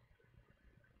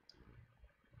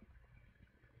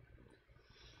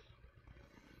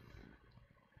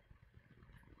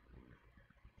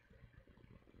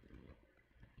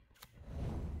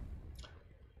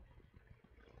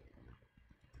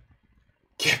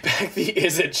 Get back the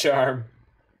Is It charm.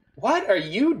 What are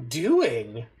you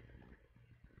doing?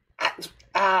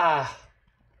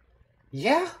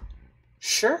 Yeah,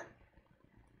 sure.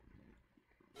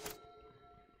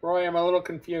 Roy, I'm a little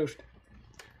confused.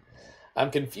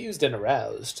 I'm confused and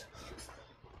aroused.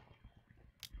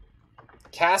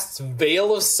 Casts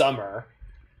Veil of Summer.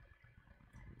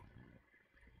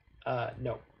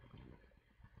 No.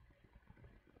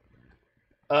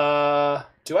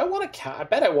 Do I want to I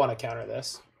bet I want to counter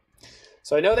this.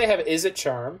 So I know they have Is It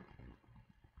Charm.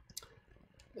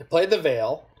 They played the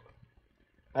Veil.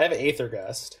 I have Aether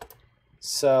Gust.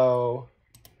 So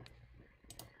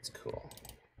it's cool.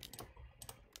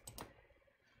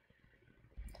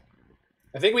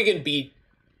 I think we can beat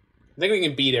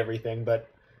everything, but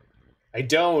I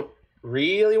don't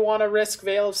really want to risk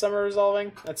Veil of Summer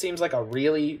resolving. That seems like a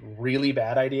really, really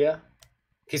bad idea.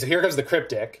 Okay, so here comes the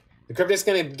Cryptic. The Cryptic's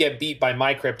going to get beat by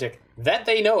my Cryptic that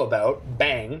they know about.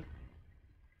 Bang.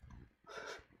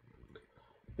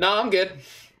 No, I'm good.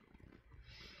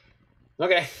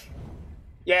 Okay.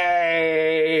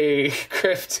 Yay!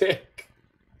 Cryptic.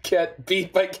 Get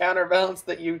beat by Counterbalance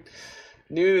that you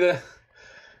knew the...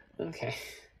 Okay.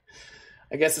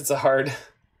 I guess it's a hard...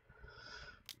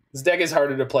 This deck is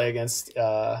harder to play against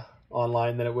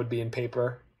online than it would be in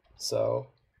paper. So,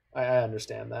 I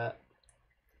understand that.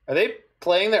 Are they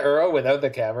playing the Uro without the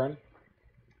Cavern?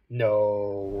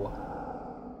 No.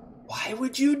 Why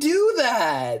would you do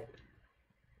that?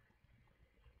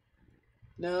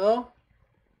 No?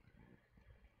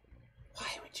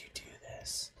 Why would you do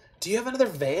this? Do you have another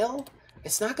Veil?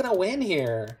 It's not going to win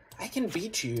here. I can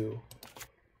beat you.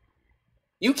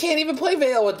 You can't even play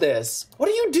Veil with this. What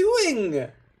are you doing?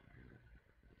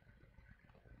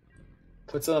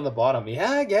 Puts it on the bottom. Yeah,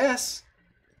 I guess.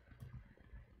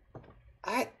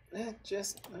 Okay.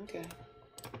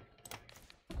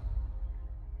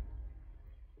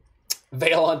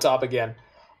 Veil on top again.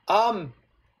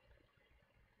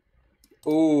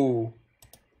 Ooh.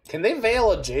 Can they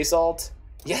Veil a Jace ult?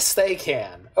 Yes, they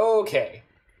can. Okay.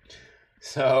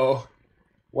 So,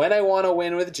 when I want to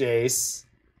win with Jace,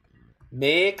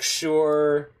 make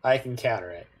sure I can counter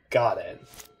it. Got it.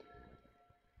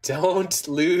 Don't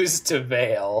lose to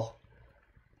Veil.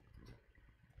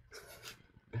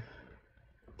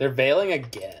 They're Veiling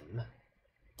again.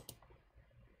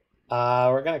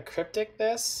 We're gonna Cryptic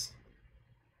this.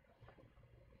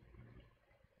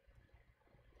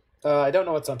 I don't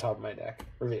know what's on top of my deck.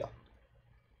 Reveal.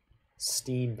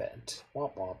 Steam Vent.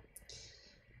 Womp womp.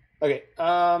 Okay,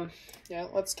 yeah,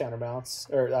 let's Counterbalance.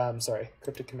 Or, sorry,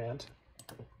 Cryptic Command.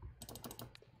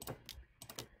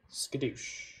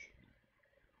 Skadoosh.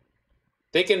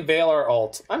 They can Veil our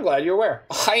ult. I'm glad you're aware.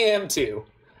 I am too.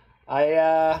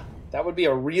 That would be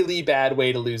a really bad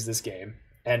way to lose this game.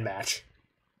 And match.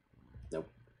 Nope.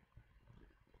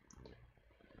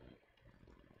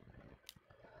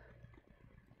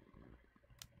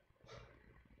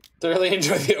 Thoroughly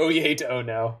enjoy the OEA to oh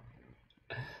no.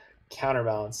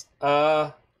 Counterbalance.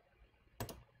 Throw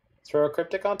a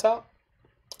Cryptic on top.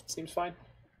 Seems fine.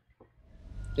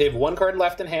 They have one card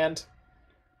left in hand.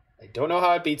 I don't know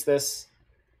how it beats this.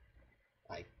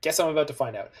 I guess I'm about to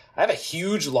find out. I have a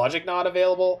huge Logic Knot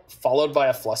available, followed by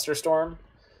a Flusterstorm.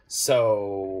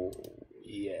 So,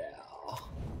 yeah.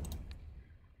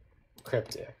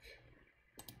 Cryptic.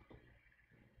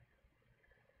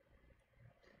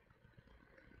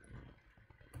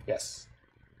 Yes.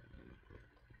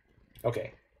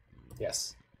 Okay.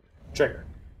 Yes. Trigger.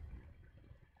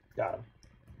 Got him.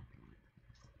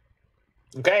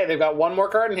 Okay, they've got one more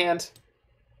card in hand.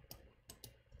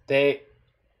 Yes.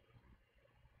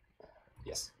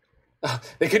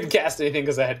 They couldn't cast anything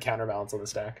because I had Counterbalance on the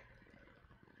stack.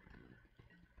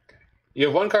 Okay. You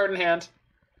have one card in hand.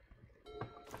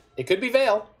 It could be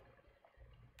Veil.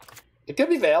 It could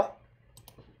be Veil.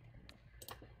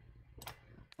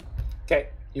 Okay,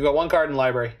 you got one card in the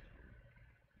library.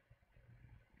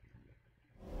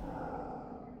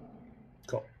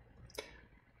 Cool.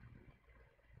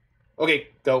 Okay,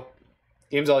 go.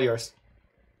 Game's all yours.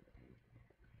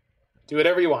 Do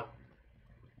whatever you want.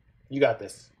 You got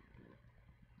this.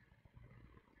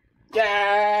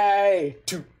 Yay!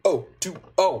 2-0,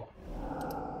 2-0.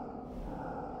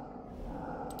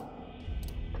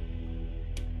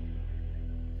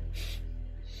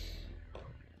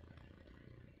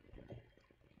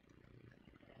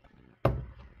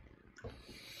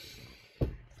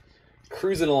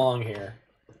 Cruising along here.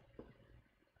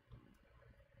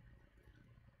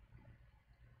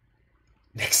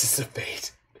 Nexus of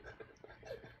Fate.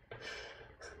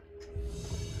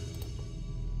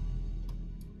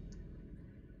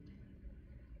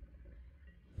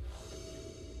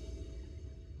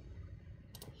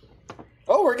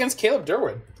 Oh, we're against Caleb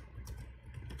Durwood.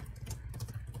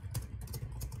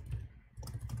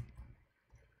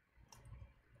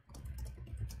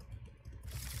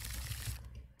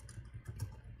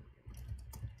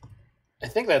 I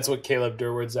think that's what Caleb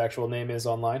Durwood's actual name is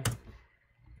online.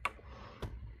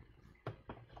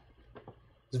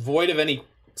 It's void of any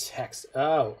text.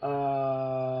 Oh,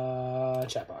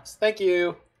 chat box. Thank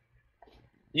you.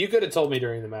 You could have told me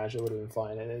during the match. It would have been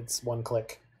fine. It's one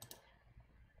click.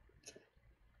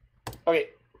 Okay,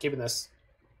 keeping this.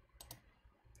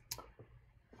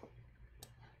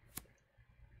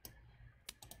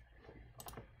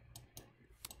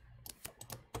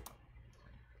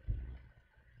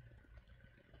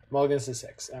 Mulligan's to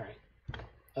 6. All right.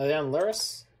 Are they on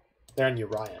Luris? They're on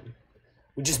Urian.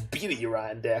 We just beat a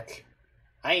Urian deck.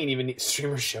 I ain't even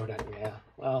streamer showdown. Yeah.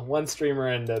 Well, one streamer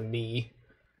and me.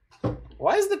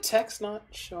 Why is the text not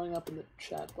showing up in the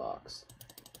chat box?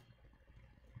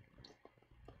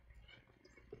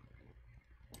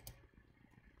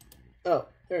 Oh,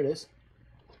 there it is.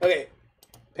 Okay.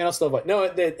 Panel still void. No,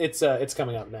 it's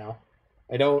coming up now.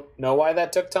 I don't know why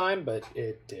that took time, but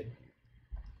it did.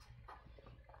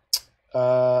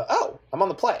 Oh, I'm on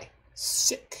the play.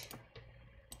 Sick.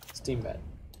 Steam bet.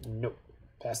 Nope.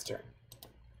 Pass turn.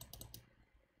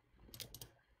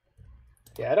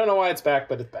 Yeah, I don't know why it's back,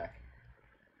 but it's back.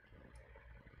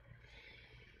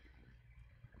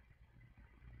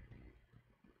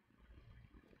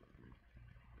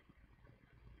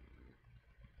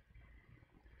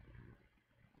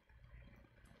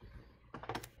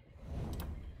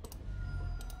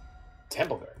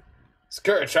 Temple Guard.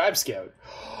 Skura Tribe Scout.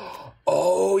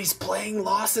 Oh, he's playing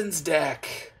Lawson's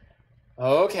deck.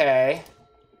 Okay.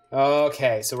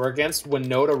 Okay, so we're against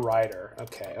Winota Rider.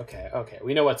 Okay.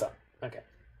 We know what's up. Okay.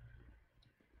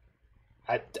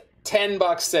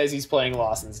 $10 says he's playing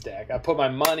Lawson's deck. I put my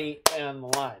money on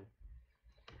the line.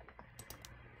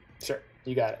 Sure,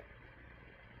 you got it.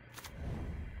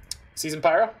 Season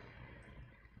Pyro?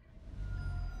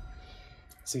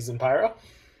 Season Pyro?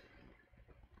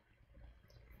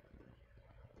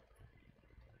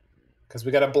 Because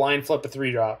we got to blind flip a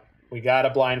 3-drop. We got to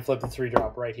blind flip the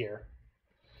 3-drop right here.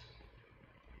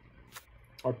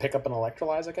 Or pick up an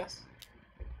Electrolyze, I guess.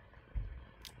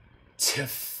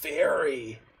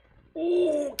 Teferi.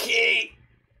 Okay.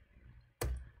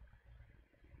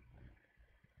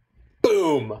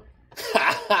 Boom.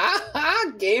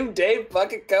 Game day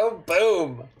bucket go.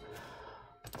 Boom.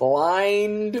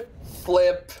 Blind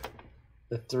flip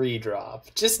the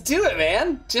 3-drop. Just do it,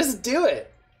 man. Just do it.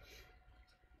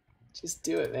 Just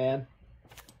do it, man.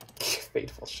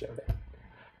 Fateful Showdown.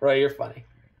 Roy, you're funny.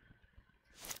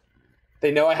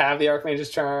 They know I have the Archmage's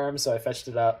Charm, so I fetched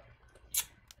it up.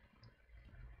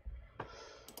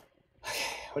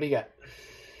 Okay, what do you got?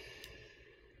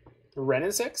 Ren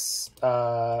and 6.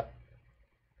 Blind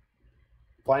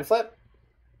flip.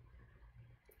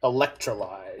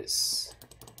 Electrolyze.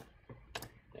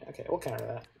 Yeah, okay, we'll counter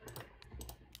that.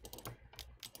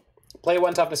 Play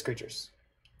 1 toughness creatures.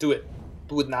 Do it.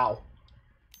 Do it now.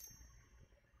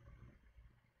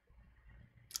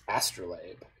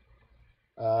 Astrolabe.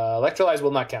 Electrolyze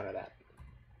will not counter that.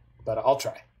 But I'll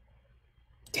try.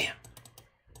 Damn.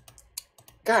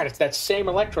 God, it's that same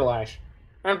Electrolyze.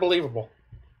 Unbelievable.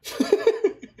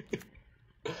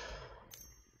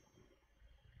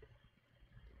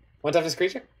 One toughness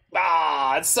creature?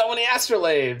 Ah, it's so many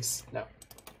Astrolabes. No.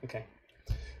 Okay.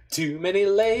 Too many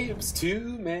labes,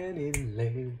 too many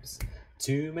labes.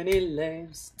 Too many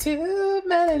labes, too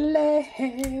many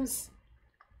labes.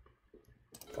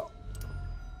 Go.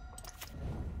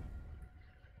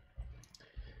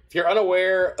 If you're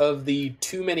unaware of the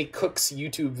Too Many Cooks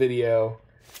YouTube video,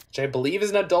 which I believe is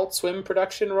an Adult Swim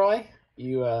production, Roy,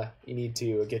 you need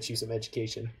to get you some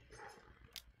education.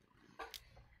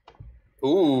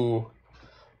 Ooh.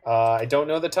 I don't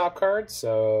know the top card,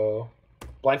 so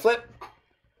blind flip.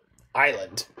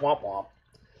 Island. Womp womp.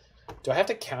 Do I have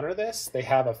to counter this? They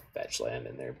have a fetch land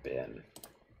in their bin.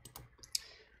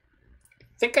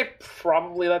 I think I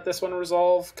probably let this one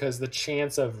resolve because the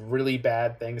chance of really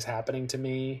bad things happening to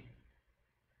me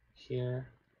here.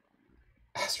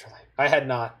 Astrolabe. I had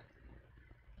not.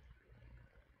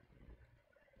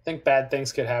 I think bad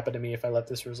things could happen to me if I let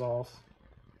this resolve.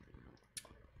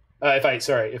 If I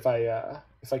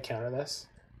counter this.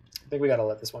 I think we gotta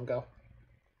let this one go.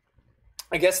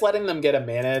 I guess letting them get a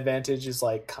mana advantage is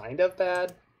like kind of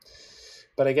bad.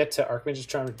 But I get to Archmage's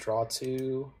Charm to draw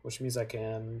 2, which means I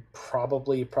can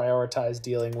probably prioritize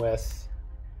dealing with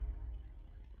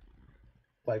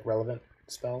like relevant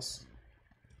spells.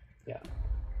 Yeah.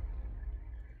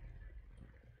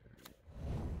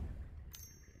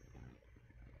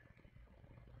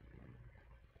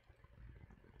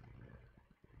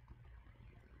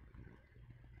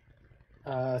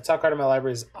 Top card of my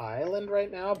library is Island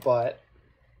right now, but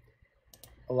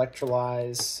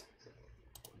Electrolyze.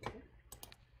 Okay.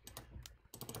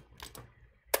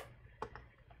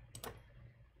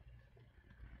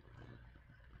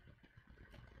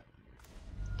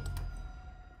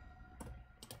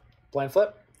 Blind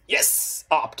flip. Yes!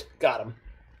 Opt. Got him.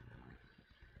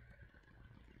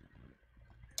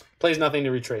 Plays nothing to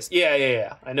retrace.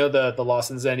 Yeah. I know the Lost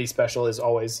in Zendy special is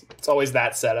always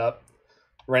that setup.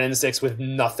 Renin 6 with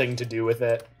nothing to do with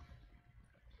it.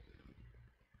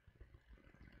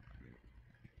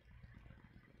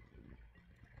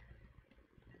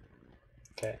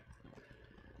 Okay.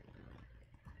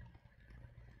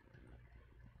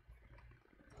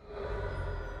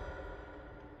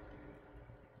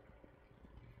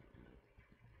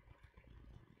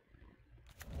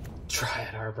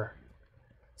 Dryad Arbor.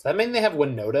 Does that mean they have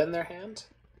Winota in their hand?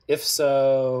 If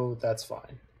so, that's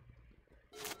fine.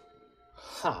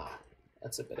 Huh.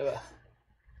 That's a bit of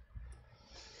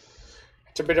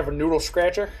a noodle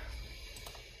scratcher.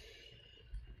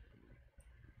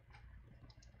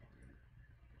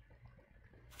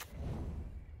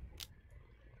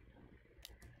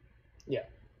 Yeah,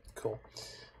 cool.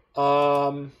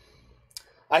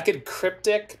 I could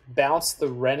Cryptic, bounce the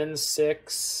Renin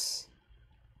 6,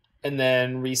 and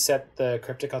then reset the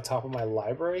Cryptic on top of my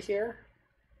library here.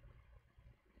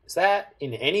 Is that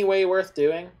in any way worth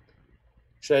doing?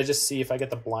 Should I just see if I get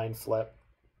the blind flip?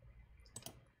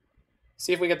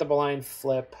 See if we get the blind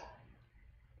flip.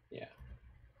 Yeah.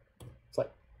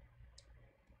 Flip.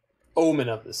 Omen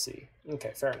of the Sea.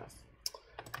 Okay, fair enough.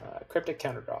 Cryptic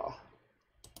counter draw.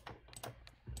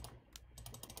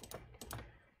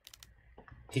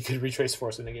 He could retrace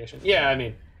Force of Negation. Yeah, I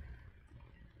mean.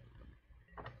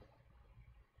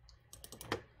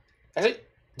 Actually,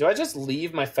 do I just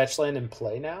leave my fetch land in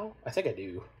play now? I think I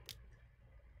do.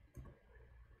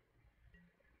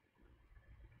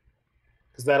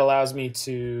 Because that allows me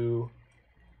to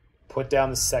put down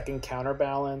the second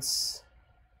counterbalance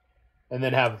and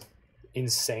then have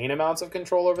insane amounts of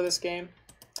control over this game.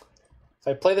 If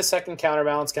I play the second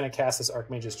counterbalance, can I cast this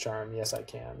Archmage's Charm? Yes, I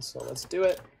can. So let's do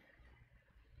it.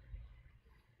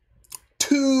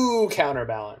 2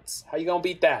 counterbalance. How you gonna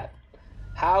beat that?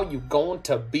 How you going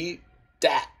to beat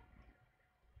that?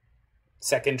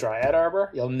 Second Dryad Arbor?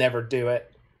 You'll never do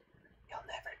it. You'll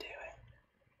never do it.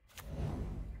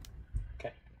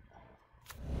 Okay.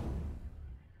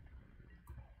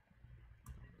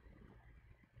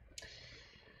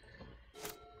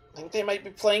 I think they might be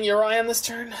playing Urion this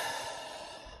turn.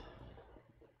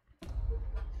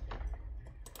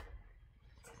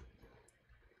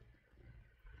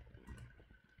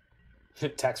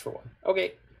 Tax for 1.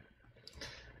 Okay.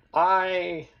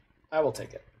 I will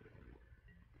take it.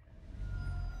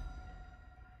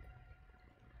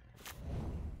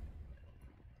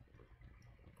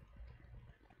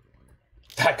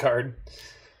 That card.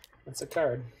 That's a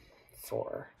card.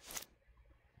 4.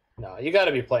 No, you got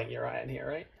to be playing Urion here,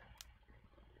 right?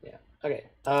 Yeah. Okay.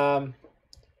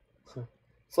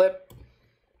 Flip.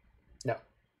 No.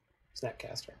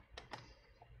 Snapcaster.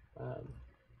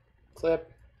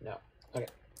 Clip. No. Okay.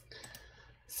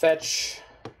 Fetch.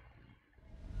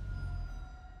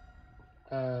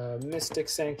 Mystic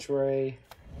Sanctuary.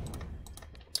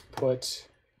 Put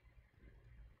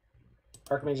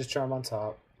Archmage's Charm on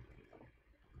top.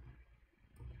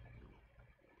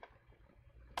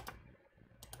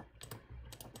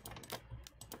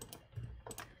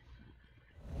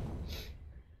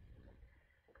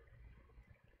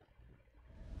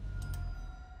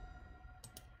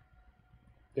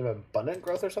 You have Abundant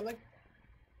Growth or something?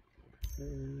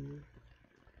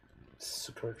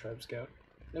 Sakura Tribe Scout.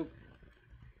 Nope.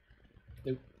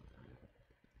 Nope.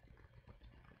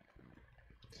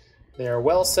 They are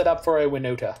well set up for a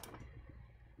Winota.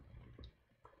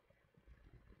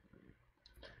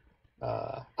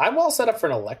 I'm well set up for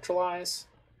an Electrolyze.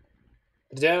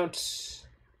 Don't.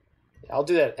 I'll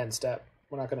do that end step.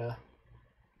 We're not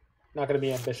gonna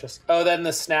be ambitious. Oh, then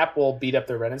the snap will beat up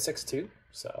the Ren and 6 too,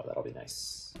 so that'll be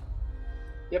nice.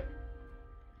 Yep.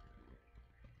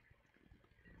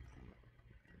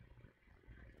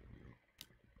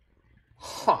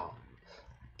 Huh.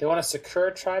 They want to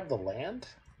Sakura tribe the land?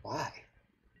 Why?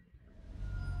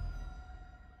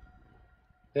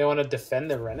 They want to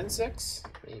defend the Ren and 6?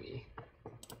 Maybe.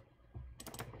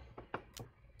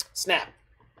 Snap.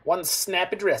 One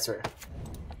snappy dresser.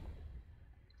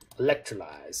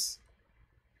 Electrolyze.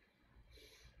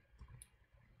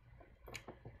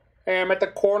 Hey, I'm at the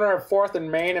corner of 4th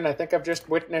and Main, and I think I've just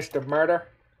witnessed a murder.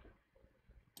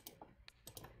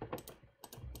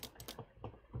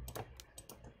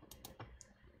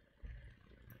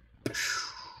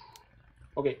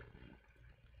 Okay.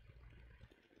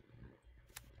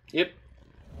 Yep.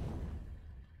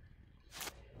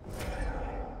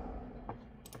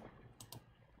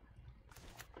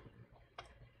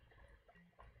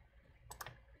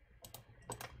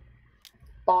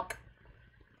 Bonk.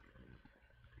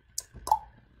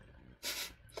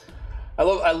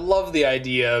 I love the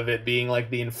idea of it being like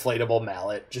the inflatable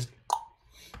mallet. Just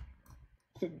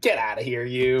get out of here,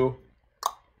 you.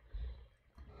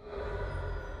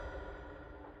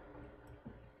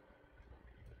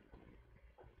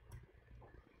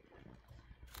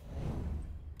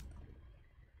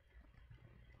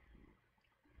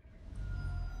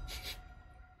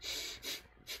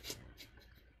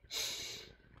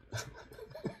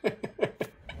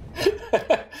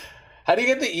 How do you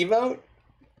get the emote?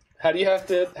 How do you have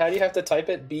to type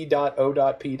it?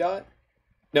 B.O.P.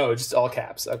 No, just all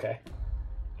caps. Okay.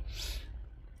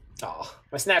 Oh,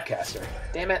 my Snapcaster.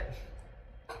 Damn it.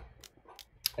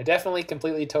 I definitely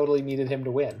completely totally needed him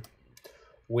to win.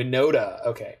 Winota.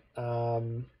 Okay.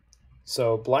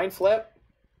 So blind flip.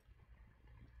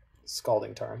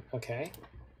 Scalding Tarn. Okay.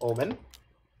 Omen.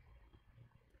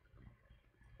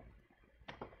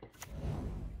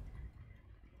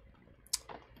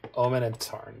 Omen and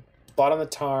Tarn. Bottom the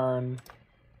Tarn.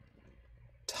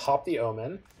 Top the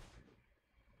Omen.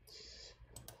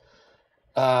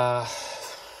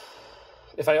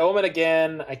 If I Omen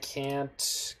again, I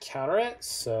can't counter it,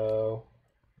 so...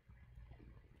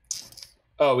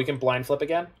 Oh, we can blind flip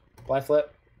again? Blind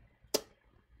flip.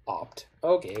 Opt.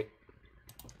 Okay.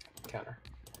 Counter.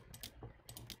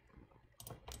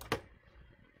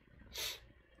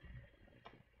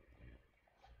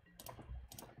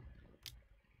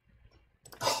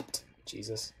 Opt.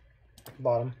 Jesus.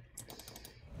 Bottom.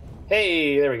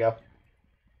 Hey, there we go.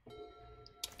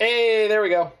 Hey, there we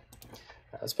go. All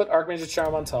right, let's put Archmage's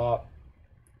Charm on top.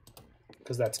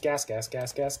 Because that's gas, gas,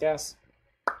 gas, gas, gas.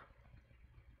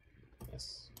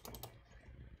 Yes.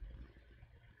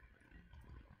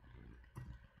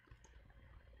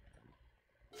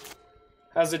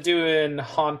 How's it doing,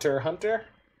 Hunter?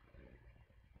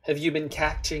 Have you been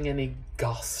catching any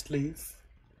ghostlies?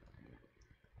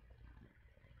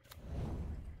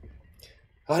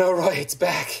 Oh no, Roy, it's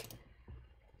back.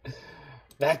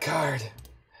 That card.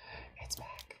 It's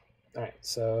back. Alright,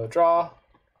 so draw.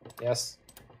 Yes.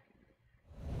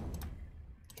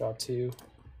 Draw 2.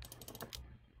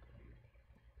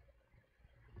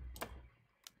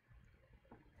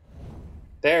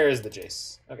 There's the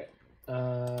Jace. Okay.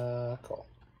 Cool.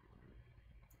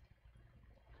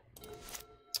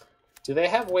 Do they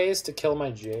have ways to kill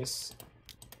my Jace?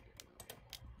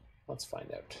 Let's find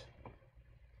out.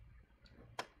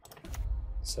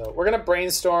 So we're going to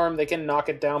brainstorm. They can knock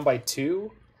it down by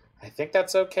 2. I think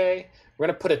that's okay. We're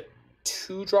going to put a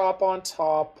 2-drop on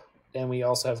top, and we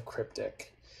also have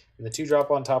Cryptic. And the 2-drop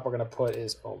on top we're going to put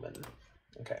is Omen.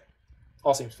 Okay.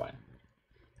 All seems fine.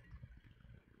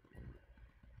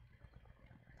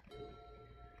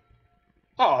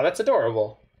 Oh, that's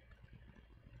adorable.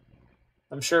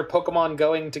 I'm sure Pokemon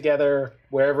going together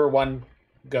wherever one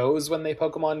goes when they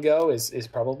Pokemon Go is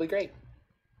probably great.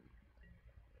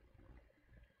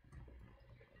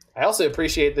 I also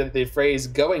appreciate that the phrase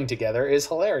going together is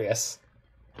hilarious.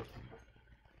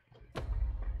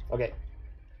 Okay.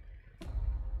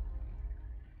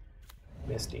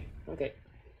 Misty. Okay.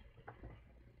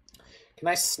 Can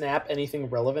I snap anything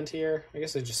relevant here? I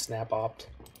guess I just snap opt.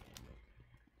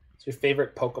 What's your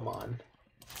favorite Pokemon?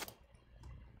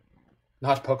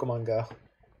 Not Pokemon Go.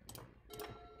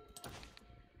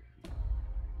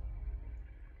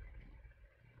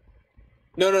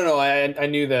 No.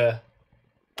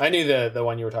 I knew the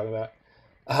one you were talking about.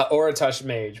 Aura Touch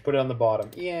Mage. Put it on the bottom.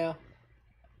 Yeah.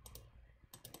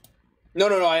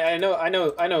 No. I know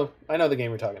the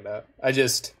game you're talking about. I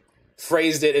just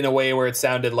phrased it in a way where it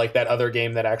sounded like that other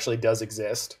game that actually does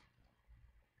exist.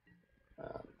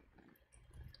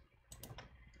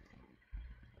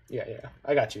 Yeah.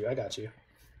 I got you.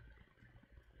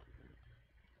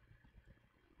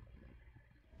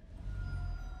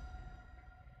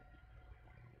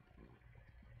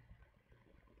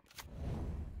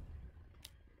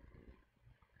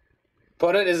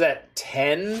 Opponent is at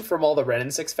 10 from all the Ren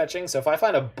and 6 fetching, so if I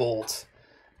find a Bolt,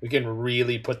 we can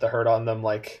really put the hurt on them,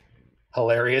 like,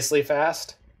 hilariously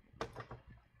fast.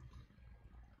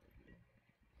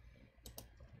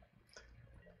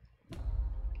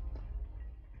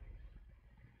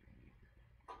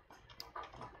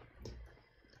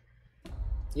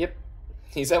 Yep,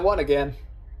 he's at 1 again.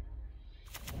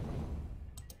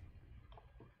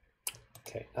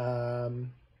 Okay,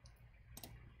 Omen?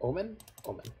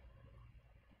 Omen.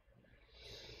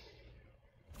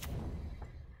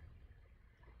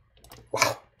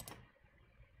 Wow.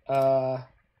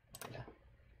 Yeah.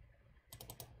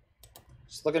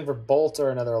 Just looking for Bolt or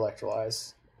another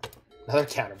Electrolyze. Another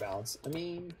Counterbalance. I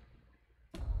mean...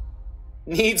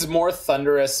 Needs more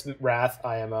Thunderous Wrath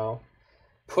IMO.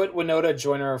 Put Winota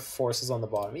Joiner Forces on the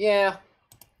bottom. Yeah.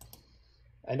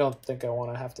 I don't think I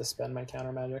want to have to spend my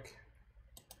counter magic.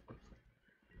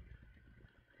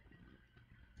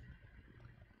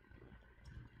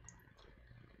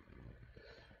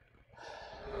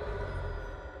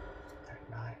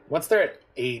 Once they're at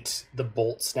 8, the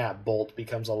Bolt Snap Bolt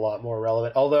becomes a lot more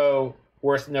relevant. Although,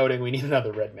 worth noting, we need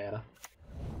another red mana.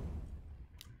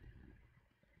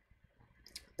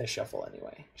 They shuffle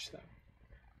anyway. So.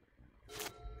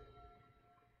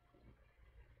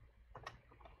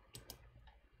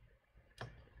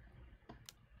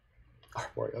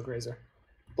 Arboreal Grazer.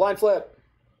 Blind Flip!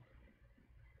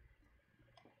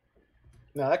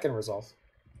 No, that can resolve.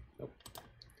 Nope.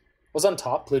 Was on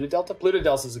top, Polluted Delta? Polluted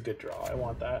Delta is a good draw. I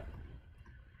want that.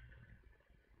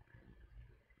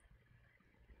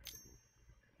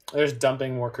 There's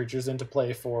dumping more creatures into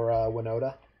play for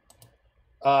Winota.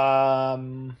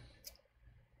 No,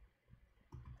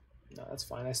 that's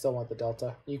fine. I still want the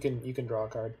Delta. You can draw a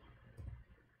card.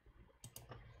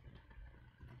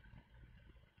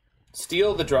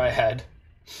 Steal the Dryad.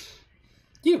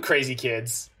 You crazy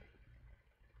kids.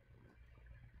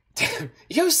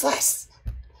 Useless!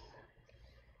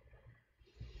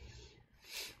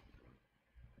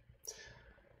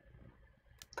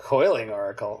 Coiling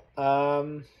Oracle.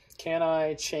 Can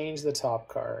I change the top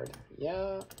card?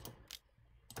 Yeah.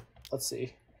 Let's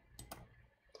see.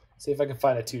 See if I can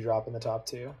find a 2-drop in the top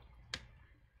 2.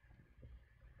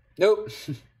 Nope.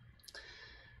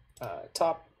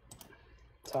 Top.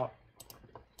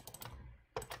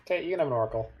 Okay, you can have an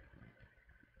Oracle.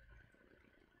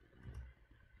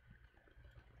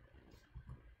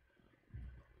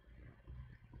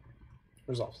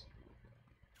 Resolves.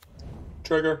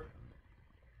 Trigger.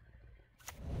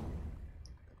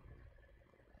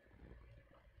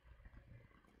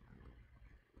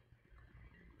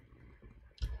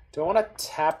 Do I want to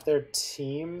tap their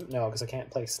team? No, because I can't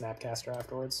play Snapcaster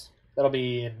afterwards. That'll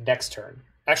be next turn.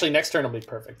 Actually, next turn will be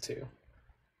perfect, too.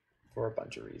 For a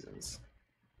bunch of reasons.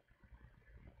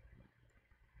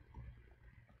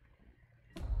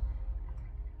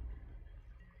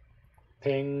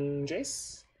 Ping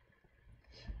Jace?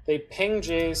 They ping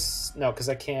Jace. No, because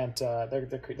I can't.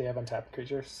 They have untapped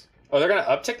creatures. Oh, they're going to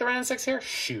uptick the Ren 6 here?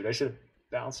 Shoot, I should have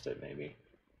bounced it, maybe.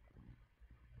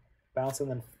 Bounce and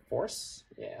then force?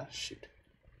 Yeah, shoot.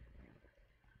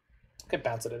 Could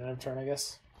bounce it in a turn, I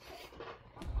guess.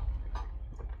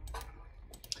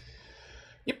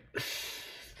 Yep.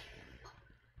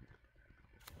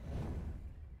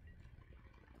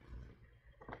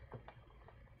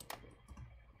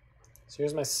 So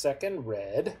here's my second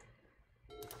red.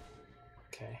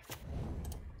 Okay.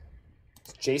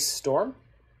 It's Jace Storm.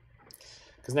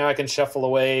 Because now I can shuffle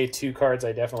away 2 cards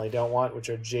I definitely don't want, which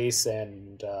are Jace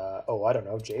and, oh, I don't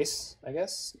know, Jace, I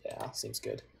guess? Yeah, seems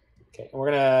good. Okay, and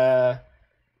we're going to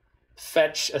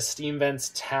fetch a Steam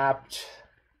Vents tapped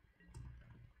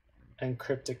and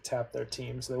Cryptic tap their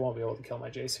team, so they won't be able to kill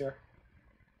my Jace here.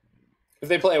 If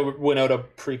they play a Winota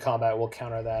pre-combat, we'll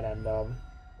counter that and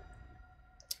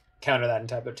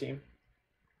tap their team.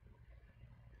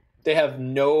 They have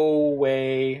no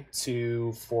way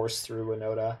to force through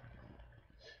Winota.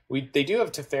 They do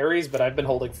have Teferis, but I've been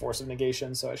holding Force of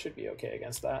Negation, so I should be okay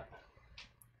against that.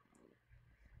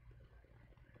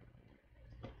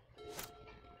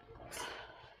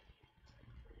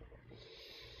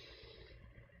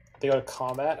 They go to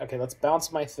combat. Okay, let's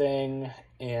bounce my thing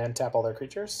and tap all their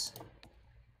creatures.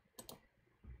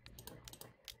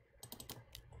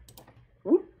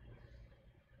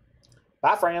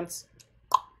 friends.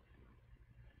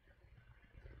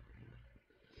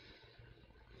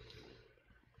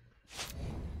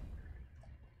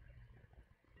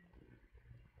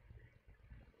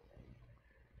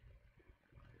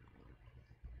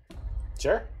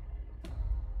 Sure.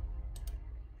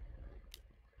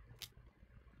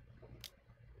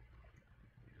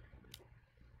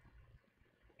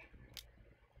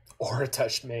 Or a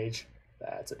touched mage.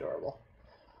 That's adorable.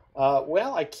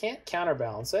 Well, I can't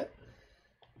counterbalance it.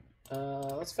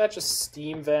 Let's fetch a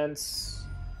steam vents.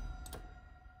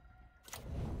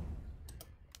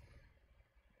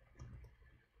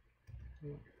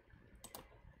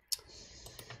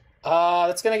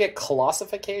 That's gonna get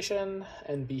colossification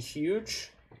and be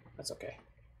huge. That's okay.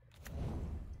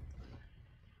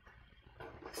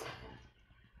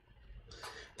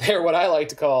 They're what I like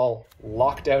to call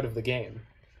locked out of the game.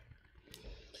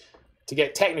 To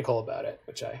get technical about it,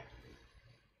 which I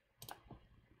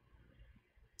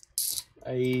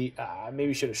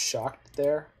maybe should have shocked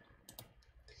there.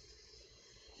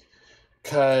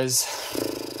 Because,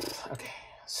 okay,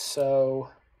 so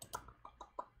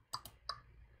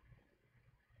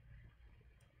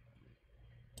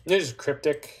there's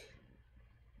Cryptic.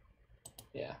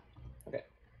 Yeah, okay.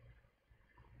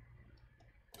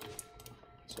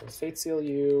 So Fate Seal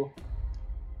you.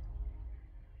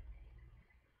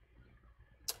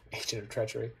 Agent of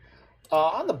Treachery.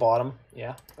 On the bottom,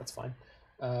 yeah, that's fine.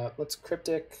 Let's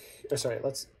Cryptic, or sorry,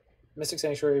 let's Mystic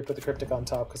Sanctuary, put the Cryptic on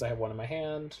top because I have one in my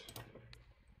hand.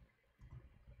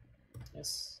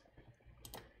 Yes.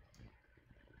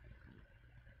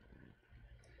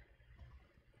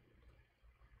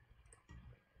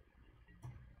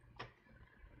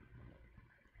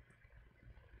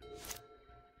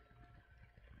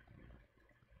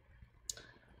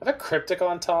 I have a Cryptic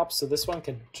on top, so this one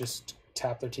can just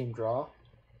tap their team draw.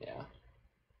 Yeah.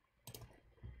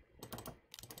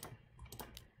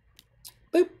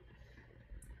 Boop.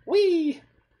 Whee!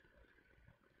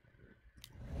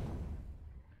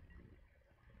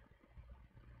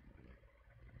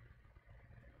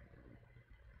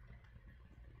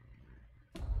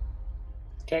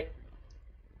 Okay.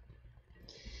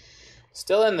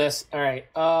 Still in this. All right.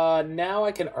 Now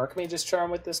I can Archmage's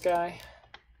Charm with this guy.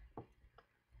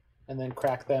 And then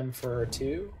crack them for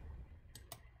 2.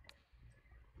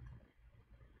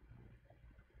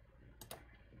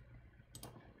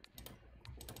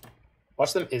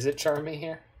 Watch them. Is it charm me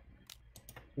here?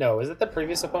 No, is it the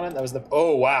previous opponent? That was the...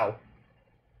 Oh, wow.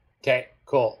 Okay,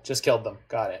 cool. Just killed them.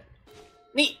 Got it.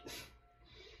 Neat.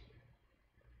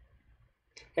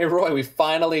 Hey, Roy, we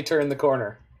finally turned the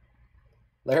corner.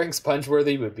 Larynx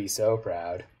Punchworthy would be so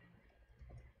proud.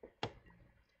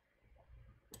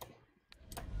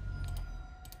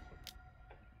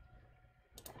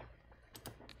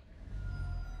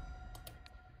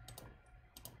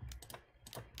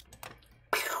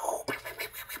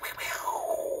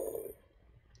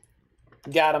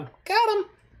 Got him. Got him.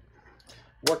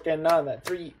 Working on that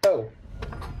 3-0. All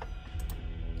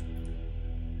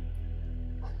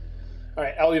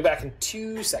right, I'll be back in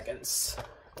 2 seconds.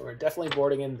 We're definitely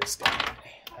boarding in this guy.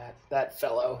 That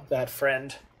fellow, that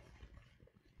friend.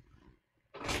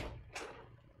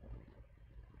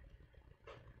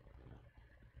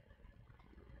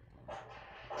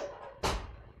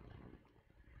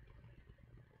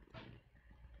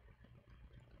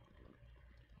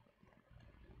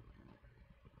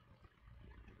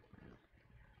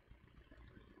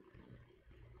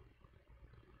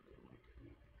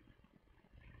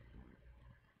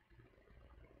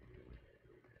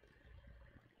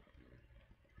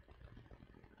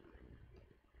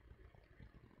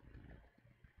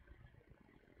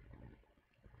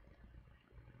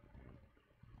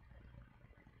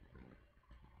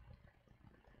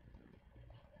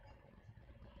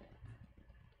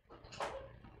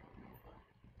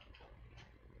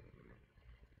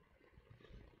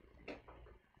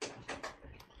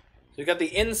 We got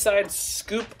the inside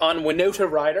scoop on Winota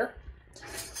Rider.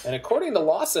 And according to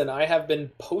Lawson, I have been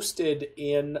posted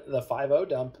in the 5-0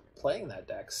 dump playing that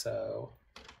deck, so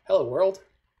hello world.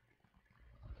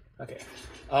 Okay.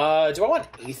 Do I want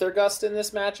Aether Gust in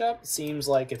this matchup? Seems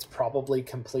like it's probably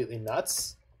completely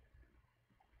nuts.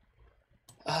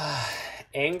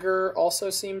 Anger also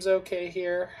seems okay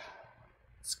here.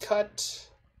 Let's cut.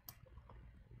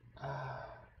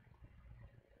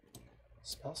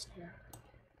 Spell Snare.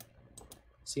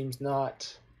 Seems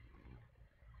not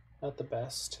the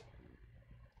best.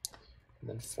 And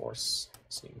then Force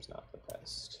seems not the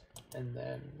best. And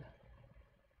then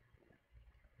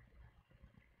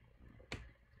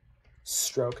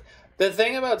Stroke. The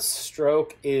thing about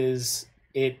Stroke is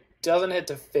it doesn't hit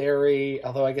to Fairy,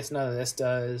 although I guess none of this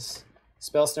does.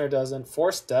 Spell Snare doesn't.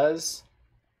 Force does.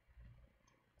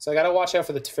 So I gotta watch out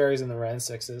for the Teferis and the Ren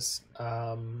 6s.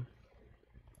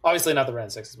 Obviously not the Ren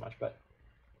 6 as much, but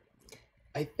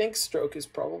I think Stroke is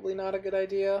probably not a good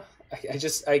idea.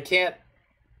 I can't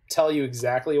tell you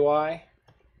exactly why.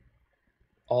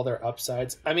 All their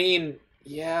upsides. I mean,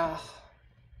 yeah.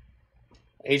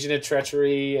 Agent of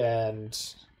Treachery and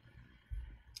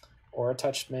Aura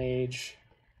Touched Mage.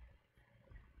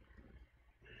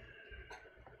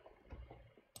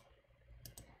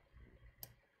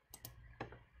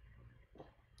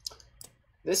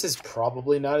 This is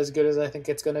probably not as good as I think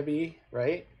it's going to be,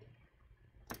 right?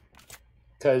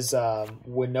 Because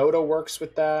Winota works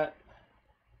with that.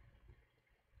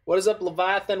 What is up,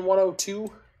 Leviathan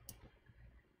 102?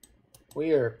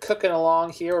 We are cooking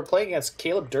along here. We're playing against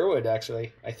Caleb Durwood,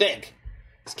 actually. I think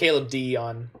it's Caleb D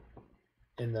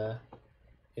in the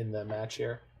match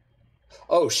here.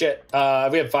 Oh shit! We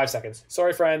have 5 seconds.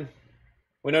 Sorry, friend.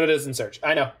 Winota doesn't search.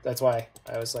 I know. That's why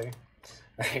I was like,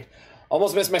 all right.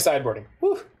 Almost missed my sideboarding.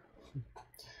 Woo!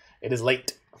 It is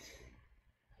late.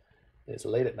 It is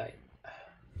late at night.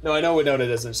 No, I know Winota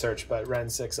doesn't search, but Ren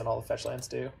 6 and all the fetch lands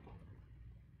do.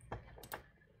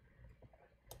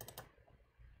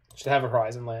 Should have a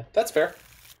Horizon land. That's fair.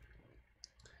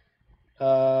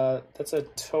 That's a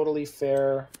totally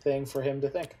fair thing for him to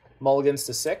think. Mulligans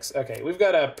to 6. Okay, we've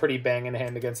got a pretty bang in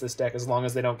hand against this deck as long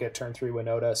as they don't get turn 3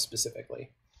 Winota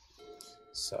specifically.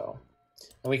 So,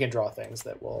 and we can draw things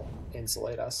that will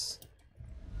insulate us.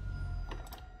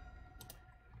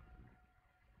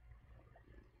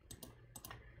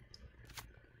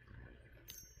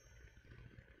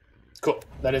 Cool.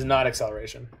 That is not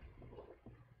acceleration.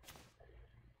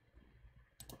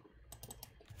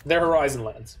 They're Horizon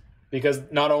lands. Because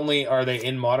not only are they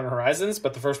in Modern Horizons,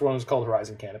 but the first one was called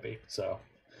Horizon Canopy. So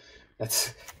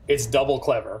it's double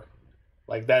clever.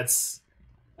 Like that's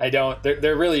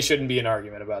there really shouldn't be an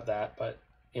argument about that, but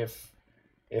if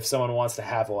someone wants to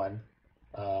have one,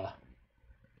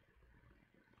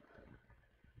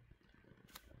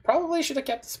 probably should have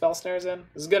kept the Spell Snares in.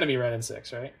 This is gonna be Ren and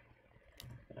 6, right?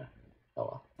 Yeah. Oh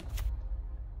well.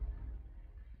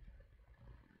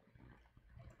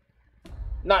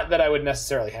 Not that I would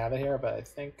necessarily have it here, but I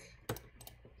think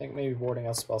maybe boarding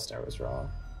out Spell Snare was wrong.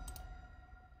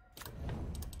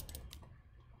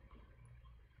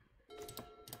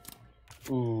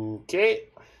 Okay.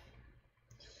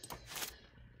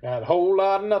 Got a whole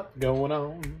lot of nothing going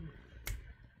on.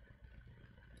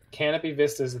 Canopy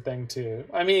Vista is a thing too.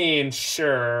 I mean,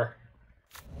 sure.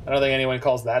 I don't think anyone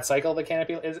calls that cycle the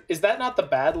Canopy. Is that not the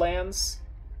Badlands?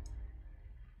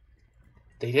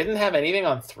 They didn't have anything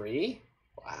on 3?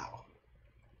 Wow.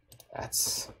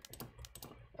 That's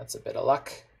a bit of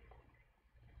luck.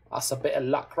 That's a bit of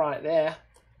luck right there.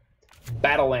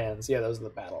 Battlelands. Yeah, those are the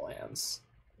Battlelands.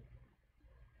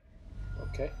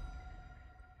 Okay.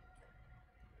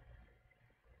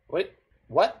 Wait,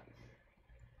 what?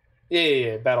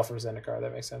 Yeah. Battle for Zendikar,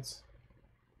 that makes sense.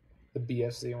 The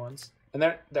BFZ ones.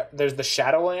 And there's the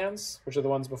Shadowlands, which are the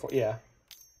ones before. Yeah.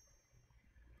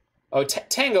 Oh,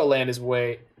 Tango Land is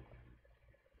way...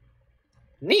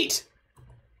 Neat!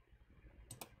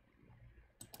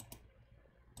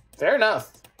 Fair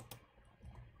enough.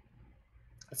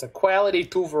 That's a quality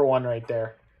 2-for-1 right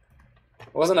there.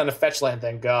 It wasn't on a fetch land,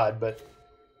 thank God, but...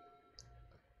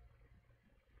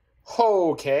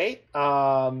 Okay.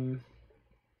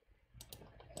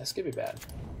 This could be bad.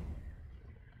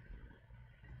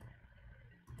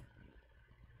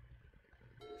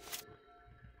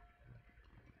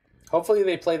 Hopefully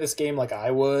they play this game like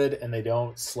I would, and they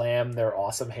don't slam their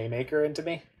awesome Haymaker into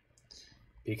me.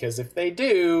 Because if they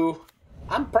do,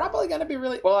 I'm probably going to be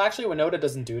really... Well, actually, Winota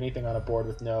doesn't do anything on a board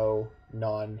with no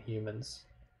non-humans.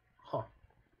 Huh.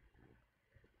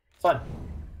 Fun.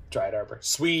 Dryad Arbor.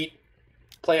 Sweet.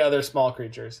 Play other small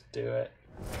creatures. Do it.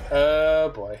 Oh,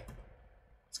 boy.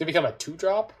 It's going to become a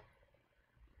 2-drop?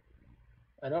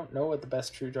 I don't know what the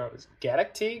best 2-drop is.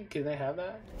 Gaddock Teague? Can they have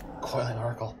that? Coiling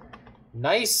Oracle.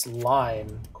 Nice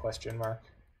line, question mark.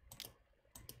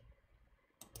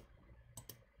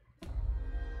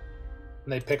 And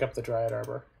they pick up the Dryad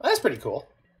Arbor. That's pretty cool.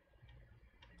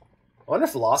 I wonder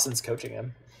if Lawson's coaching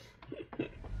him.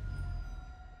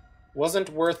 Wasn't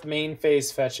worth main phase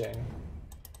fetching.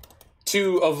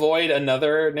 To avoid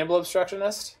another Nimble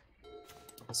Obstructionist?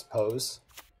 I suppose.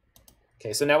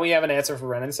 Okay, so now we have an answer for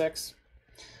Ren and 6.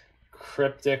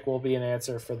 Cryptic will be an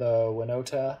answer for the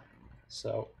Winota.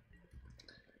 So...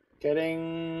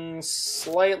 getting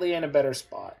slightly in a better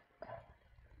spot.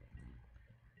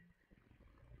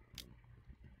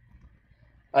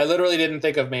 I literally didn't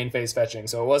think of main phase fetching,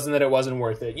 so it wasn't that it wasn't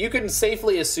worth it. You can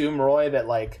safely assume, Roy, that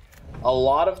like a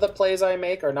lot of the plays I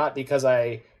make are not because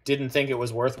I didn't think it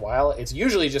was worthwhile. It's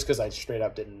usually just because I straight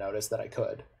up didn't notice that I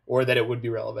could, or that it would be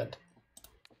relevant.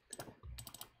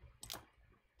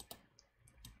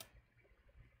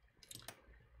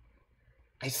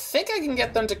 I think I can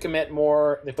get them to commit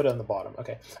more. They put it on the bottom.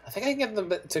 Okay. I think I can get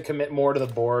them to commit more to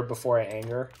the board before I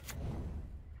anger.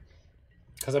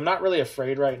 Because I'm not really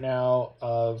afraid right now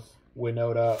of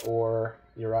Winota or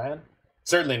Urion.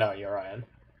 Certainly not Urion.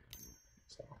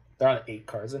 So they're on 8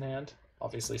 cards in hand.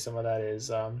 Obviously some of that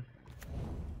is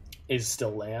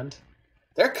still land.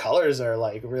 Their colors are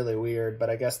like really weird, but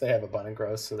I guess they have abundant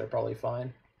growth, so they're probably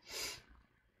fine.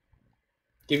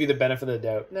 Give you the benefit of the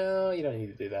doubt. No, you don't need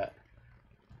to do that.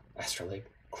 Astrolabe.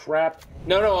 Crap.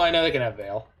 No, I know they can have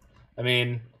Veil. I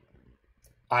mean,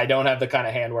 I don't have the kind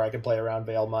of hand where I can play around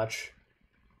Veil much.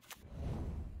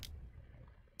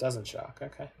 Doesn't shock.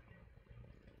 Okay.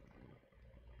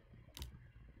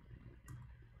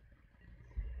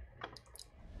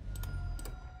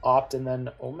 Opt and then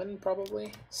Omen,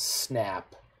 probably?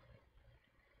 Snap.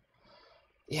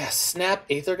 Yeah, Snap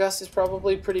Aether Gust is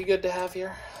probably pretty good to have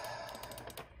here.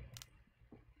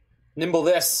 Nimble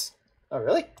this. Oh,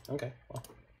 really? Okay, well.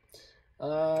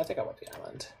 I think I want the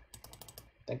island.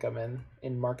 I think I'm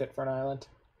in market for an island.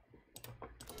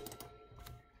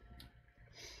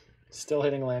 Still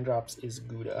hitting land drops is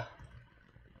Gouda.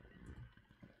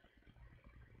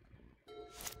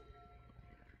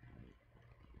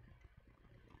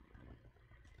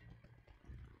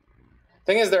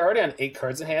 Thing is, they're already on 8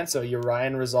 cards in hand, so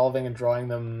Urion resolving and drawing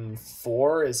them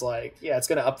 4 is like, yeah, it's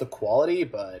going to up the quality,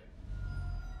 but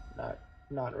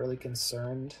not really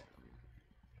concerned.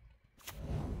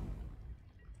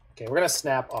 Okay, we're going to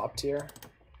snap Opt here.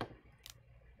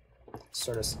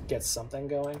 Sort of get something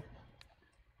going.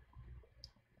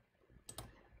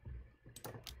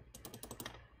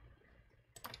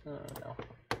 Oh, no.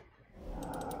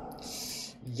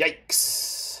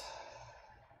 Yikes.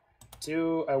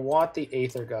 Do I want the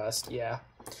Aether Gust? Yeah.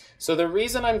 So the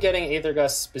reason I'm getting Aether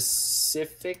Gust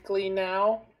specifically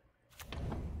now,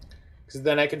 because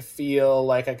then I can feel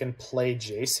like I can play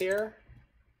Jace here.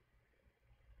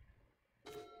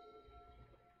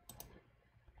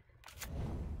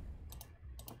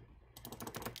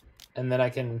 And then I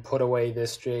can put away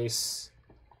this Jace,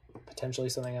 potentially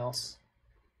something else.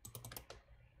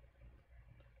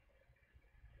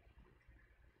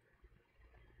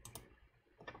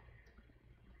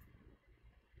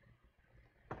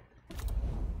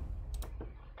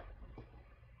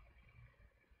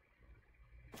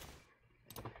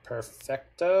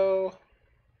 Perfecto.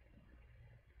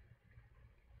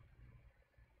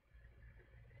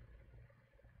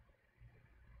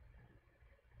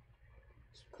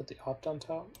 Just put the Opt on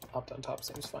top. Opt on top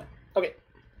seems fine. Okay.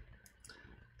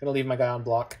 Gonna leave my guy on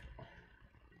block.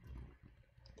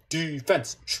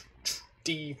 Defense.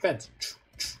 Defense.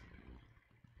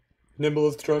 Nimble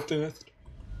as Trustinist.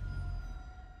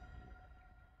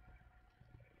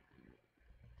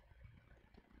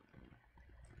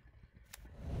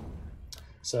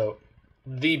 So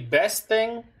the best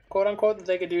thing, quote unquote, that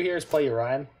they could do here is play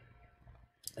Urion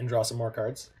and draw some more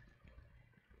cards.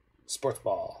 Sports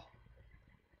Ball.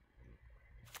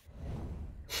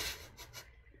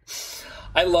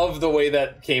 I love the way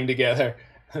that came together.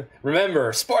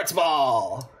 Remember, Sports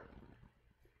Ball!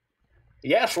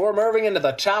 Yes, we're moving into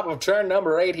the top of turn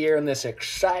number 8 here in this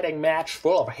exciting match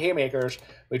full of haymakers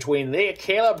between the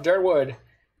Caleb Durwood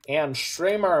and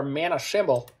streamer Mana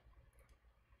Symbol.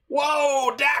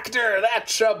 Whoa, Doctor!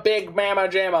 That's a big mamma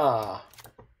jamma!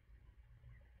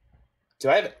 Do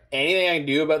I have anything I can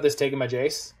do about this taking my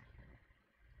Jace?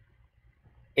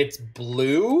 It's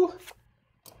blue?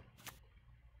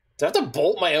 Do I have to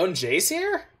bolt my own Jace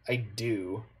here? I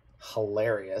do.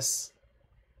 Hilarious.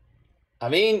 I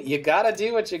mean, you gotta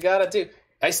do what you gotta do.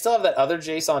 I still have that other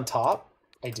Jace on top?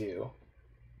 I do.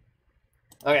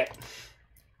 Okay.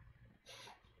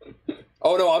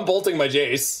 Oh no, I'm bolting my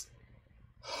Jace.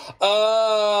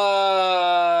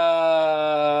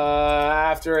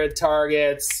 After it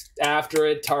targets.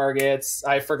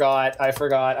 I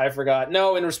forgot.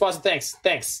 No, in response to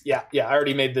thanks. Yeah, I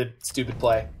already made the stupid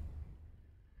play.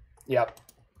 Yep.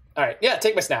 Alright, yeah,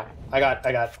 take my snap.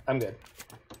 I'm good.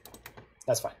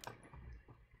 That's fine.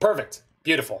 Perfect.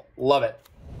 Beautiful. Love it.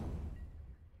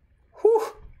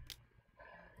 Whew.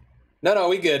 No,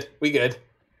 we good.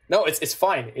 No, it's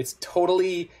fine. It's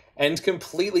totally and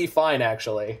completely fine,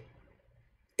 actually.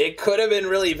 It could have been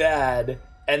really bad,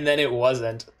 and then it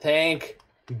wasn't. Thank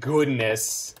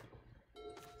goodness.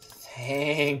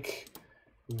 Thank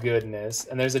goodness.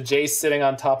 And there's a Jace sitting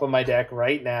on top of my deck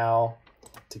right now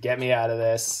to get me out of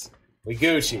this. We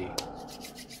Gucci.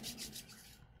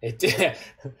 It did.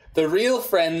 The real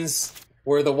friends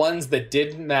were the ones that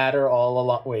didn't matter all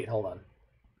along. Wait, hold on.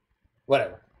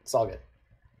 Whatever. It's all good.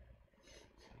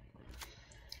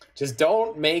 Just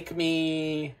don't make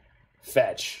me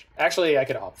fetch. Actually, I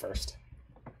could opt first.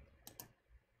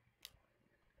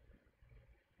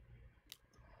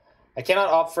 I cannot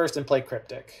opt first and play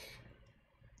Cryptic.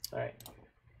 All right.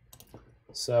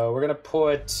 So we're going to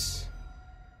put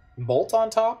Bolt on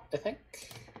top, I think.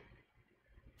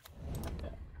 Yeah.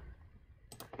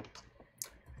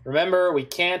 Remember, we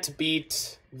can't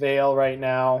beat Veil right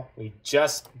now. We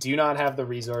just do not have the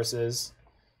resources.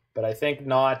 But I think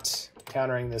not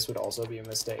countering this would also be a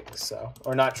mistake. So,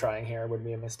 or not trying here would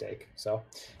be a mistake. So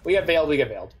we get Veiled, we get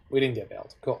Veiled. We didn't get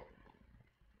Veiled. Cool.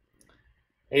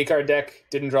 80 card deck,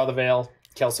 didn't draw the Veil.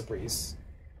 Kel'Sapries.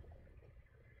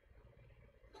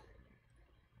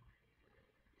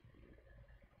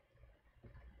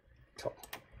 Cool.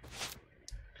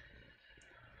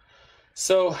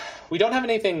 So we don't have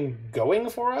anything going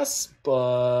for us,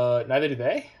 but neither do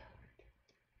they.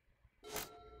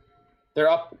 They're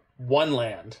up 1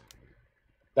 land.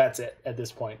 That's it at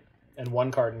this point, and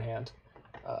 1 card in hand.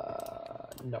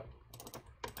 No.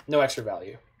 No extra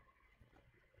value.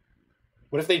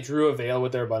 What if they drew a Veil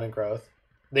with their Abundant Growth?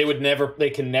 They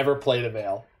can never play the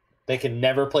Veil. They can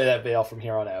never play that Veil from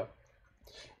here on out.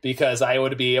 Because I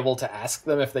would be able to ask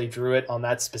them if they drew it on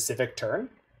that specific turn.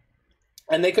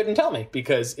 And they couldn't tell me,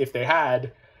 because if they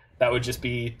had, that would just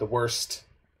be the worst,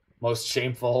 most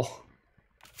shameful.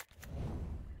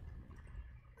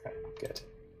 Okay, good.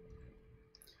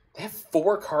 They have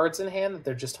 4 cards in hand that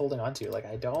they're just holding on to. Like,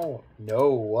 I don't know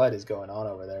what is going on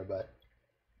over there, but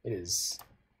it is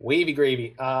wavy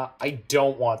gravy. I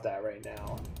don't want that right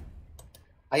now.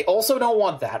 I also don't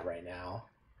want that right now.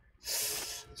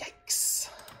 Yikes.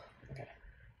 Okay.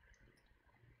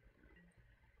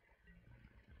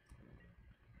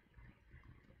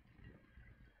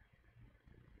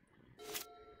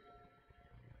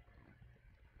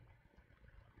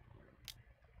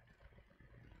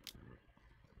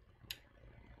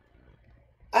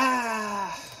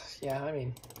 Yeah, I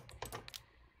mean,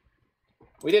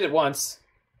 we did it once.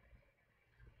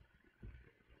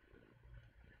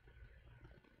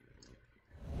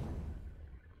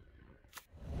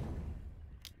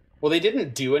 Well, they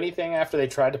didn't do anything after they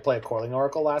tried to play a Coiling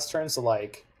Oracle last turn, so,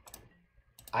 like,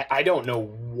 I don't know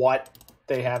what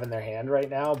they have in their hand right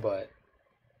now, but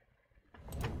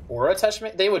Aura Touch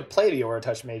Mage? They would play the Aura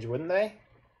Touch Mage, wouldn't they?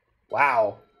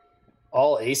 Wow.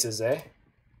 All aces, eh?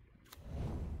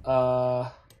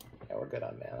 Yeah, we're good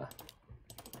on mana.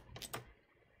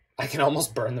 I can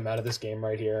almost burn them out of this game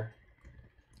right here.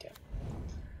 Okay.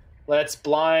 Let's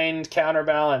blind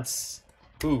Counterbalance.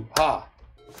 Ooh, ha.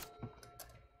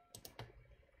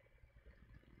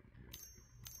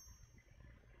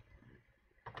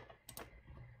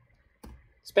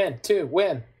 Spin, 2,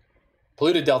 win.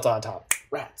 Polluted Delta on top.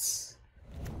 Rats.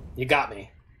 You got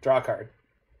me. Draw a card.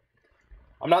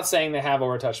 I'm not saying they have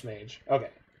Overtouch Mage. Okay.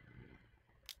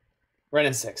 Ren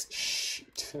in 6.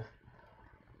 Shoot.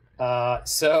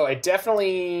 So I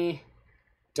definitely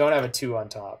don't have a 2 on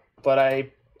top. But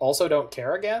I also don't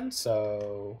care again,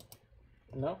 so...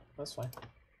 No, that's fine.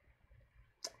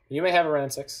 You may have a Ren in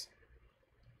 6.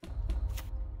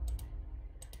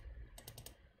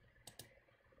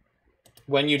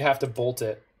 When you'd have to bolt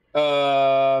it.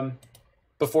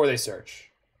 Before they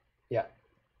search. Yeah.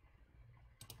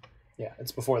 Yeah,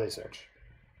 it's before they search.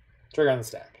 Trigger on the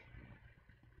stack.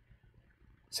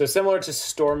 So similar to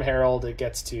Storm Herald, it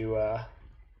gets to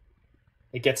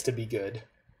be good.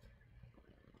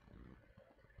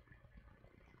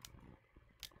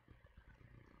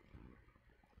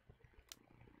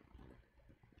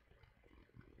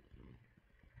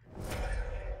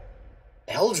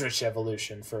 Eldritch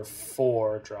Evolution for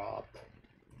 4 drop.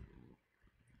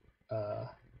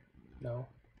 No.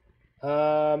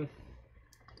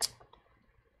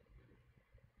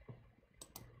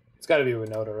 It's got to be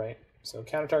Winota, right? So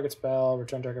counter target spell,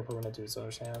 return target permanent to its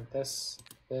owner's hand. This.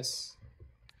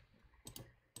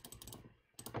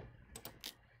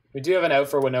 We do have an out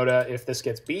for Winota if this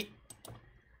gets beat.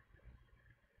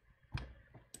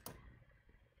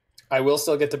 I will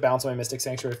still get to bounce my Mystic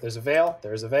Sanctuary if there's a Veil.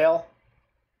 There's a Veil.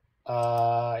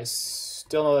 I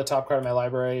still know the top card of my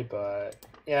library, but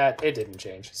yeah, it didn't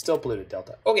change. Still Polluted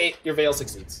Delta. Okay, your Veil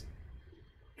succeeds.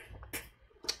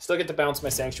 Still get to bounce my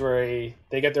Sanctuary.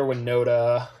 They get their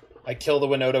Winota. I kill the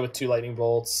Winota with 2 lightning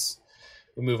bolts.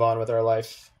 We move on with our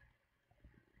life.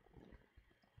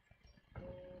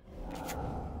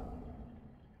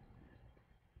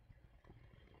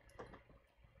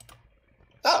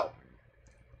 Oh.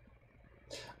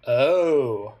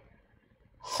 Oh.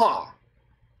 Huh.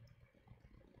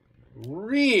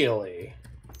 Really?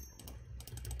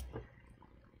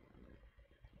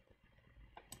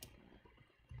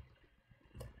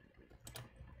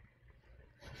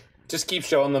 Just keep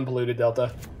showing them Polluted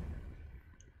Delta.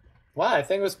 Wow, I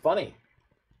think it was funny.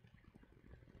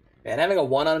 Man, having a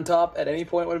 1 on top at any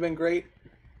point would have been great.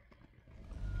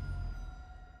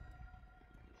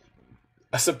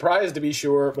 A surprise to be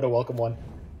sure, but a welcome one.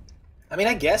 I mean,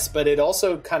 I guess, but it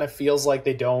also kind of feels like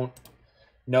they don't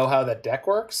know how that deck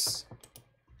works.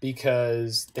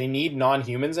 Because they need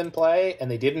non-humans in play,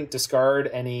 and they didn't discard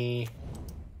any...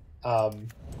 they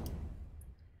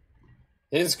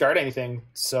didn't discard anything,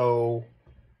 so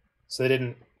they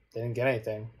didn't get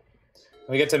anything.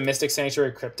 We get to Mystic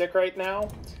Sanctuary Cryptic right now,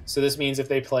 so this means if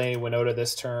they play Winota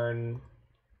this turn,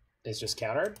 it's just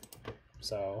countered.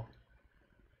 So,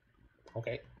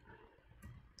 okay.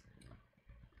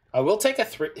 I will take a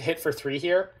hit for 3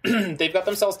 here. They've got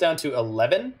themselves down to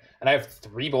 11, and I have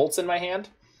 3 bolts in my hand.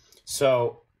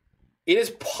 So it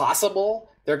is possible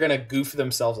they're going to goof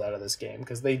themselves out of this game,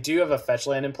 because they do have a fetch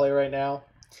land in play right now,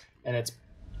 and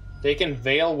they can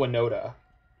Veil Winota.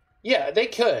 Yeah, they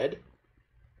could.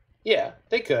 Yeah,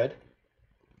 they could.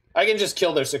 I can just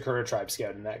kill their Sakura Tribe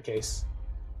Scout in that case.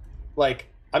 Like,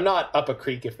 I'm not up a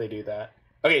creek if they do that.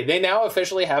 Okay, they now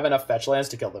officially have enough fetch lands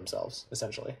to kill themselves,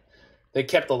 essentially. They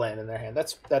kept the land in their hand.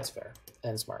 That's fair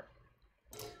and smart.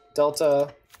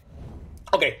 Delta.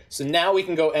 Okay, so now we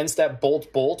can go end step,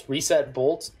 bolt, reset,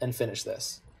 bolt, and finish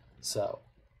this. So,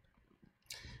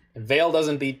 and Veil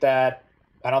doesn't beat that.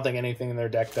 I don't think anything in their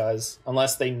deck does,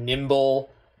 unless they nimble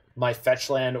my fetch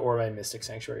land or my Mystic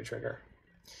Sanctuary trigger.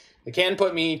 They can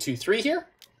put me to 3 here.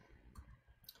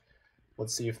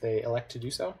 Let's see if they elect to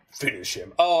do so. Finish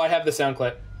him. Oh, I have the sound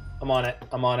clip. I'm on it.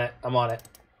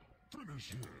 Finish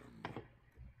him.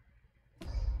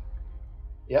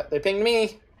 Yep, they pinged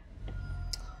me.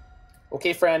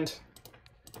 Okay, friend.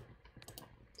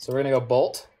 So we're going to go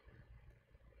bolt.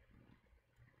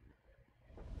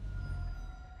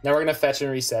 Now we're going to fetch and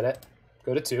reset it.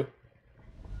 Go to 2.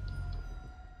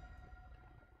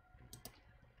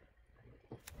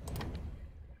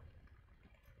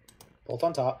 Bolt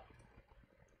on top.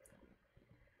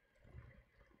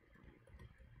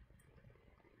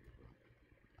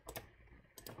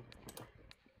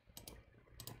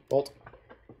 Bolt.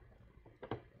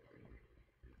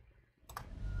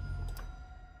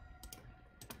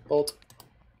 Bolt.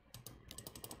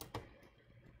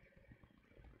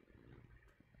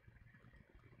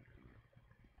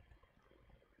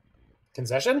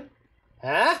 Concession?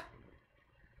 Huh?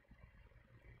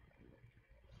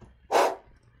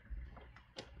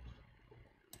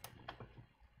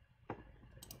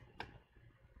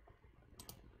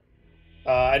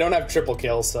 I don't have triple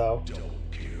kill, so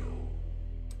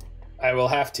I will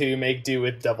have to make do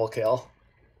with double kill.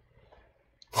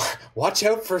 Watch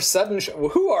out for sudden...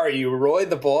 Who are you, Roy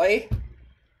the boy?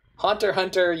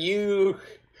 Hunter, you...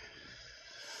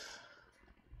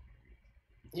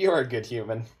 You're a good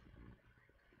human.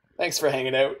 Thanks for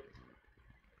hanging out.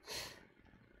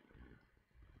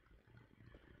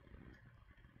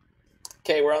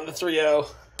 Okay, we're on the 3-0.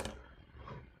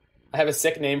 I have a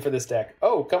sick name for this deck.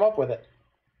 Oh, come up with it.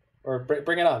 Or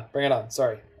bring it on. Bring it on.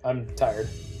 Sorry, I'm tired.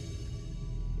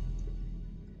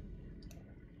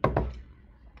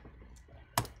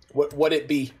 What would it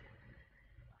be?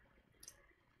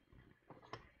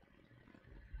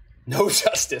 No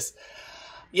justice.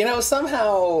 You know,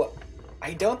 somehow,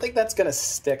 I don't think that's going to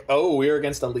stick. Oh, we're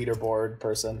against a leaderboard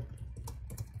person.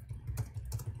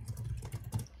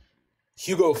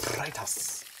 Hugo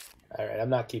Freitas. All right, I'm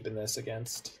not keeping this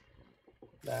against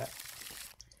that.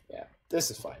 Yeah,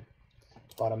 this is fine.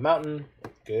 Bottom mountain,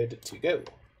 good to go.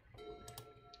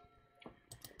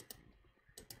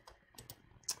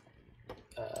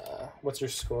 What's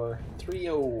your score?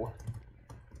 3-0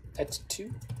 at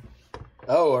 2.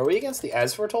 Oh, are we against the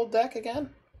As Foretold deck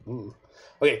again? Ooh.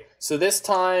 Okay, so this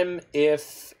time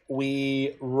if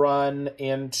we run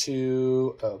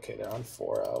into... Okay, they're on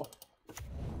 4-0.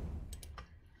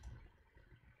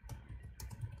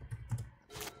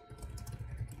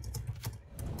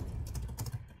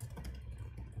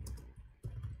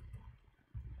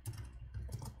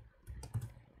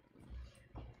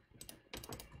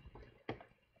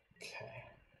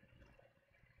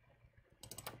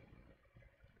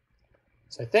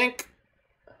 So I think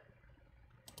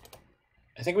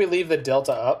we leave the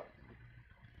Delta up.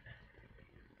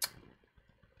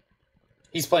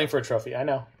 He's playing for a trophy. I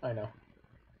know. Yeah.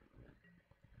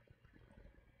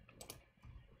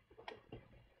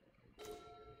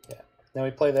 Then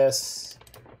we play this.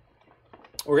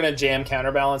 We're going to jam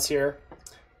Counterbalance here.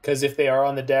 Because if they are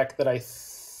on the deck that I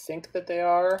think that they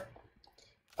are,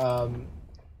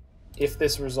 if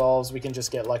this resolves, we can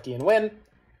just get lucky and win.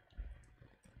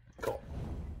 Cool.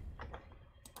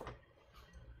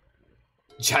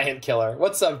 Giant Killer.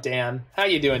 What's up, Dan? How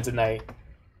you doing tonight?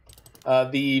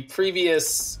 The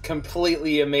previous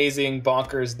completely amazing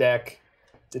bonkers deck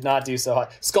did not do so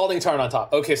hot. Scalding Tarn on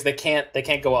top. Okay, so they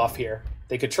can't go off here.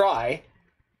 They could try.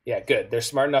 Yeah, good. They're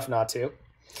smart enough not to.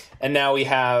 And now we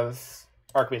have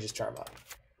Archmage's Charm up.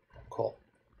 Cool.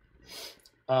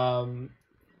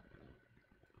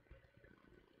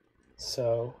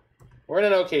 So we're in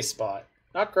an okay spot.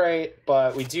 Not great,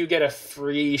 but we do get a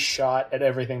free shot at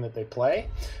everything that they play.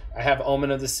 I have Omen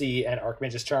of the Sea and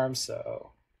Archmage's Charm,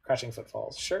 so Crashing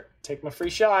Footfalls. Sure, take my free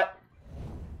shot.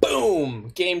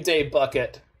 Boom! Game day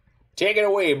bucket. Take it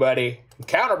away, buddy.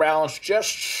 Counterbalance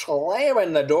just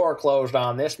slamming the door closed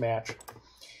on this match.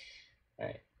 All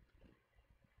right.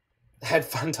 Had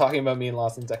fun talking about me and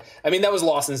Lawson's deck. I mean, that was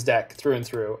Lawson's deck through and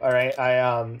through. All right.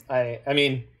 I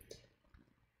mean.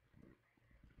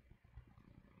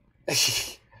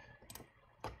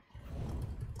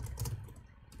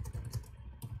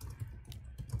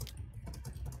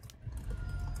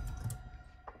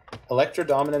 Electro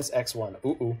Dominance X1.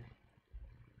 Ooh.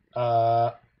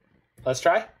 Let's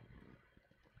try.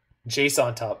 Jace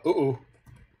on top. Ooh.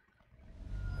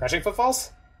 Crashing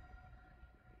Footfalls?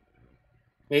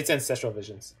 Maybe it's Ancestral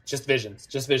Visions. Just visions.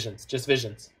 Just visions. Just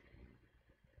visions.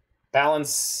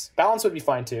 Balance would be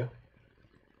fine too.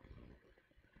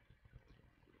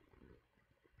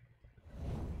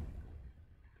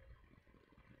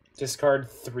 Discard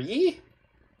 3?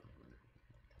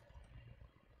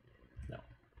 No.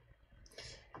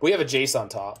 We have a Jace on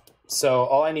top. So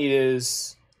all I need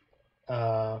is...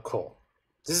 cool.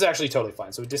 This is actually totally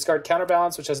fine. So we discard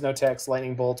Counterbalance, which has no text.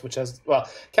 Lightning Bolt, which has... Well,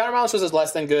 Counterbalance was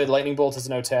less than good. Lightning Bolt has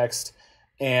no text.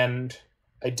 And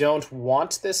I don't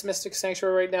want this Mystic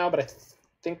Sanctuary right now, but I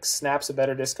think Snap's a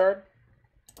better discard.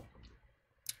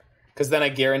 Because then I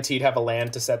guaranteed have a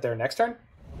land to set there next turn.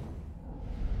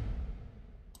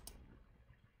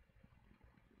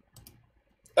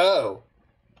 Oh.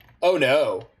 Oh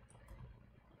no.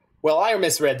 Well, I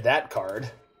misread that card.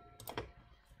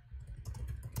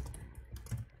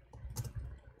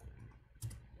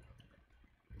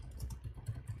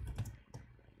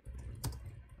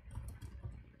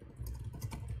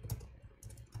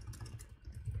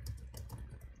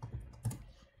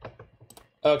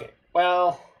 Okay,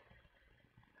 well,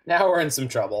 now we're in some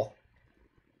trouble.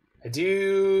 I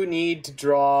do need to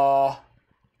draw...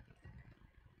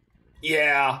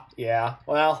 Yeah,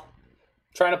 well,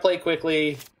 trying to play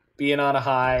quickly, being on a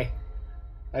high.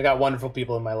 I got wonderful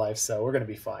people in my life, so we're going to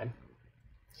be fine.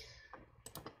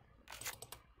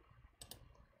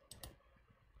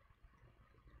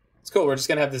 It's cool, we're just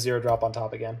going to have the 0-drop on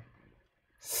top again.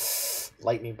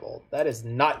 Lightning Bolt, that is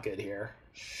not good here.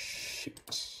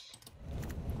 Shoot.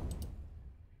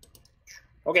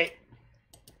 Okay.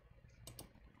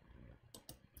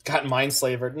 Got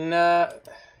Mindslavered. Nah.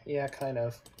 Yeah, kind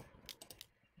of.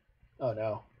 Oh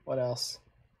no. What else?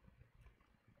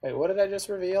 Wait, what did I just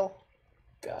reveal?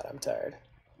 God, I'm tired.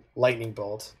 Lightning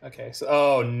Bolt. Okay, so...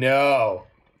 Oh no!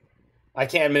 I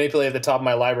can't manipulate the top of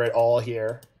my library at all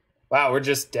here. Wow, we're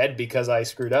just dead because I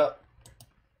screwed up.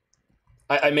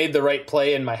 I made the right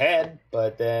play in my head,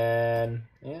 but then...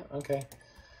 Yeah, okay.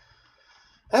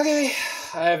 Okay,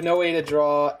 I have no way to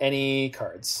draw any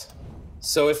cards.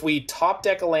 So if we top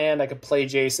deck a land, I could play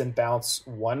Jace and bounce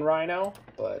one Rhino,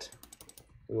 but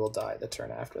we will die the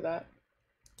turn after that.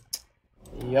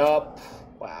 Yup.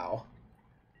 Wow.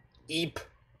 Eep.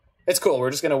 It's cool.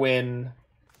 We're just going to win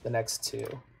the next two.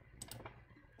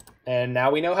 And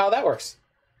now we know how that works.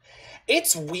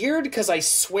 It's weird because I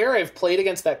swear I've played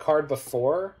against that card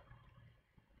before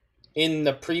in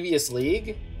the previous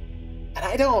league, and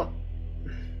I don't...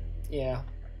 Yeah.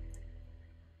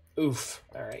 Oof.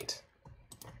 All right.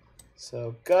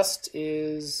 So Gust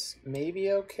is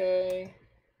maybe okay.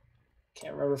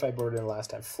 Can't remember if I boarded in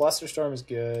last time. Flusterstorm is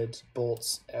good.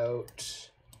 Bolt's out.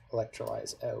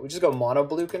 Electrolyze out. We just go mono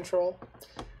blue control.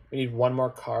 We need one more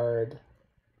card.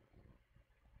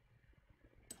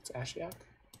 It's Ashiok?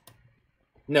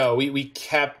 No, we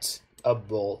kept a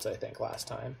Bolt, I think, last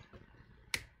time.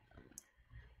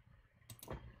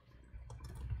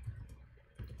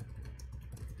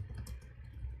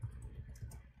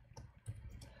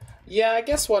 Yeah, I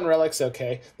guess one Relic's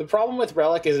okay. The problem with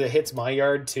Relic is it hits my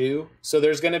yard too. So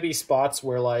there's going to be spots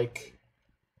where, like...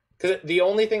 Because the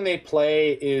only thing they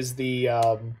play is the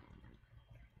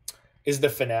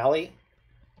finale.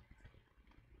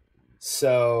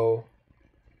 So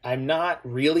I'm not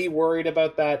really worried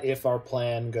about that if our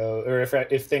plan or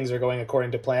if things are going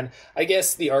according to plan. I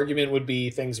guess the argument would be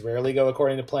things rarely go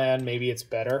according to plan. Maybe it's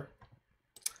better.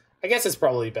 I guess it's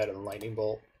probably better than Lightning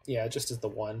Bolt. Yeah, just as the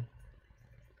 1.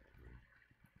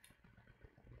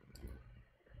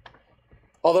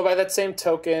 Although by that same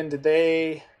token, did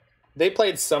they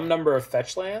played some number of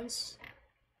fetch lands?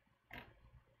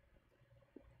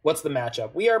 What's the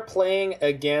matchup? We are playing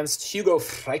against Hugo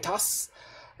Freitas,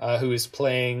 who is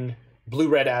playing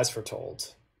blue-red as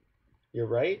foretold. You're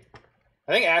right.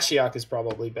 I think Ashiok is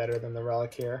probably better than the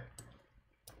Relic here.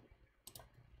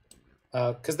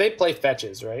 Because they play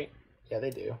fetches, right? Yeah, they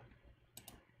do.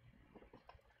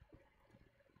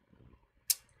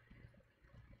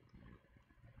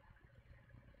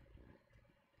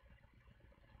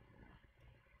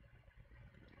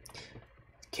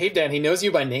 Cave Dan, he knows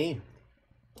you by name.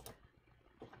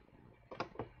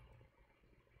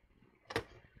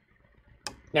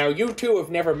 Now, you two have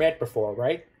never met before,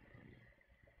 right?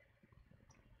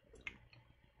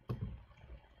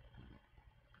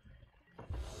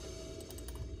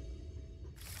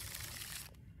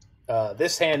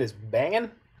 This hand is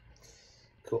banging.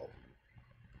 Cool.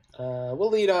 We'll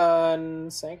lead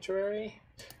on Sanctuary.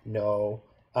 No.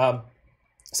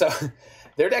 So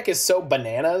their deck is so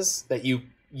bananas that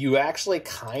you actually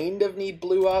kind of need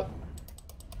blue up.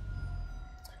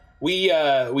 We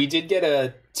did get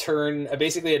a turn,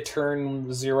 basically a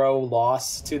turn 0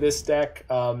 loss to this deck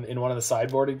in one of the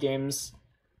sideboarded games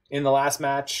in the last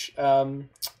match,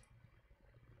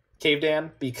 Cave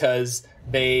Dan, because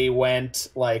they went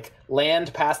like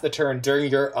land past the turn during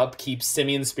your upkeep,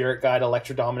 Simian Spirit Guide,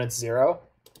 Electrodominance 0.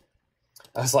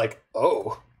 I was like,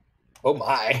 oh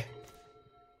my.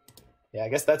 Yeah, I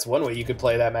guess that's one way you could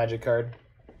play that magic card.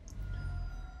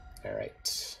 All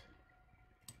right.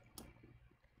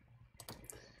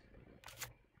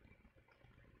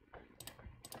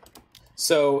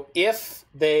 So if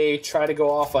they try to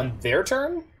go off on their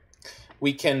turn,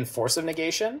 we can Force of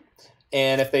Negation.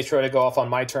 And if they try to go off on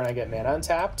my turn, I get mana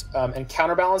untapped. And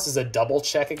Counterbalance is a double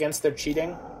check against their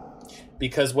cheating.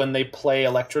 Because when they play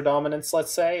Electrodominance,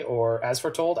 let's say, or As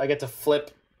Foretold, I get to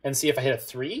flip and see if I hit a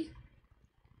 3.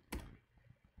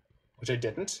 Which I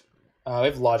didn't. We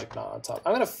have Logic Knot on top.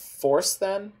 I'm going to Force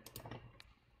then.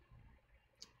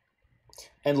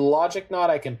 And Logic Knot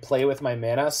I can play with my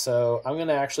mana, so I'm going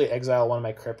to actually exile one of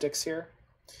my Cryptics here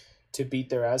to beat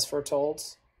their As Foretold.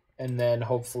 And then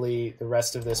hopefully the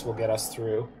rest of this will get us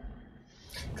through.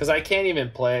 Because I can't even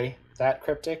play that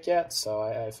Cryptic yet, so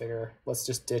I figure let's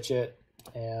just ditch it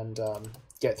and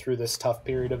get through this tough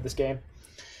period of this game.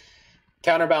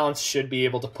 Counterbalance should be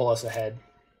able to pull us ahead.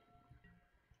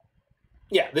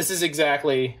 Yeah, this is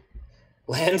exactly...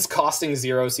 Lands costing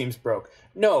 0 seems broke.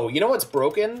 No, you know what's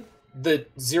broken? The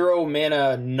 0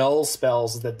 mana null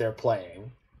spells that they're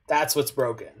playing. That's what's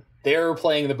broken. They're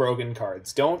playing the broken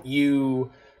cards. Don't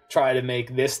you try to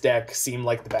make this deck seem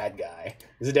like the bad guy.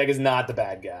 This deck is not the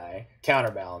bad guy.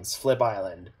 Counterbalance, Flip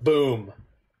Island, boom.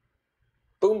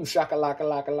 Boom, shaka laka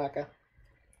laka laka.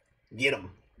 Get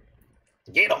him.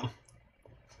 Get him.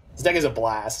 This deck is a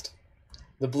blast.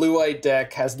 The blue-white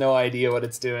deck has no idea what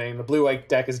it's doing. The blue-white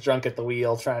deck is drunk at the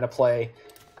wheel trying to play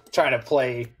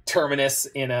Terminus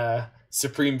in a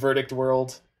Supreme Verdict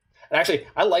world. And actually,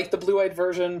 I like the blue-white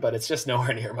version, but it's just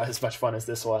nowhere near as much fun as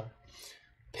this one.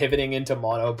 Pivoting into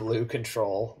mono-blue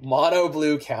control.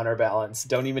 Mono-blue Counterbalance.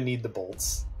 Don't even need the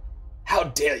bolts. How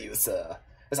dare you, sir?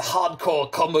 As a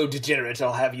hardcore combo degenerate,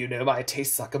 I'll have you know my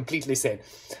tastes are completely sane.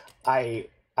 I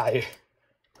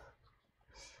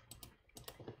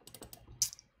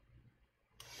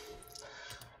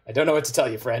don't know what to tell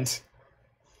you, friend.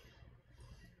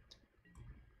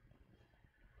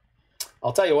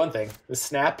 I'll tell you one thing. The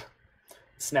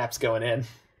snap's going in.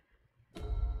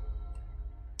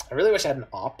 I really wish I had an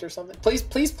opt or something.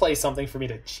 Please play something for me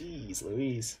to... Jeez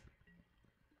Louise.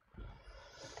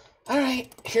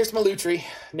 Alright, here's my Lutri.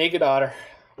 Naked Otter.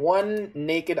 One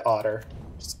Naked Otter.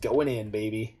 Just going in,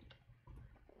 baby.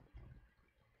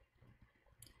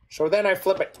 So then I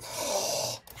flip it.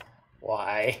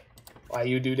 Why? Why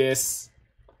you do this?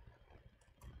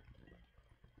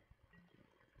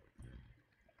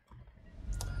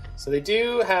 So they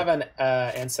do have an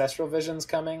Ancestral Visions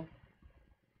coming.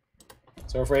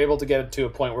 So if we're able to get it to a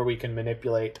point where we can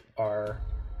manipulate our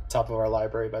top of our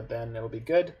library, but then it'll be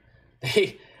good.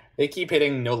 They keep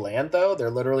hitting no land though. They're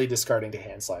literally discarding to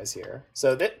hand size here.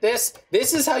 So this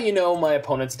is how you know my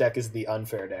opponent's deck is the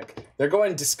unfair deck. They're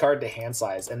going discard to hand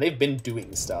size, and they've been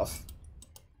doing stuff.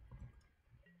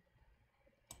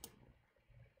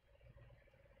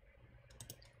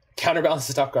 Counterbalance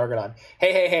to top Gargadon.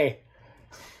 Hey.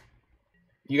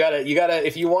 You gotta,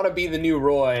 if you want to be the new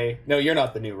Roy, no, you're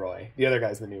not the new Roy. The other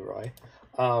guy's the new Roy.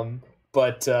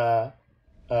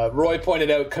 Roy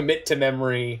pointed out commit to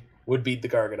memory would beat the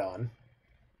Gargadon.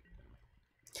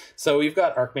 So we've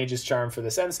got Archmage's Charm for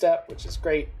this end step, which is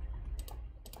great.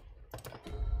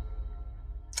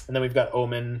 And then we've got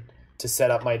Omen to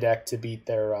set up my deck to beat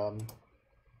their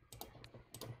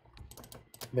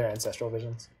Ancestral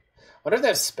Visions. I wonder if they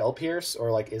have Spell Pierce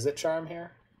or, like, is it Charm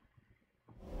here?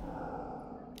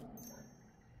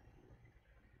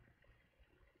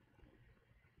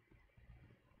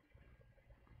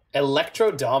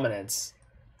 Electro Dominance.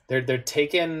 They're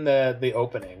taking the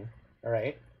opening. All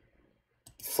right.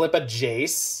 Flip a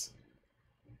Jace.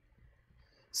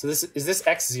 So is this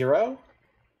X0?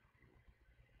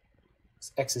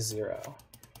 X is 0.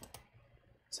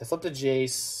 So I flipped a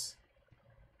Jace.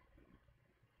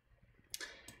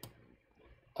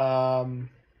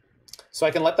 So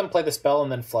I can let them play the spell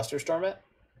and then Flusterstorm it?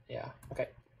 Yeah, okay.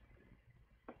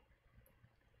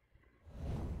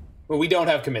 Well, we don't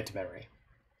have Commit to Memory.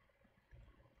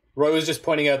 Roy was just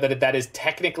pointing out that that is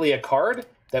technically a card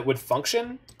that would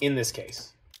function in this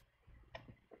case.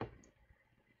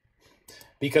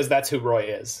 Because that's who Roy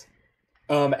is.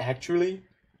 Actually...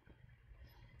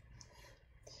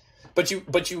 But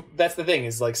you that's the thing,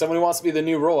 is like someone who wants to be the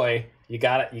new Roy, you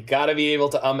gotta be able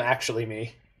to actually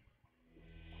me.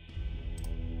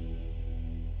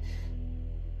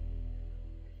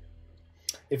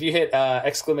 If you hit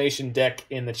exclamation deck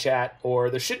in the chat, or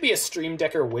there should be a Stream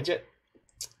Decker widget.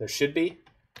 There should be.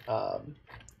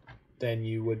 Then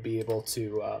you would be able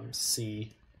to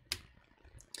see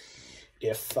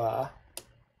if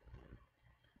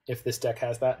this deck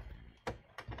has that.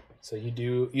 So you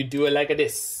do it like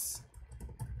this.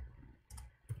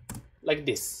 Like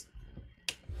this.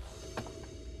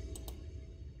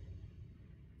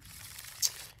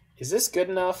 Is this good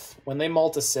enough? When they mull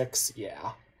to 6,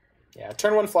 yeah. Yeah,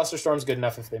 turn 1 Flusterstorm's good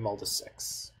enough if they mull to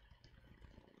 6.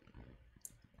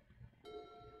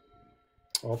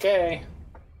 Okay.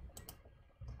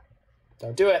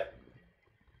 Don't do it.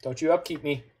 Don't you upkeep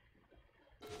me.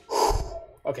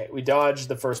 Okay, we dodged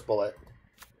the first bullet.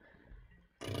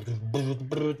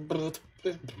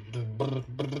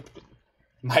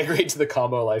 Migrate to the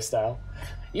combo lifestyle.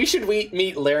 You should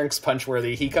meet Larynx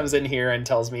Punchworthy. He comes in here and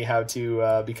tells me how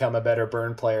to become a better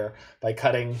burn player by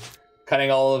cutting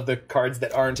all of the cards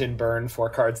that aren't in burn for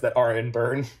cards that are in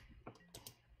burn.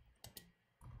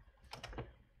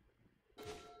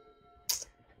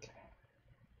 Okay.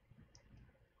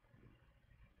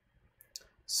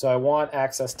 So I want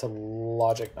access to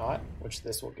Logic Knot, which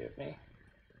this will give me.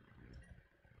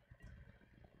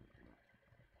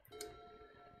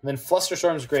 And then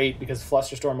Flusterstorm's great because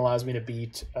Flusterstorm allows me to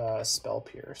beat Spell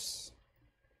Pierce.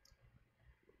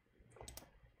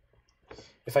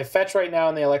 If I fetch right now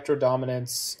in the Electro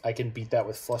Dominance, I can beat that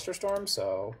with Flusterstorm,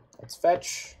 so let's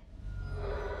fetch.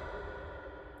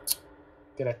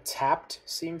 Get a tapped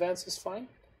Seam Vents is fine.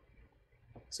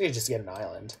 So you just get an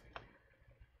island.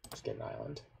 Just get an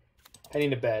island.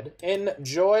 Heading to bed.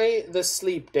 Enjoy the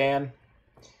sleep, Dan.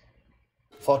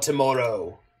 For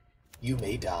tomorrow, you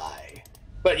may die.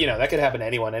 But, you know, that could happen to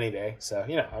anyone any day. So,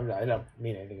 you know, I don't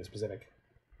mean anything specific.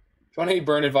 If you want any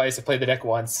burn advice, I played the deck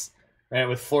once. Ran it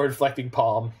with Floor Reflecting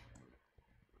Palm.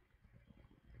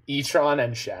 E-Tron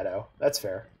and Shadow. That's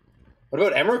fair. What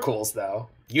about Emrakul's, though?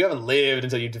 You haven't lived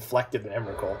until you deflected an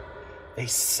Emrakul. They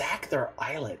sack their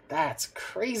Islet. That's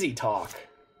crazy talk.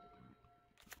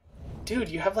 Dude,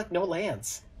 you have, like, no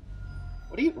lands.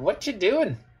 What you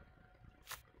doing?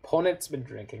 Opponent's been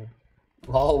drinking.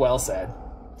 All well said.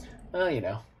 Well, you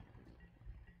know.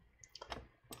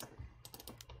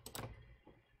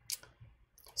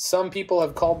 Some people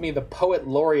have called me the poet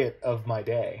laureate of my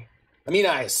day. I mean,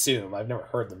 I assume. I've never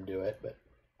heard them do it, but...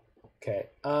 Okay.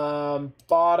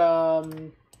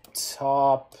 Bottom,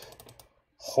 top...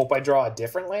 Hope I draw a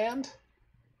different land?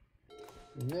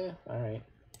 Nah, alright.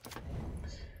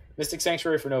 Mystic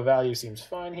Sanctuary for no value seems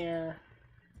fine here.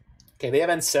 Okay, they have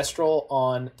Ancestral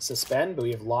on Suspend, but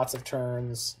we have lots of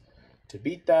turns to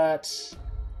beat that.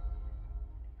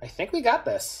 I think we got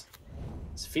this.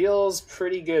 This feels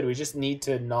pretty good. We just need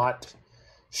to not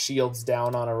shields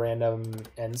down on a random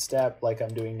end step like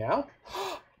I'm doing now.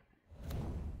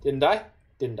 Didn't die?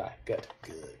 Didn't die. Good.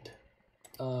 Good.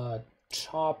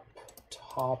 Top,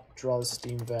 draw the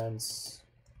Steam Vents.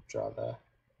 Draw the...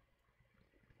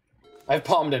 I've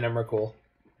palmed an Emrakul.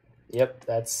 Yep,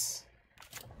 that's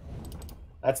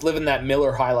living that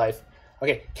Miller high life.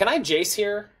 Okay, can I Jace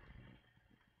here?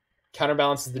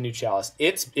 Counterbalance is the new Chalice.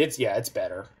 It's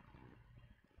better.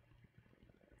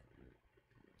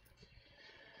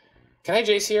 Can I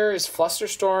Jace here? Is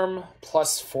Flusterstorm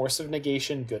plus Force of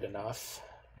Negation good enough?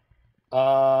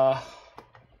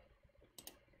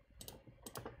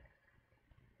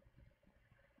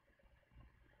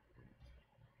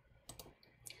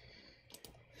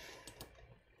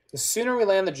 The sooner we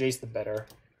land the Jace, the better.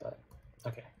 But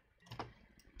okay,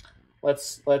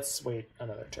 let's wait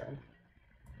another turn.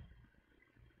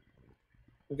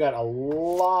 We've got a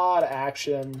lot of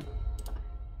action.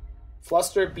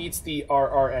 Fluster beats the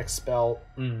RRX spell.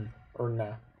 Or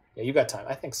nah. Yeah, you got time.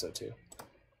 I think so too.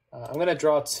 I'm going to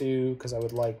draw 2 because I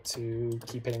would like to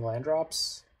keep hitting land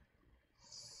drops.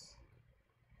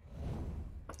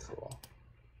 Cool.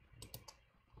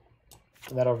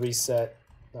 And that'll reset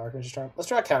the Archmage's turn. Let's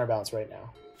draw Counterbalance right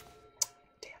now.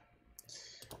 Damn.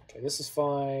 Okay, this is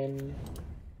fine.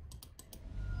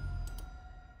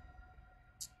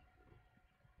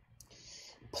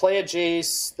 Play a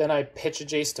Jace, then I pitch a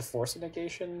Jace to Force of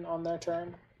Negation on their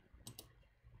turn.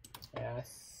 Yeah, I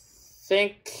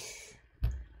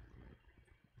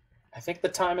think the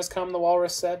time has come, the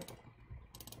Walrus said.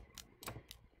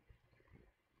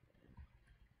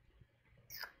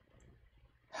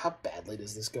 How badly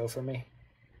does this go for me?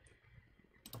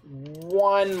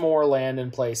 One more land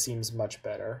in play seems much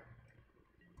better.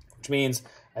 Which means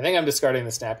I think I'm discarding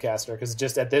the Snapcaster because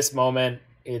just at this moment,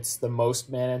 it's the most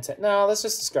mana intent. No, let's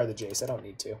just discard the Jace. I don't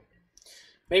need to.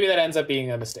 Maybe that ends up being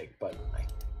a mistake, but I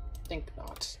think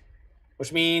not.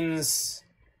 Which means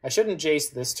I shouldn't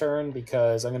Jace this turn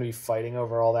because I'm going to be fighting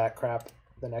over all that crap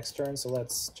the next turn. So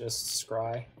let's just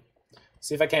scry.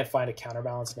 See if I can't find a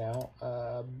Counterbalance now.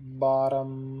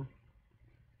 Bottom.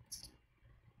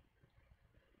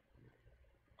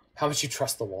 How much you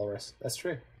trust the Walrus? That's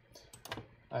true.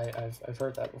 I've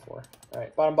heard that before. All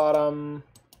right, bottom.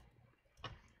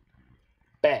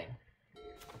 Bang.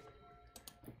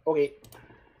 Okay.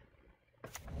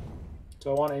 Do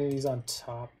I want any of these on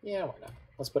top? Yeah, why not?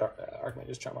 Let's put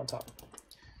Archmage's Charm on top.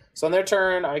 So on their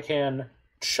turn, I can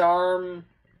Charm,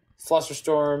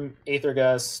 Flusterstorm, Aether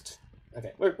Gust.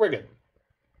 Okay, we're good.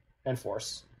 And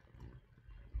Force.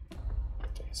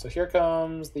 Okay, so here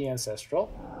comes the Ancestral.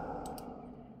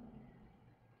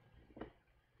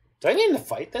 Do I need to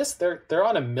fight this? They're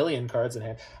on 1,000,000 cards in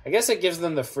hand. I guess it gives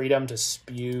them the freedom to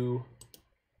spew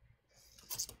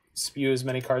as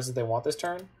many cards as they want this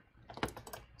turn.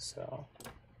 So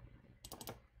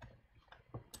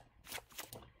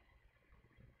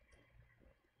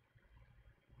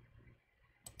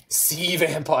Sea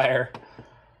Vampire.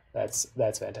 That's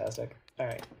fantastic. All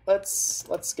right, let's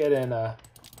get in a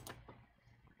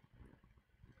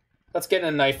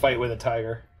knife fight with a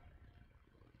tiger.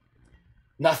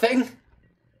 Nothing? Man,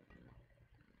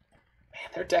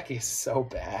 their deck is so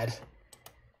bad.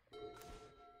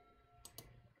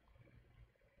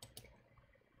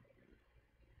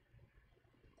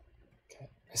 Okay,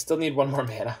 I still need one more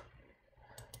mana.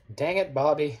 Dang it,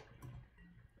 Bobby.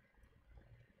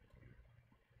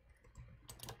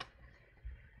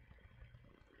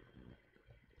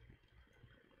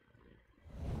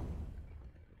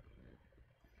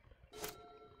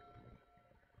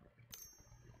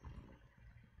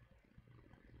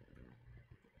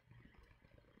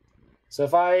 So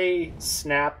if I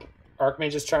snap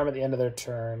Archmage's Charm at the end of their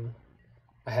turn,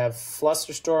 I have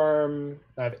Flusterstorm,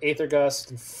 I have Aether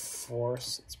Gust, and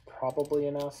Force. It's probably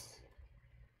enough.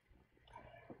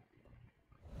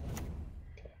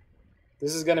 Okay.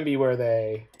 This is going to be where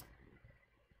they...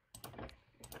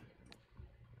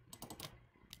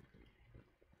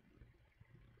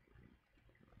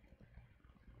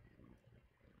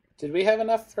 Did we have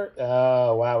enough for...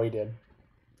 Oh, wow, we did.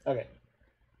 Okay.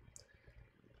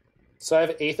 So I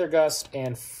have Aether Gust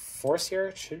and Force here.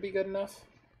 It should be good enough.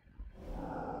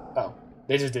 Oh,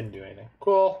 they just didn't do anything.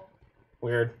 Cool.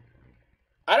 Weird.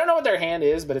 I don't know what their hand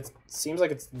is, but it seems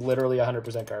like it's literally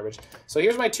 100% garbage. So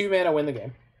here's my 2 mana win the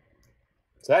game.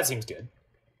 So that seems good.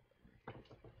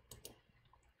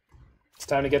 It's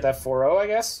time to get that 4-0, I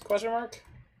guess? Question mark.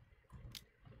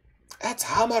 It's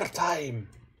hammer time.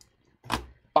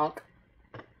 Bonk.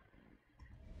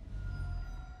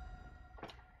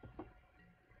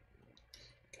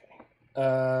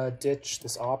 Ditch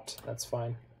this opt. That's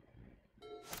fine.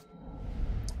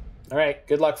 All right.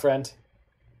 Good luck, friend.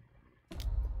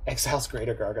 Exiles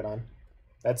Greater Gargadon.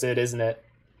 That's it, isn't it?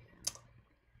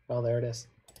 Well, there it is.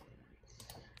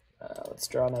 Let's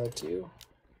draw another 2.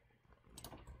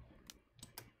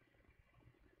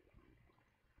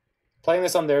 Playing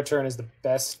this on their turn is the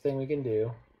best thing we can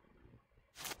do.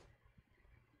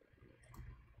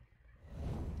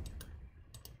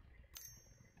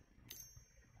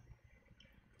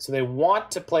 So they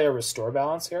want to play a Restore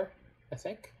Balance here, I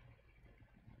think.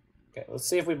 Okay, let's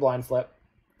see if we blind flip.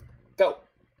 Go.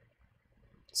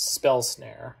 Spell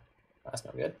Snare. That's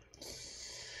no good.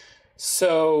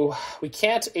 So we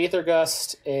can't Aether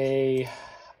Gust a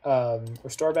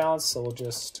Restore Balance, so we'll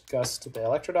just Gust the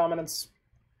Electrodominance.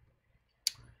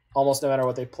 almost no matter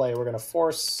what they play, we're going to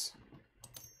force.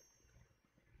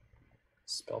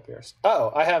 Spell Pierce.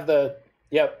 Oh, I have the...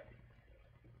 Yep.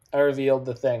 I revealed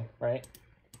the thing, right?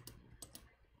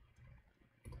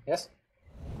 Yes?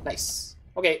 Nice.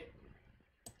 Okay.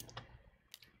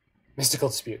 Mystical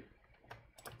Dispute.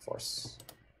 Force.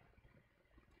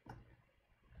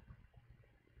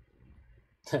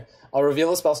 I'll reveal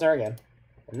the Spell Snare again.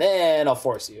 And then I'll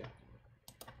force you.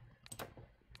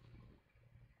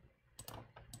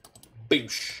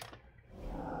 Boosh.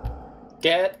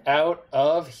 Get out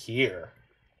of here.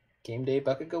 Game day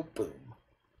bucket go boom.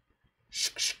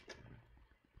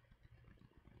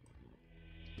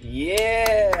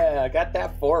 Yeah, got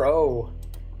that 4-0.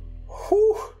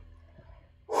 Whew.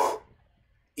 Whew.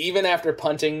 Even after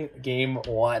punting game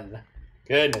 1.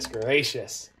 Goodness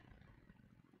gracious.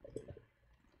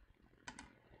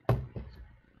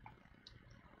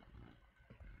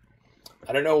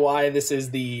 I don't know why this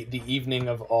is the evening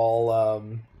of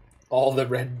all the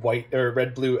red white or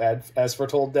red blue as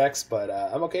foretold decks, but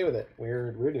I'm okay with it.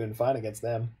 We're doing fine against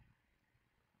them.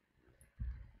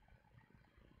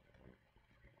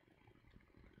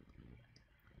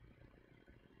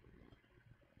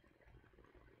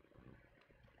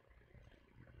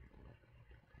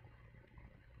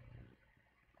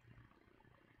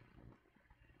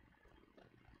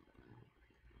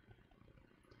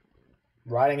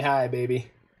 Riding high, baby.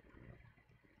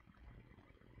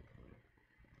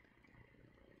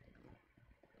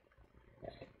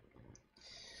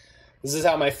 This is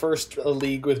how my first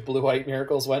league with Blue-White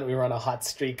Miracles went. We were on a hot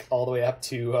streak all the way up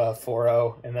to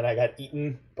 4-0, and then I got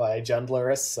eaten by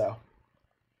Jundlerus, so...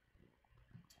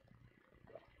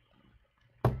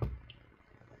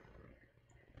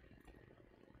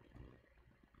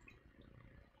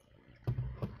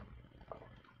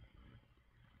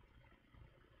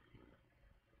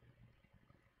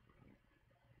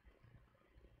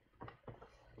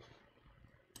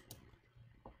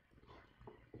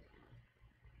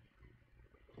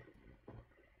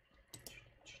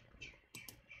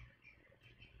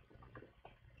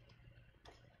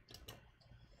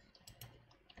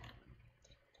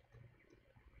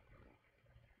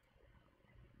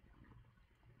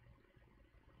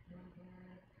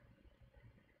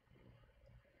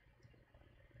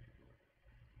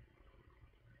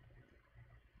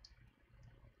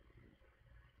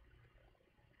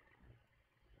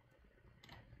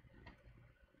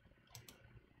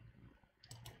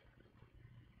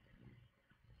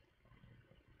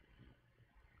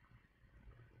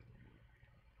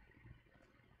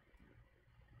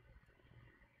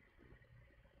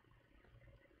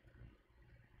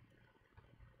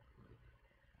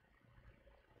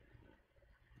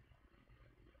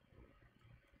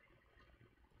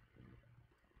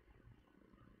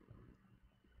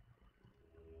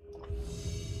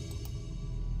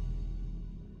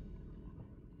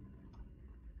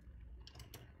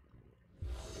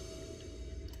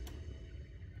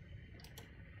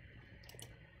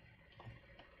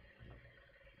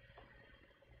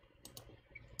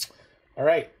 All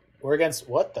right, we're against...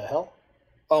 What the hell?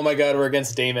 Oh my god, we're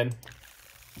against Damon.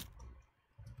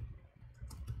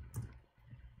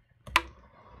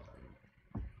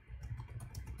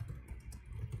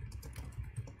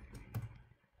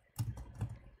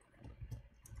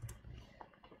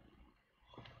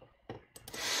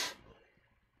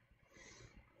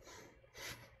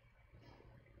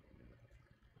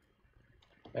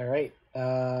 All right.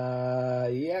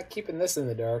 Yeah, keeping this in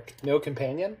the dark. No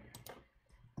companion?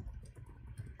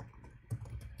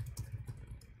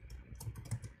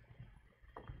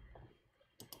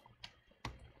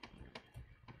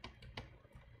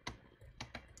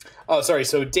 Oh, sorry.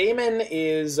 So Damon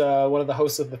is one of the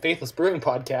hosts of the Faithless Brewing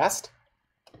podcast.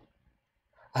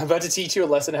 I'm about to teach you a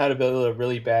lesson how to build a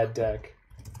really bad deck.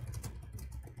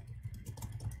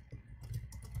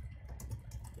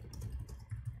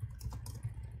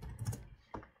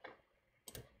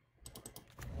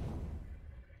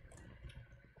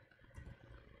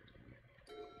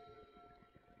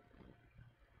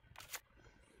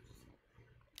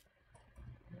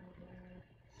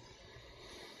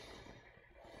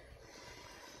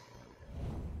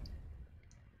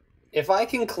 If I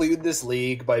conclude this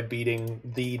league by beating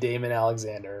the Damon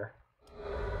Alexander,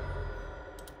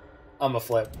 I'm a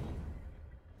flip.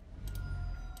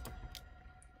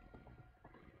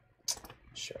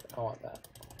 Sure, I want that.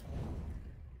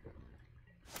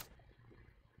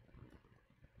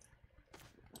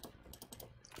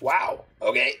 Wow,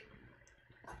 okay.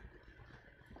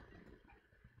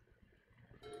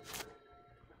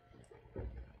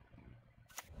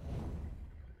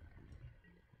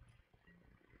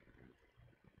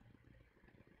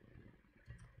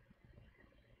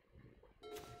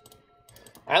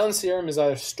 Island Serum is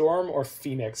either Storm or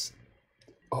Phoenix.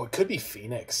 Oh, it could be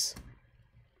Phoenix.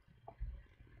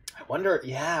 I wonder.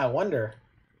 Yeah, I wonder.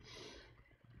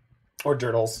 Or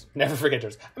Dirtles. Never forget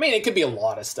Dirtles. I mean, it could be a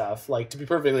lot of stuff. Like, to be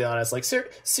perfectly honest, like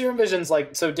Serum Vision's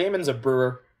like, so Damon's a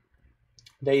brewer.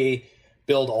 They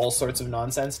build all sorts of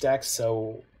nonsense decks.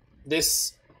 So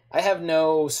this, I have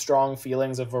no strong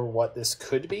feelings over what this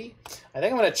could be. I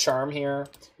think I'm going to Charm here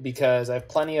because I have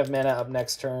plenty of mana up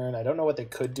next turn. I don't know what they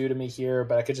could do to me here,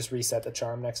 but I could just reset the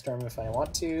Charm next turn if I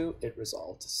want to. It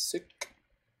resolved. Sick.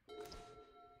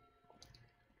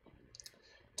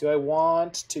 Do I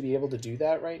want to be able to do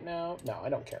that right now? No, I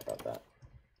don't care about that.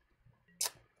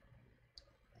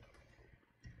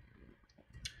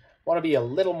 Want to be a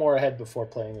little more ahead before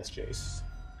playing this Jace.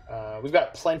 We've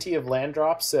got plenty of land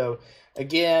drops, so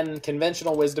again,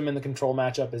 conventional wisdom in the control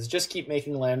matchup is just keep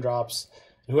making land drops.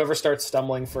 Whoever starts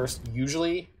stumbling first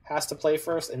usually has to play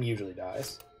first and usually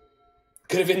dies.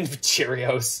 Could have been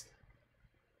Cheerios.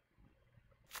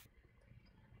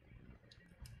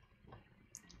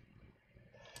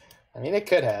 I mean, it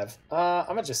could have. I'm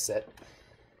gonna just sit.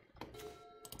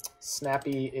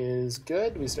 Snappy is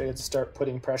good. We started to start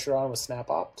putting pressure on with Snap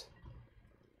Opt.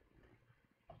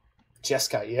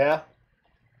 Jeskai, yeah.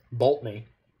 Bolt me.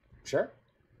 Sure.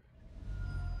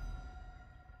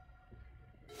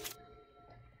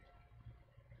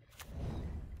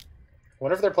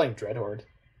 Wonder if they're playing Dreadhorde.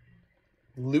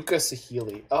 Luca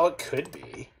Sahili. Oh, it could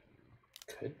be.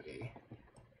 Could be.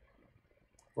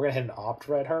 We're gonna hit an Opt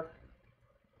right her.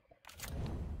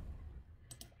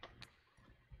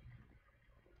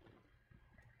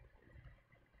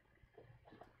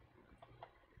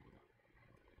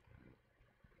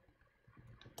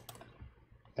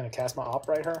 Gonna cast my Op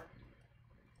right her.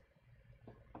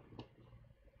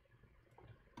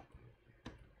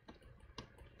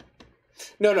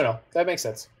 No. That makes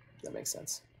sense. That makes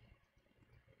sense.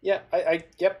 Yeah,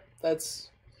 yep, that's...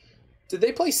 Did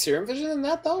they play Serum Vision in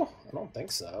that, though? I don't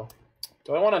think so.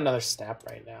 Do I want another Snap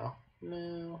right now?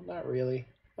 No, not really.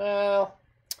 Well,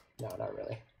 no, not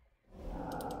really.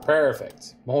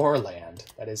 Perfect. More land.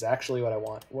 That is actually what I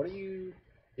want. What are you...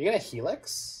 Are you gonna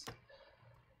Helix?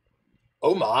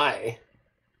 Oh my.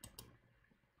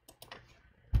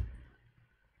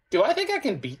 Do I think I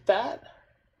can beat that?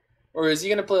 Or is he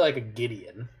going to play like a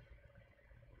Gideon?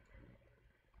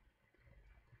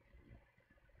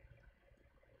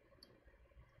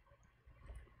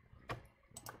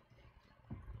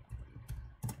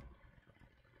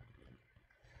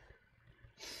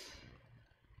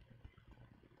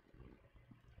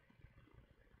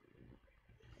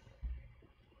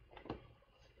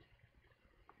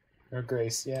 Or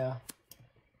Grace, yeah.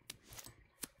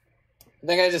 I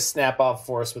think I just snap off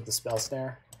Force with the Spell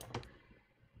Snare.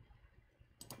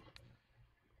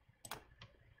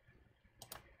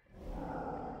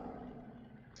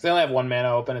 They only have one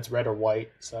mana open, it's red or white,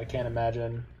 so I can't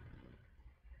imagine. And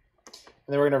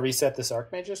then we're going to reset this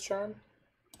Archmage's Charm.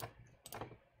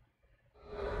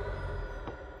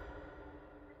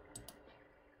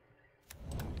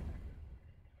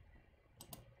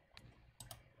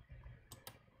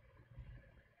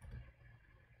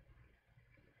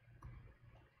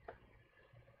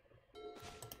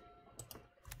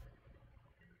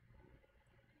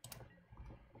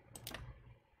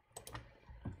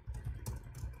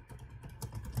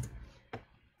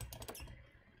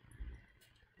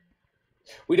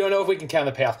 We don't know if we can count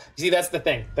the payoff. See, that's the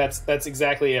thing. That's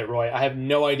exactly it, Roy. I have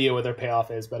no idea what their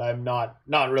payoff is, but I'm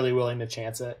not really willing to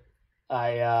chance it.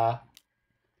 Yeah,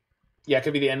 it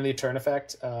could be the end of the turn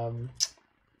effect.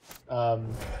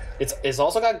 It's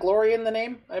also got Glory in the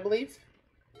name, I believe.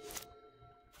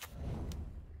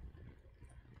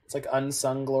 It's like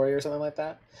Unsung Glory or something like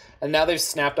that. And now they've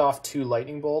snapped off 2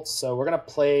 lightning bolts, so we're gonna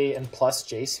play and plus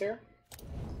Jace here.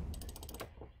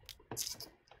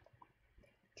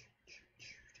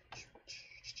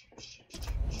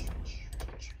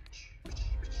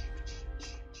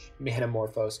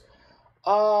 Manamorphose.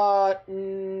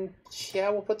 Yeah,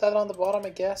 we'll put that on the bottom, I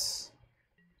guess.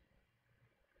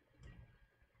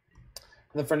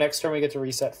 And then for next turn, we get to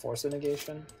reset Force of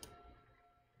Negation.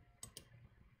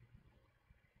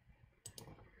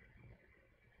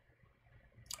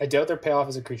 I doubt their payoff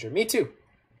is a creature. Me too.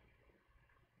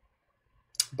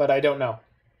 But I don't know.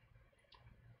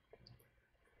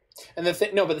 And the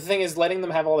thing is, letting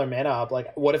them have all their mana up.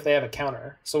 Like, what if they have a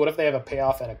counter? So what if they have a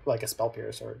payoff and like a Spell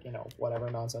Pierce or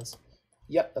whatever nonsense?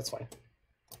 Yep, that's fine.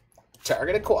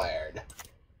 Target acquired.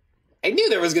 I knew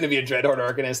there was going to be a Dreadhorde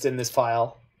Arcanist in this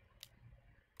file.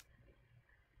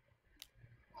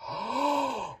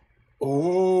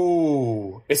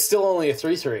 Ooh, it's still only a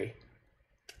 3/3.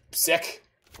 Sick.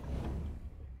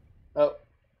 Oh,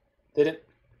 They didn't.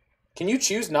 Can you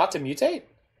choose not to mutate?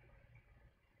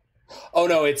 Oh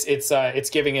no, it's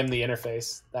giving him the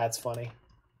interface. That's funny.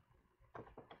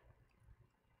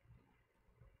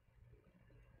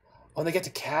 Oh, and they get to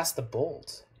cast the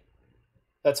bolt.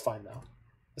 That's fine though.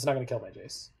 It's not going to kill my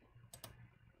Jace.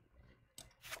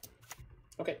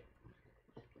 Okay.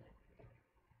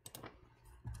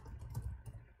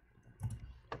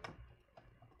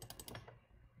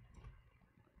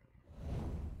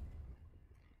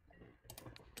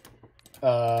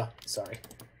 Sorry.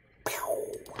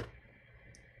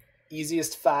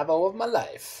 Easiest 5-0 of my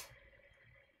life.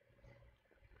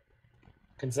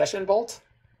 Concession bolt?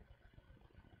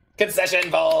 Concession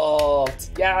bolt!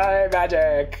 Yay,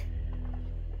 magic!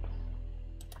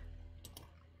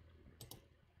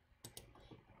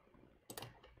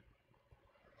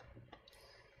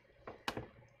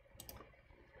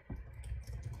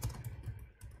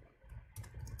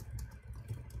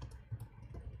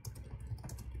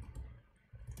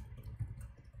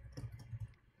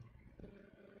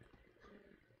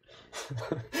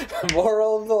 The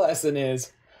moral of the lesson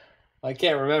is, I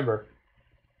can't remember.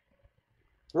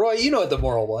 Roy, you know what the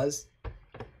moral was.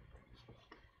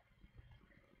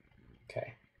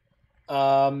 Okay.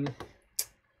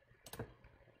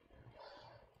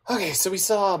 Okay, so we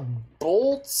saw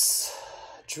Bolts,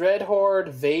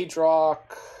 Dreadhorde,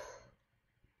 Vadrock,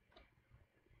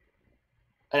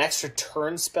 an extra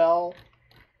turn spell.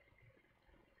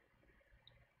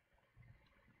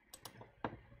 Do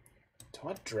I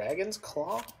want Dragon's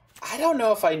Claw? I don't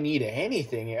know if I need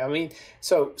anything. I mean,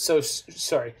 so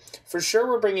sorry. For sure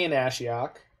we're bringing in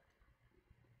Ashiok.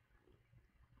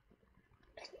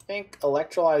 I think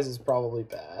Electrolyze is probably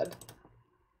bad.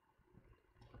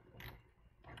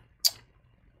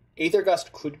 Aether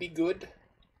Gust could be good.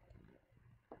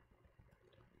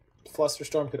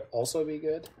 Flusterstorm could also be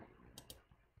good.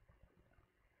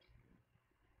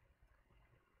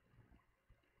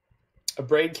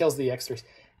 Abrade kills the X3s.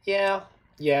 Yeah,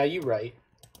 you're right.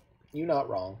 You're not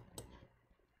wrong.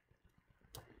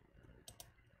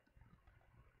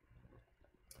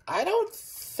 I don't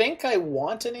think I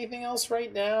want anything else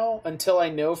right now until I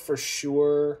know for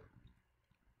sure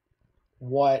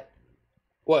what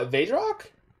Vadrock?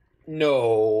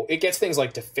 No, it gets things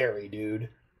like Teferi, dude.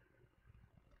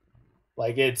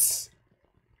 Like the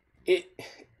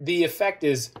effect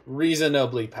is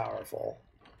reasonably powerful.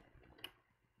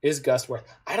 Is Gust worth?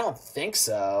 I don't think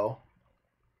so.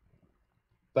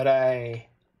 But I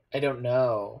don't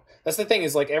know. That's the thing,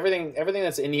 is like everything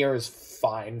that's in here is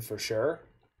fine for sure.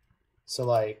 So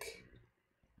like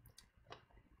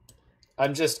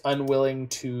I'm just unwilling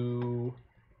to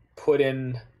put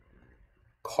in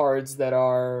cards that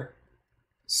are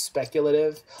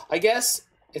speculative. I guess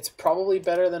it's probably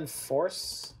better than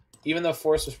Force, even though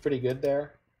Force was pretty good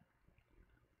there.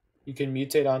 You can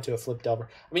mutate onto a Flip Delver.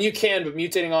 I mean, you can, but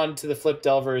mutating onto the Flip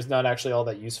Delver is not actually all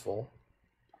that useful.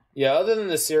 Yeah, other than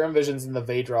the Serum Visions and the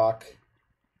Vadrock,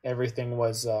 everything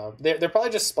was... they're probably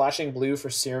just splashing blue for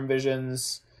Serum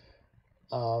Visions.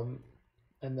 And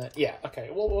then, yeah, okay.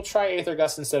 We'll try Aether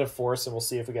Gust instead of Force, and we'll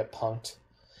see if we get punked.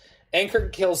 Anchor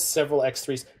kills several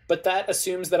X3s, but that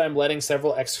assumes that I'm letting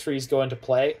several X3s go into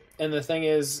play. And the thing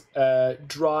is,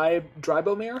 Dry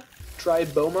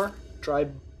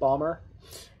Bomber,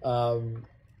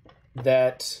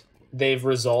 that they've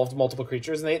resolved multiple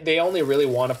creatures, and they only really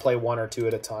want to play one or two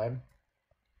at a time.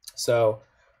 So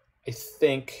I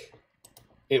think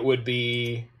it would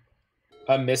be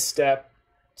a misstep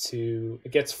to...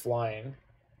 It gets flying.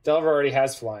 Delver already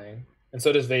has flying, and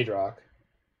so does Vadrock.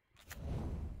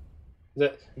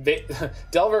 Flip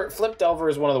Delver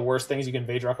is one of the worst things you can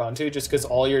Vadrock onto, just because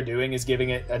all you're doing is giving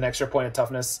it an extra point of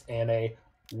toughness and a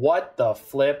what the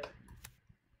flip.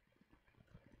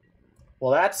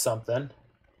 Well, that's something.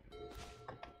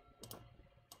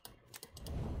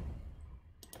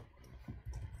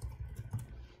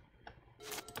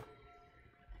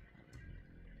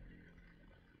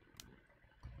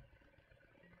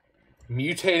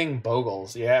 Mutating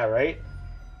Bogles, yeah, right?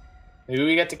 Maybe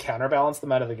we get to counterbalance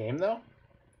them out of the game, though?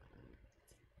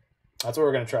 That's what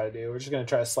we're going to try to do. We're just going to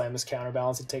try to slam this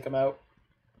counterbalance and take them out.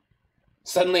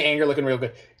 Suddenly, Anger looking real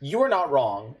good. You are not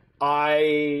wrong.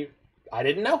 I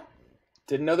didn't know.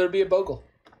 Didn't know there'd be a Bogle.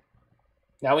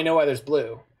 Now we know why there's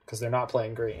blue, because they're not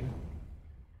playing green.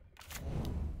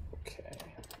 Okay.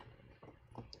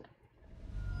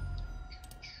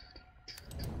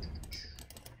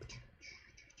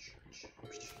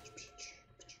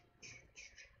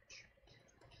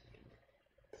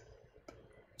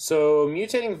 So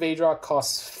mutating Vadrock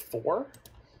costs 4.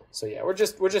 So yeah, we're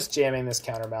just jamming this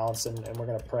counterbalance and we're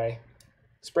gonna pray.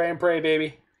 Spray and pray,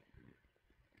 baby.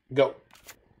 Go.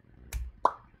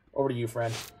 Over to you,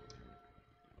 friend.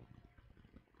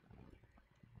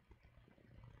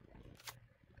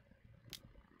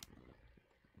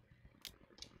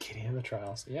 Getting in the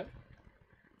trials. Yep.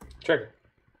 Trigger.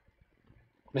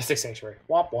 Mystic Sanctuary.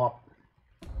 Womp womp.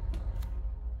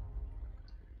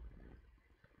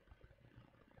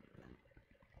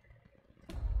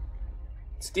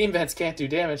 Steam vents can't do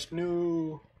damage.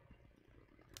 No.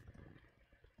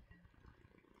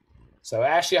 So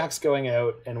Ashiok's going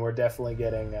out, and we're definitely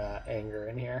getting anger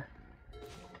in here.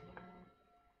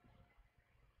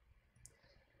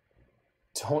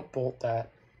 Don't bolt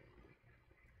that.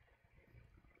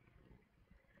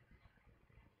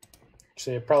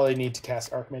 Actually, I probably need to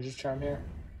cast Archmage's Charm here.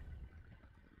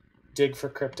 Dig for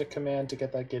Cryptic Command to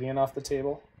get that Gideon off the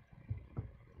table.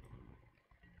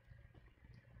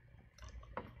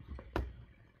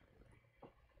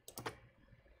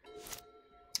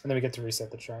 And then we get to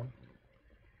reset the charm.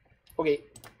 Okay.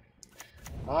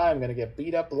 I'm going to get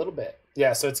beat up a little bit.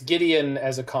 Yeah, so it's Gideon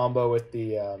as a combo with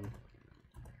the...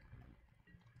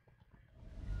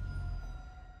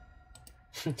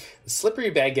 The Slippery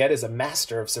Baguette is a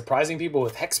master of surprising people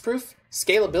with hexproof,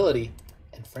 scalability,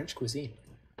 and French cuisine.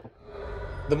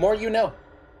 The more you know.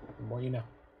 The more you know.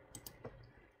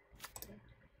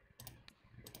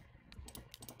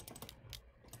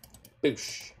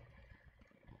 Boosh.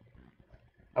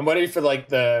 I'm ready for like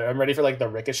the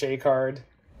Ricochet card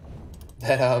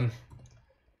that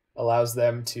allows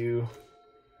them to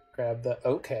grab the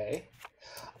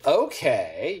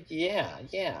Okay,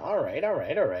 yeah, all right.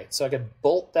 So I could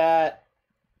bolt that.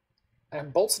 I can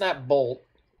bolt snap bolt,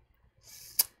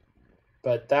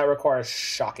 but that requires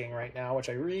shocking right now, which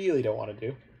I really don't want to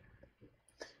do.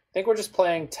 I think we're just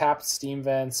playing tapped Steam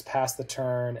Vents, pass the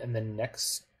turn, and the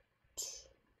next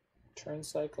turn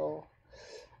cycle.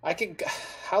 I could.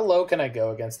 How low can I go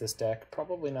against this deck?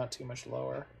 Probably not too much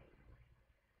lower.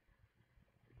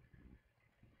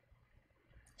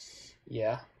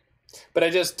 Yeah. But I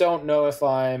just don't know if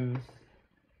I'm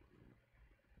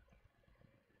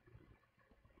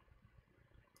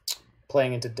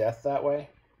playing into death that way.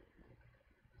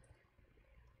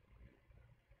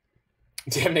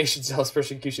 Damnation, Zealous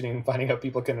Persecutioning, and finding out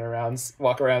people can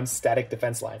walk around static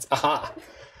defense lines. Aha!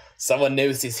 Someone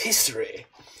knows his history.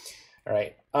 All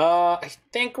right. I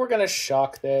think we're going to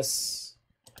shock this.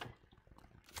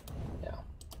 Yeah.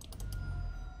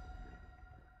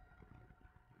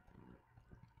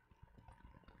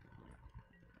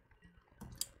 I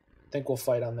think we'll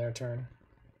fight on their turn.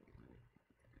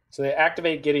 So they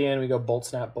activate Gideon, we go Bolt,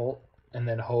 Snap, Bolt, and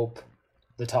then hope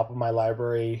the top of my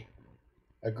library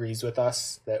agrees with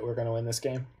us that we're going to win this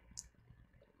game.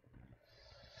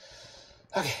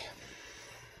 Okay.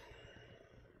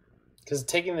 Because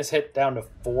taking this hit down to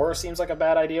 4 seems like a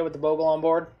bad idea with the Bogle on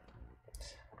board.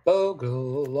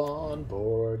 Bogle on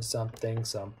board, something,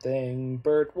 something,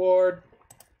 Burt Ward.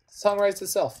 The song writes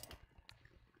itself.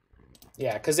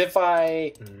 Yeah, because if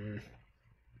I...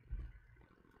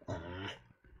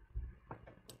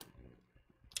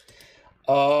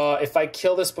 if I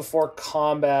kill this before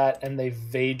combat and they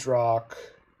Vadrock...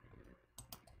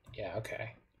 Yeah,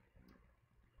 okay.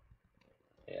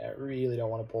 Yeah, I really don't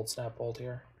want to Bolt Snap Bolt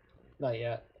here. Not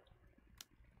yet.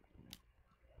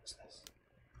 What's this?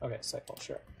 Okay, cycle,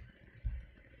 sure.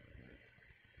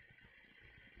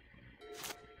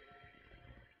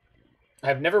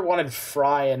 I've never wanted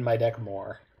Fry in my deck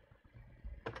more.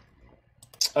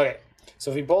 Okay,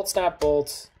 so if we Bolt Snap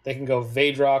Bolt, they can go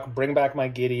Vadrock, bring back my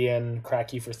Gideon,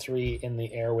 crack you for 3 in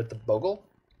the air with the Bogle.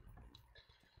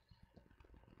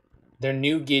 Their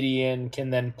new Gideon can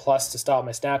then plus to stop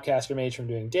my Snapcaster Mage from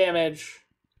doing damage.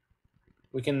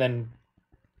 We can then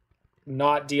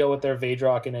not deal with their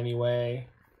Vadrock in any way.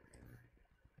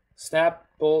 Snap,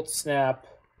 Bolt, Snap,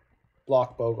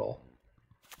 block Bogle.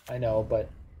 I know, but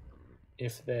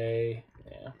if they...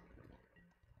 Yeah.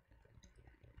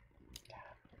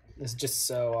 This is just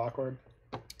so awkward.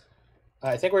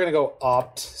 I think we're going to go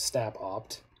Opt, Snap,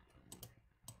 Opt.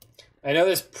 I know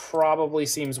this probably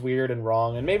seems weird and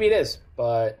wrong, and maybe it is,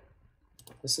 but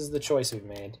this is the choice we've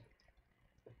made.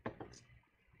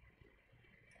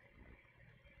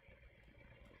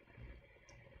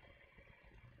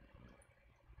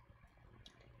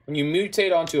 When you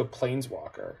mutate onto a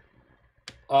planeswalker,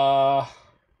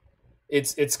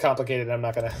 it's complicated. I'm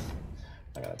not gonna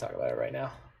talk about it right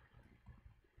now.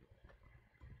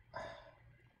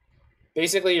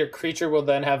 Basically, your creature will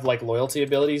then have like loyalty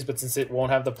abilities, but since it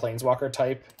won't have the planeswalker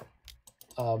type,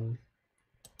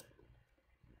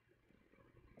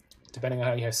 depending on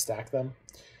how you stack them.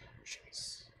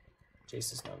 Jace.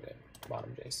 Jace is no good.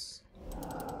 Bottom Jace.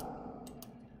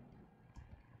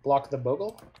 Block the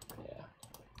Bogle? Yeah.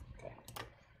 Okay.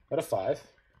 What a 5.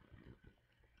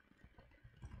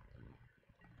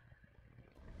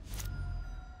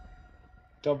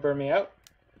 Don't burn me out.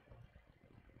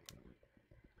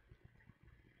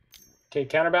 Okay,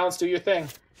 Counterbalance, do your thing.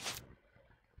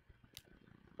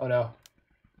 Oh no.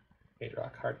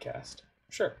 Rock, hard cast.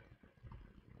 Sure.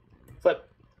 Flip.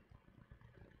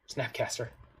 Snapcaster.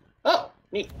 Oh,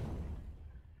 neat.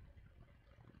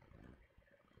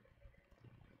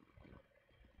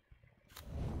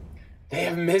 They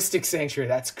have Mystic Sanctuary.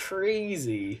 That's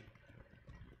crazy.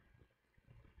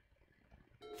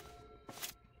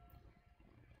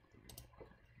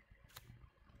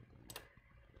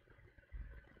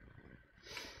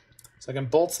 So I can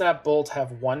Bolt, Snap, Bolt,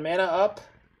 have 1 mana up,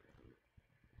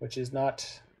 which is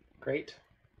not great.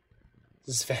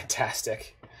 This is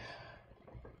fantastic.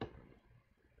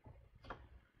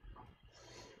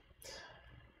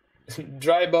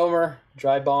 Dry Bomber.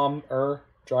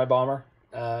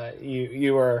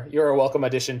 You're a welcome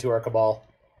addition to our cabal.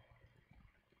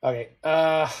 Okay,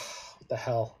 what the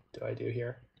hell do I do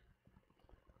here?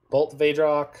 Bolt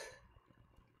Vadrock.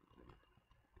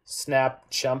 Snap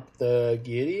Chump the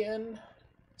Gideon.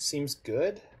 Seems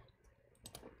good.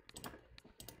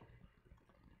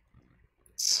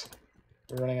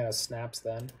 We're running out of snaps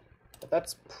then, but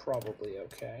that's probably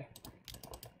okay.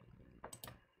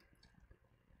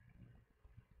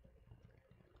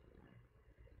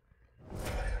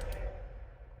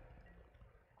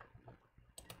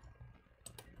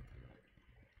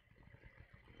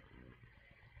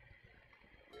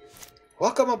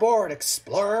 Welcome aboard,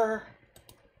 Explorer!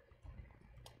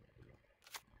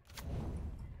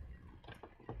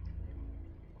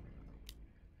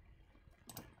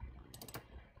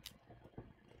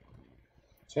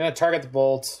 So I'm going to target the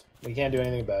bolt. We can't do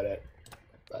anything about it.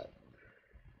 But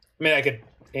I mean, I could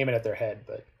aim it at their head,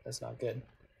 but that's not good.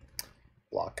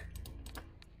 Block.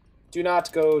 Do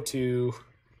not go to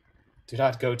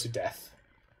death.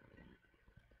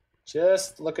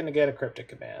 Just looking to get a Cryptic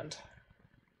Command.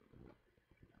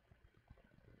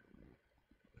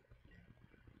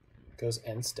 Goes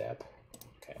end step.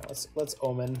 Okay, let's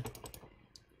Omen.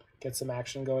 Get some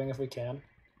action going if we can.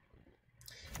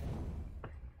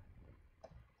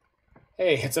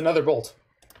 Hey, it's another bolt.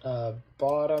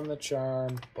 Bottom the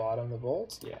charm, bottom the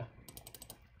bolt. Yeah.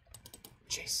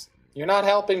 Jace. You're not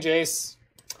helping, Jace.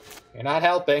 You're not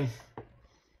helping.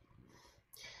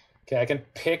 Okay, I can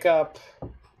pick up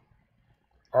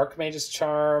Archmage's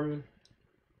charm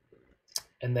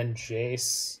and then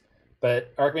Jace.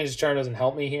 But Archmage's charm doesn't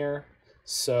help me here.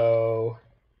 So I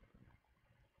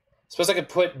suppose I could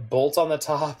put Bolt on the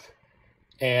top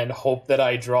and hope that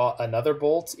I draw another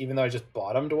Bolt, even though I just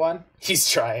bottomed one. He's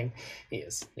trying. He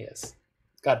is.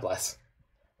 God bless.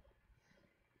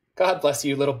 God bless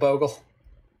you, little Bogle.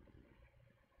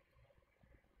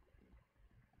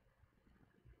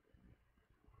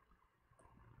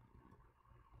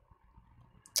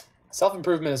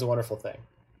 Self-improvement is a wonderful thing.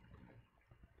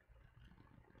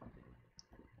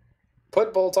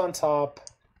 Put Bolt on top.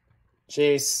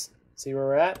 Jace. See where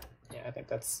we're at? Yeah, I think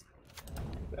that's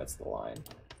the line.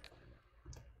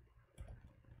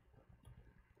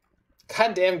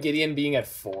 Goddamn Gideon being at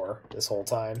 4 this whole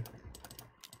time.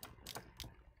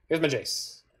 Here's my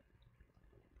Jace.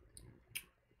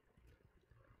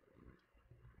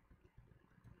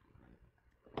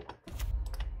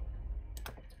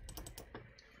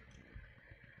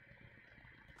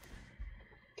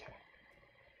 Okay.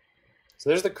 So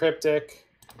there's the Cryptic.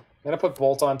 I'm going to put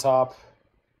Bolt on top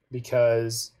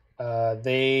because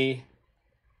they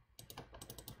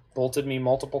bolted me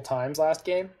multiple times last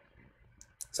game.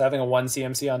 So having a 1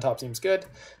 CMC on top seems good.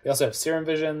 They also have Serum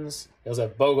Visions. They also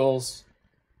have Bogles.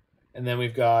 And then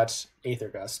we've got Aether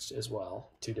Gust as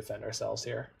well to defend ourselves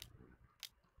here.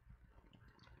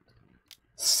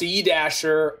 Sea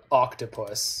Dasher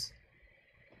Octopus.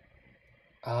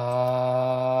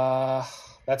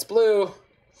 That's blue.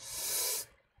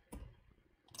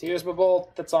 Here's my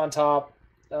Bolt that's on top.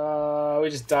 We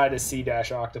just died to Sea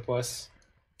Dash Octopus.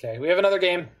 Okay, we have another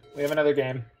game.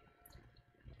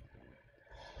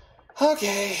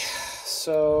 Okay,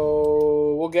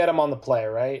 so we'll get him on the play,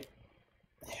 right?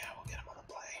 Yeah, we'll get him on the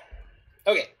play.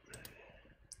 Okay.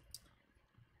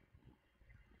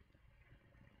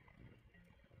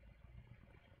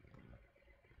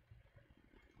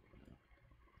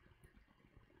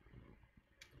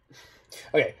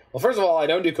 Okay, well, first of all, I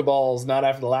don't do Cabals, not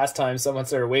after the last time someone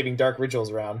started waving Dark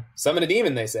Rituals around. Summon a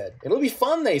demon, they said. It'll be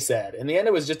fun, they said. In the end,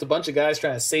 it was just a bunch of guys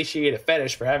trying to satiate a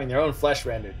fetish for having their own flesh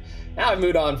rendered. Now I've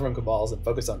moved on from Cabals and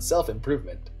focused on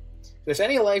self-improvement. If there's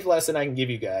any life lesson I can give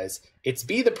you guys, it's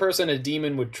be the person a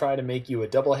demon would try to make you a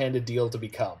double-handed deal to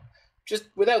become. Just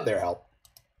without their help.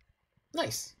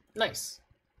 Nice. Nice.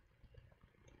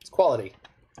 It's quality.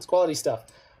 It's quality stuff.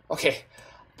 Okay.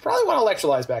 Probably want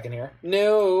Electrolyze back in here.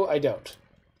 No, I don't.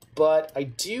 But I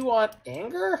do want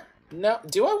Anger? No.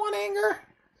 Do I want Anger?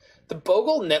 The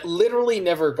Bogle literally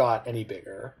never got any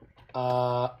bigger.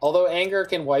 Although Anger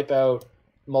can wipe out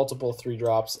multiple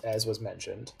 3-drops, as was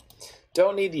mentioned.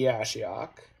 Don't need the Ashiok.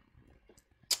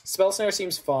 Spell Snare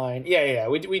seems fine. Yeah,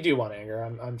 we do want Anger.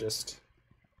 I'm just...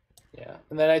 Yeah.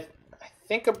 And then I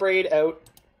think Abrade out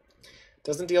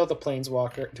doesn't deal with the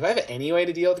Planeswalker. Do I have any way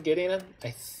to deal with Gideon?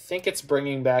 I think it's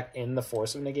bringing back in the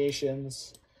Force of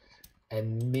Negations.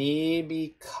 And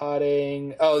maybe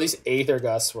cutting... Oh, these Aether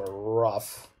Gusts were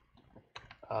rough.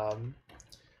 I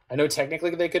know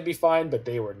technically they could be fine, but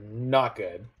they were not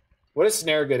good. What is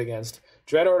Snare good against?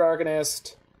 Dreadhorde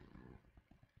Arcanist.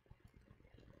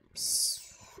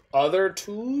 Other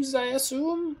 2s, I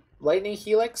assume? Lightning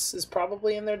Helix is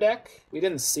probably in their deck. We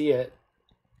didn't see it.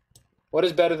 What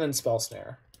is better than Spell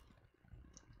Snare?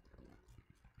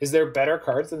 Is there better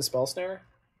cards than Spell Snare?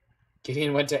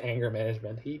 Gideon went to Anger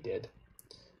Management. He did.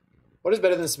 What is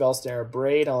better than Spell Snare?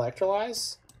 Braid and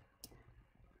Electrolyze?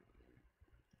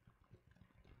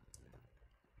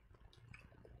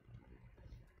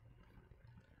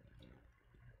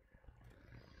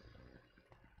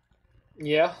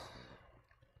 Yeah.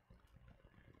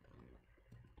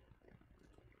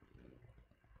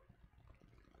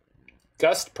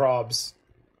 Gust probs.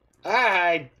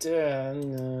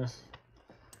 The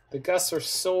Gusts are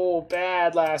so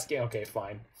bad last game. Okay,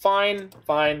 fine. Fine.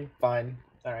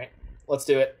 Alright, let's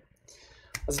do it.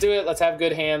 Let's do it. Let's have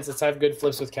good hands. Let's have good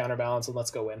flips with Counterbalance, and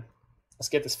let's go win. Let's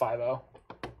get this 5-0.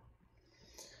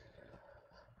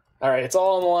 Alright, it's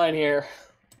all on the line here.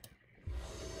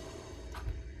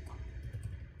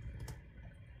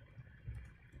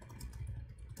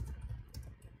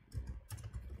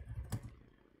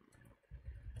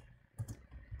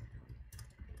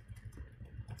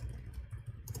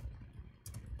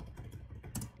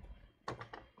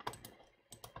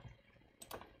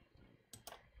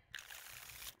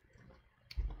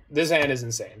 This hand is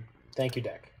insane. Thank you,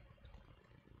 deck.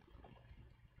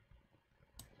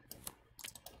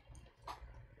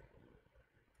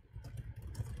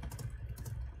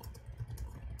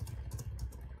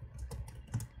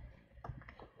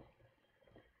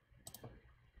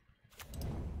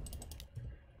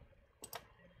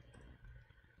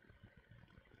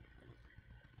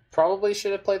 Probably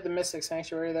should have played the Mystic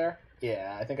Sanctuary there.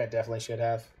 Yeah, I think I definitely should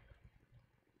have.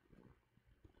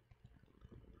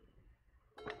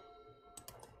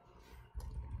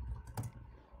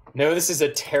 No, this is a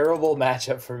terrible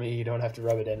matchup for me. You don't have to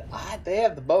rub it in. They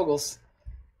have the Bogles.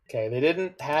 Okay, they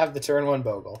didn't have the turn 1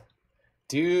 Bogle.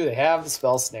 Do they have the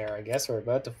Spell Snare? I guess we're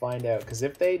about to find out. Because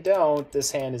if they don't,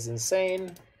 this hand is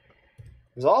insane.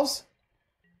 Resolves?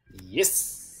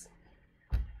 Yes!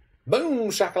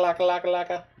 Boom!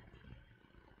 Shaka-laka-laka-laka.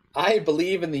 I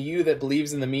believe in the you that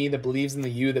believes in the me that believes in the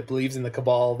you that believes in the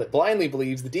cabal that blindly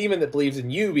believes the demon that believes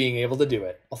in you being able to do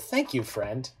it. Well, thank you,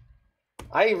 friend.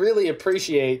 I really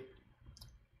appreciate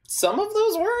some of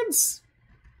those words.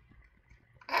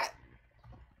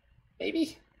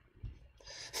 Maybe.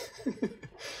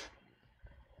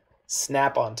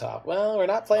 Snap on top. Well, we're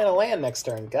not playing a land next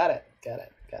turn. Got it.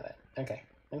 Okay.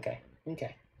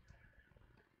 Okay.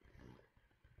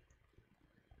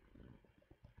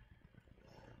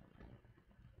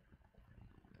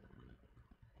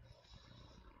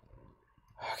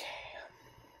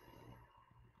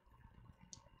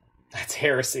 That's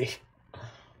heresy.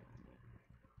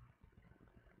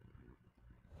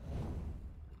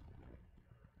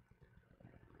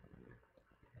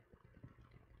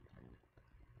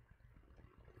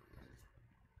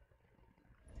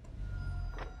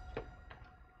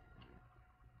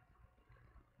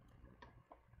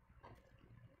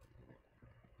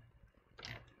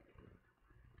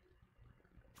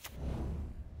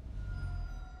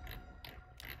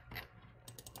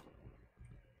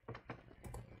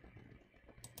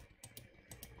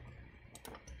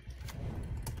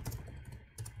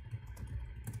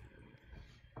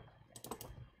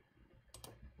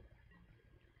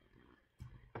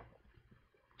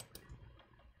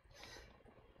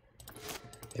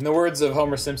 In the words of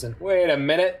Homer Simpson, wait a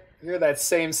minute, you're that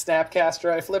same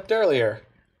Snapcaster I flipped earlier.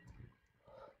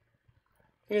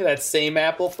 You're that same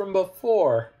apple from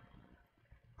before.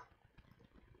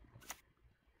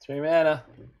 3 mana.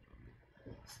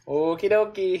 Okie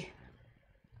dokie.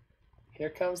 Here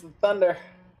comes the thunder.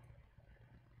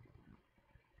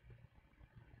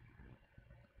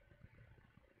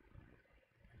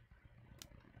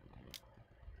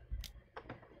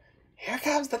 Here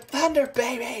comes the thunder,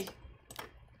 baby!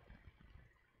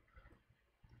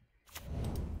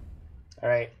 All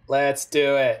right, let's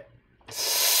do it.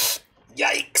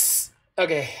 Yikes.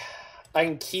 Okay, I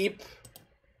can keep.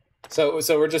 So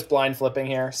we're just blind flipping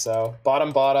here. So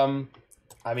bottom.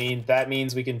 I mean, that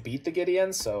means we can beat the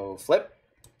Gideon. So flip,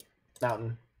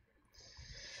 mountain.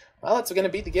 Well, it's going to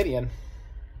beat the Gideon.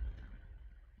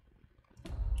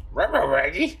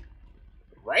 Raggy.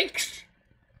 Ranks.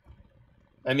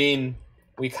 I mean,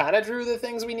 we kind of drew the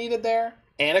things we needed there.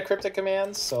 And a Cryptic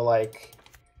Command. So, like,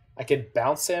 I could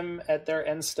bounce him at their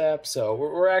end step. So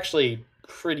we're actually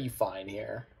pretty fine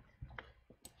here.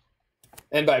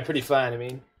 And by pretty fine, I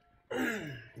mean,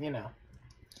 you know.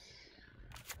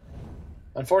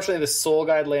 Unfortunately, the Soul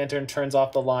Guide Lantern turns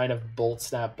off the line of Bolt,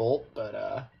 Snap, Bolt,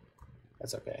 but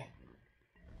that's okay.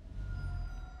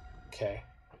 Okay.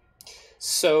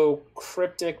 So,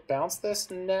 Cryptic bounce this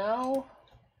now?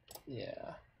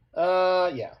 Yeah.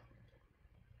 Yeah.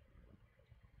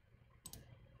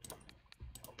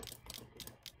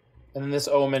 And then this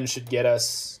Omen should get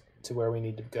us to where we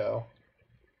need to go.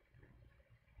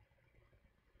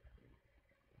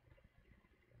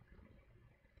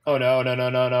 Oh, no.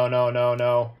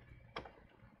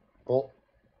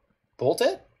 Bolt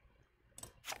it?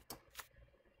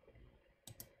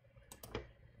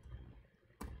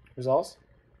 Resolves?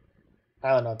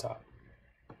 Island on top.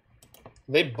 Are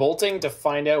they bolting to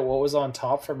find out what was on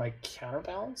top for my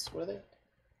counterbalance? What are they?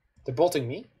 They're bolting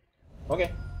me?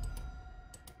 Okay.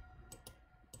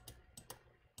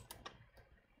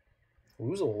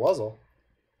 Woozle wuzzle.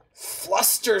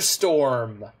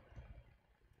 Flusterstorm!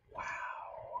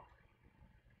 Wow.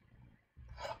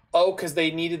 Oh, because they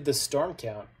needed the storm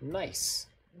count. Nice.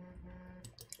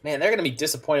 Man, they're going to be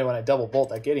disappointed when I double bolt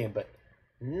that Gideon, but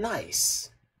nice.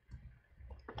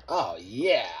 Oh,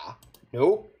 yeah.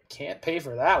 Nope, can't pay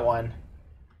for that one.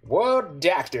 Whoa,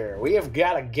 Doctor, we have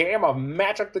got a game of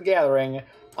Magic the Gathering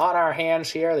on our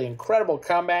hands here. The incredible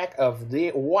comeback of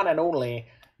the one and only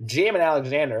Jamin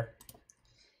Alexander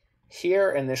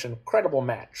here in this incredible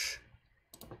match.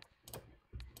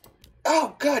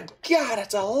 Oh, good God,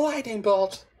 it's a lightning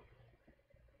bolt.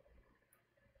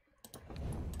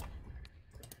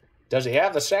 Does he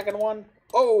have the second one?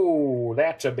 Oh,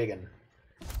 that's a big one.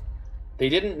 They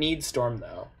didn't need Storm,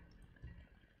 though.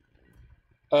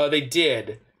 They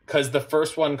did, because the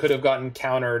first one could have gotten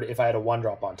countered if I had a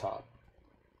 1-drop on top.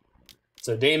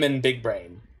 So Damon, big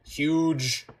brain.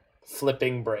 Huge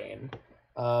flipping brain.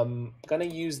 Gonna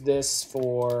use this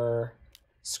for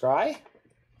Scry.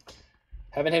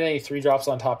 Haven't hit any 3-drops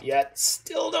on top yet.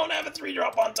 Still don't have a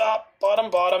 3-drop on top.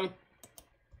 Bottom.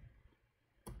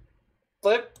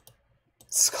 Flip.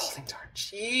 Scalding Tarn.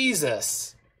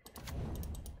 Jesus.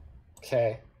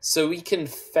 Okay. So we can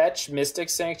fetch Mystic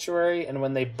Sanctuary, and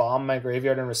when they bomb my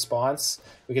graveyard in response,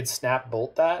 we could snap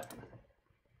bolt that.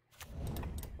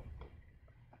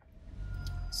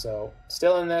 So,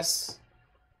 still in this.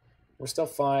 We're still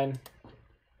fine.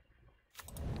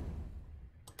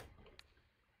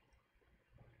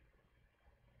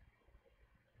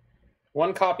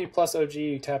 One copy plus OG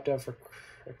you tapped out for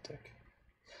Cryptic.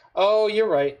 Oh, you're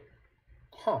right.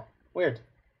 Huh. Weird.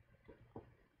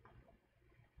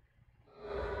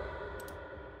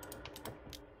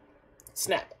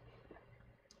 Snap.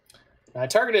 Now I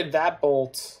targeted that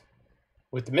bolt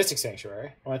with the Mystic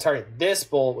Sanctuary. I want to target this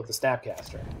bolt with the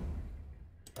Snapcaster.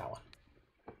 That one.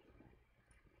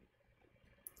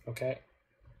 Okay.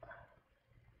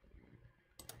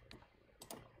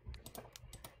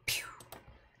 Pew.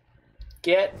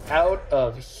 Get out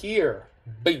of here.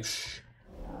 Boosh.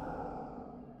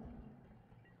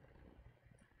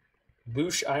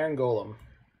 Boosh Iron Golem.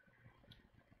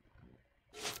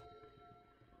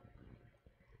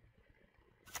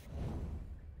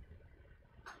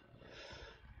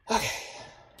 Okay.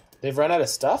 They've run out of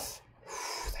stuff?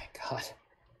 Whew, thank God.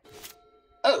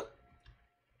 Oh.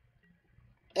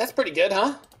 That's pretty good,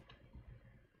 huh?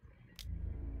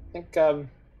 think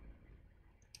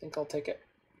I'll take it.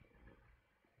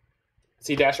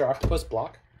 Sea Dasher Octopus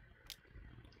block.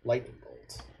 Lightning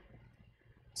Bolt.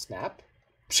 Snap.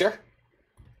 Sure.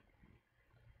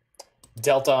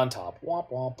 Delta on top.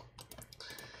 Womp womp.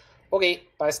 Okay,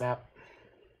 bye Snap.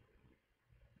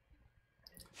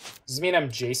 Does this mean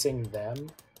I'm Jacing them?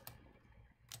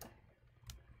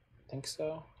 Think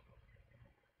so.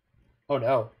 Oh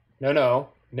no. No.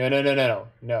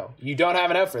 No. You don't have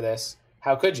an out for this.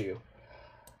 How could you?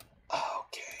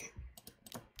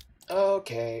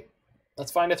 Okay.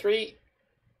 Let's find a 3.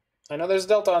 I know there's a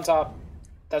Delta on top.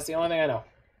 That's the only thing I know.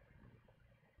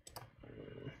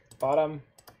 Bottom.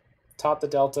 Top the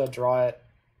Delta. Draw it.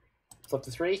 Flip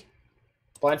the 3.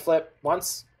 Blind flip.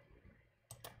 Once.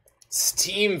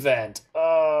 Steam Vent.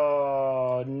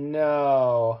 Oh,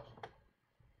 no.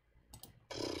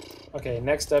 Okay,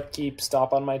 next upkeep,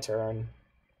 stop on my turn.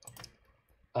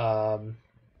 I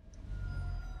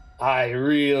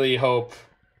really hope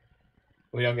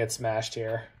we don't get smashed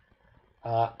here.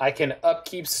 I can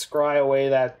upkeep scry away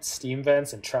that steam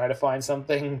vents and try to find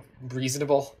something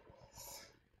reasonable.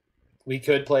 We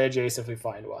could play a Jace if we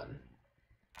find one.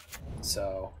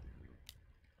 So.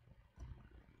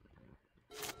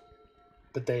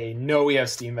 But they know we have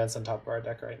steam vents on top of our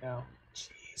deck right now.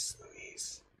 Jeez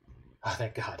Louise. Oh,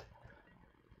 thank God.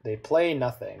 They play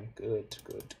nothing. Good,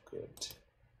 good, good.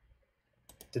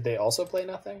 Did they also play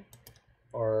nothing?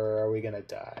 Or are we gonna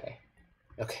die?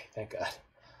 Okay, thank God.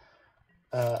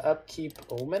 Upkeep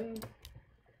Omen?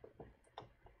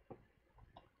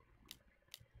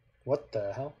 What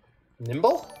the hell?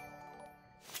 Nimble?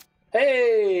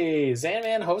 Hey!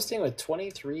 Zanman hosting with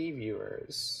 23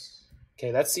 viewers.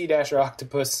 Okay, that Sea Dasher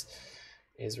Octopus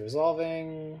is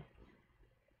resolving.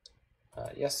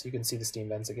 Yes, you can see the steam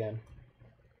vents again.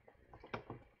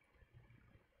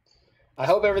 I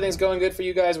hope everything's going good for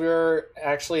you guys. We're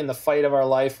actually in the fight of our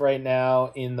life right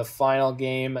now in the final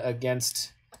game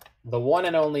against the one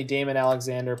and only Damon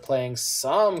Alexander playing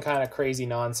some kind of crazy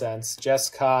nonsense.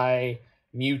 Jeskai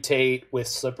mutate with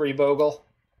Slippery Bogle.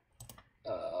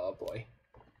 Oh boy.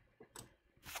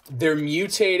 They're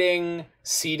mutating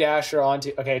Sea Dasher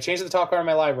onto... Okay, I changed the top card of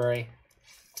my library.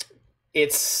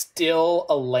 It's still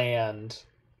a land.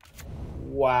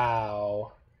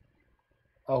 Wow.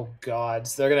 Oh god,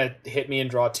 so they're gonna hit me and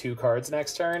draw 2 cards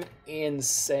next turn?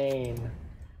 Insane.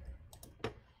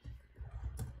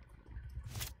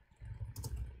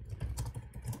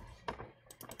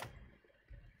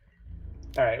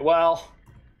 Alright, well,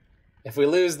 if we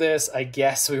lose this, I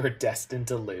guess we were destined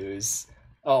to lose.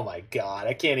 Oh my god,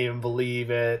 I can't even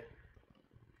believe it.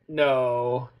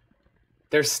 No.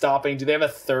 They're stopping. Do they have a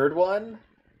third one?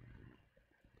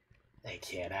 They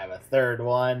can't have a third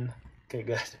one. Okay,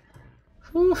 good.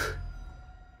 Whew.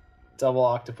 Double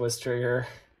octopus trigger.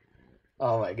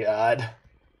 Oh my god.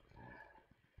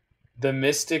 The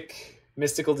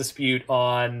mystical dispute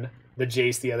on the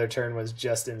Jace the other turn was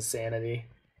just insanity.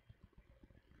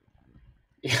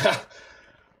 Yeah.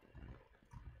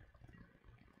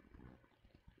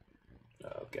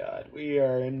 Oh god, we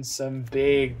are in some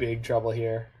big, big trouble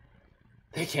here.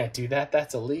 They can't do that.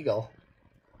 That's illegal.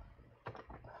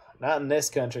 Not in this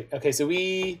country. Okay, so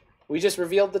we just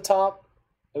revealed the top.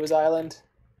 It was island.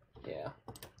 Yeah.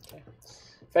 Okay.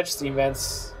 Fetch steam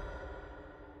vents.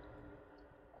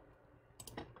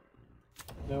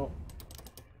 No.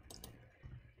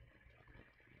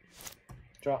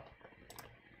 Drop.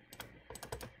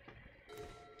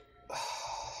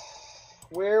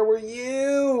 Where were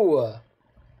you?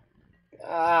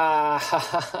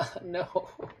 Ah, no.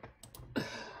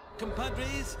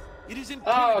 Compadres, it is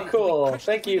oh, cool.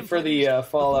 Thank you for the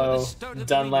follow,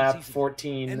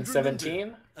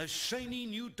 Dunlap1417. A shiny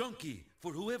new donkey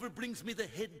for whoever brings me the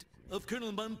head of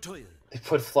Colonel Montoya. They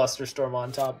put Flusterstorm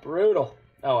on top. Brutal.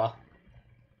 Oh, well.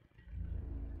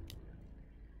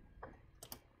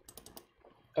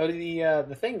 Oh,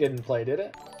 the thing didn't play, did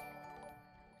it?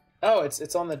 Oh,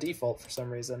 it's on the default for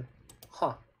some reason.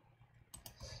 Huh.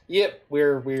 Yep,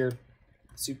 we're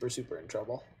super in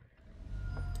trouble.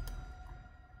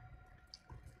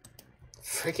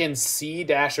 Freaking Sea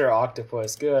Dasher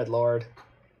Octopus. Good lord.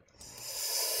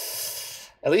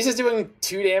 At least it's doing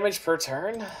 2 damage per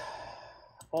turn.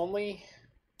 Only.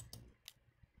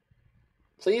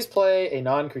 Please play a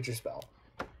non-creature spell.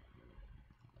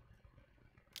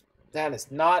 That is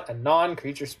not a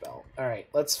non-creature spell. Alright,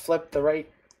 let's flip the right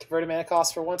converted mana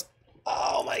cost for once.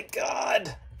 Oh my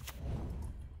god.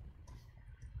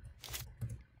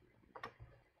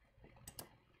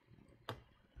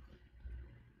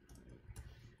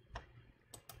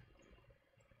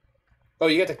 Oh,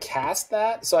 you get to cast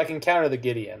that? So I can counter the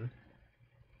Gideon.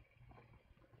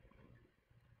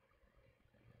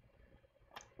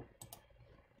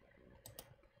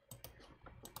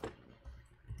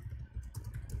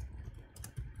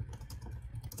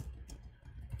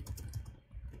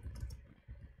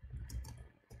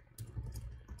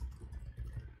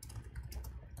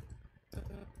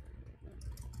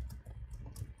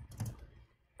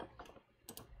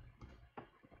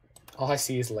 All I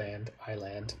see is land. I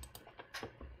land.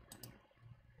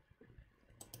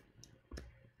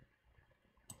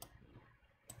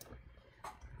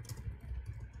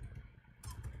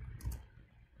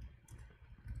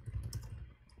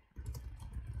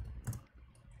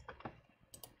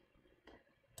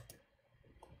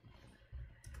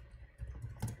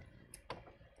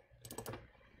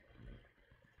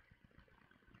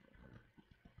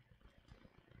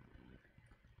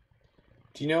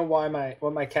 Do you know why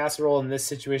what my casserole in this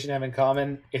situation have in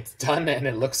common? It's done and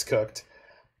it looks cooked.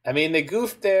 I mean, they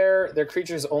goofed there. Their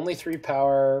creature's only 3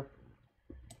 power.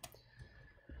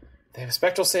 They have a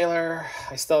Spectral Sailor.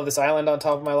 I still have this island on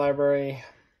top of my library.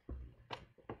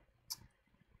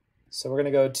 So we're going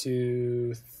to go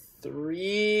to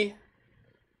 3.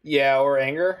 Yeah, or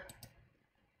Anger,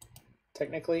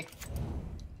 technically.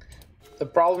 The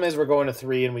problem is we're going to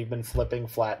 3 and we've been flipping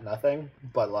flat nothing.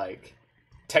 But, like,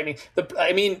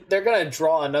 I mean, they're going to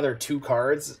draw another 2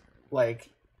 cards. Like,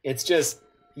 it's just,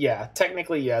 yeah,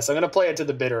 technically, yes. I'm going to play it to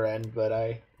the bitter end,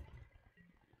 but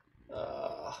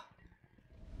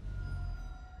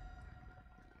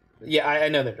yeah, I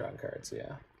know they're drawing cards,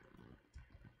 yeah.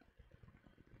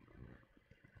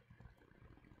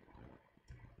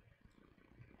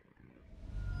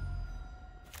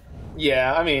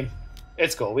 Yeah, I mean,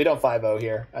 it's cool. We don't 5-0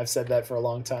 here. I've said that for a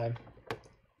long time.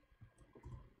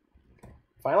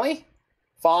 Finally?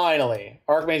 Finally.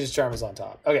 Archmage's Charm is on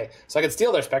top. Okay, so I can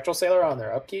steal their Spectral Sailor on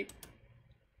their upkeep.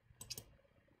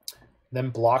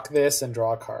 Then block this and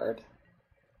draw a card.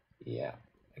 Yeah,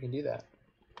 I can do that.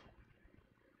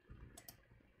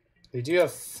 They do have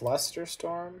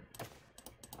Flusterstorm.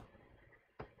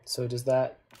 So does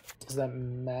that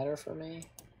matter for me?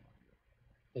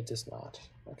 It does not.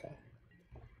 Okay.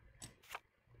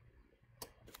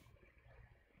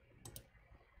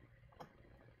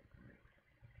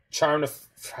 Charm to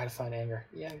try to find Anger.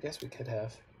 Yeah, I guess we could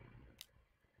have.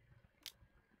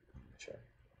 Sure.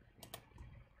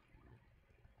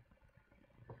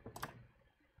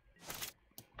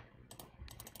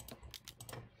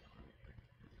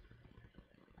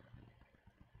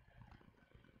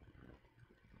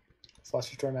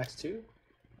 Flusterstorm max 2.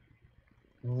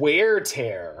 Wear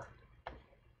Tear.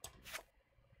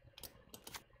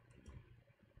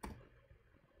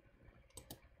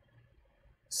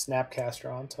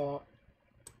 Snapcaster on top.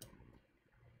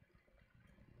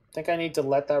 Think I need to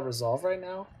let that resolve right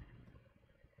now?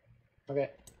 Okay.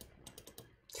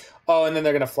 Oh, and then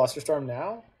they're gonna Flusterstorm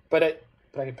now? But I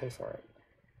can pay for it.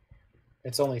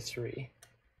 It's only 3.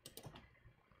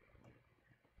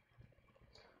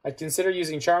 I'd consider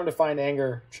using Charm to find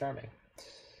Anger charming.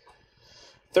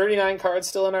 39 cards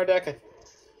still in our deck. I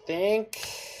think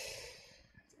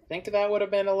that would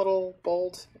have been a little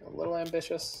bold, a little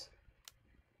ambitious.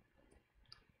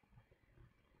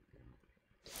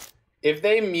 If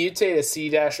they mutate a Sea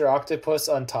Dasher Octopus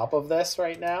on top of this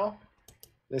right now,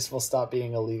 this will stop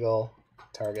being a legal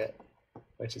target,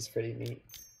 which is pretty neat.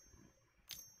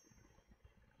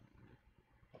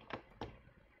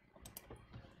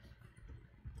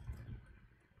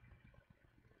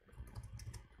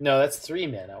 No, that's 3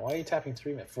 mana. Why are you tapping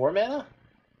 3 mana? 4 mana?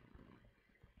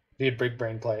 Be a big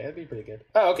brain play. That'd be pretty good.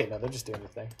 Oh, okay. No, they're just doing the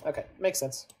thing. Okay, makes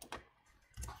sense.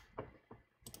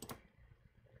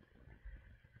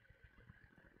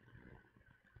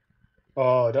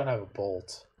 Oh, I don't have a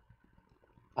bolt.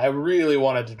 I really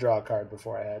wanted to draw a card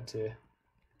before I had to.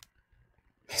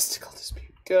 Mystical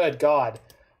Dispute. Good God.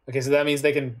 Okay, so that means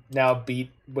they can now beat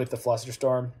with the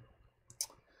Flusterstorm.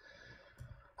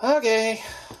 Okay.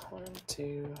 1,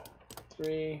 2,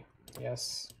 3.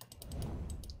 Yes.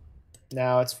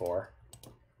 Now it's 4.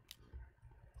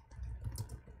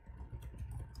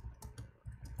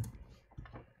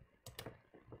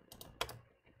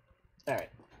 Alright.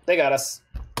 They got us.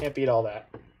 Can't beat all that.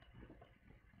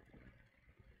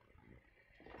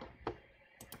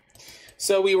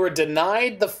 So we were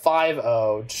denied the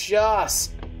 5-0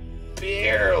 just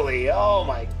barely. Oh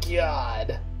my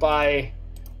God. By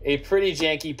a pretty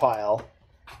janky pile.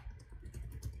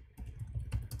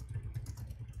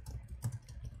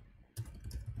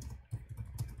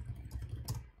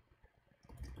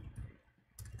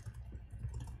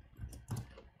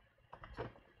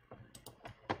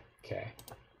 Okay.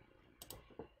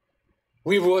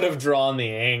 We would have drawn the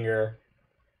Anger.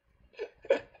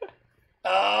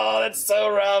 Oh, that's so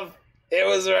rough. It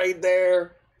was right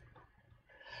there.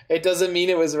 It doesn't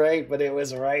mean it was right, but it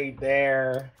was right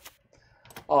there.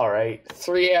 All right,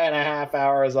 3.5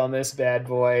 hours on this bad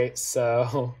boy.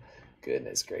 So,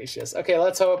 goodness gracious. Okay,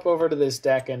 let's hop over to this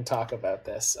deck and talk about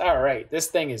this. All right, this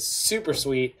thing is super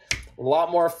sweet. A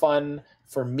lot more fun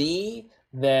for me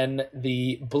than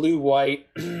the blue-white.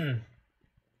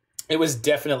 It was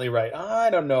definitely right. I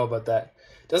don't know about that.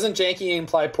 Doesn't janky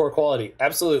imply poor quality?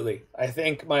 Absolutely. I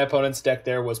think my opponent's deck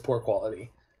there was poor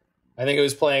quality. I think it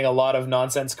was playing a lot of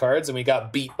nonsense cards, and we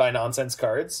got beat by nonsense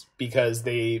cards because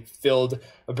they filled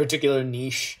a particular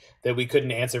niche that we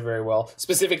couldn't answer very well,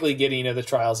 specifically getting the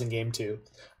trials in Game 2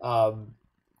 and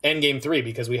Game 3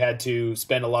 because we had to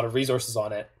spend a lot of resources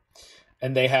on it.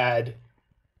 And they had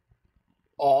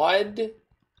odd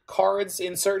cards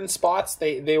in certain spots.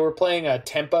 They were playing a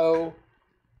tempo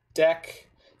deck.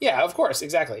 Yeah, of course,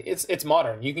 exactly. It's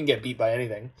modern. You can get beat by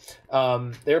anything.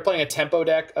 They were playing a tempo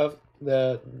deck of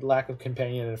the lack of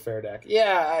companion in a fair deck.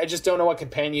 Yeah, I just don't know what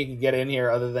companion you can get in here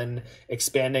other than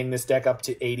expanding this deck up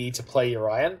to 80 to play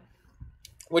Urian,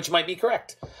 which might be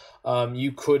correct.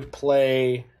 You could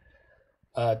play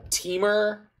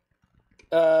Teamer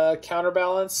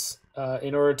Counterbalance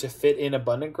in order to fit in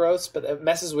Abundant Growths, but it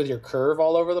messes with your curve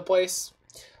all over the place.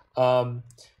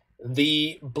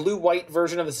 The blue-white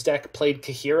version of this deck played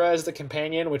Kahira as the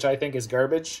companion, which I think is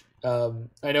garbage. I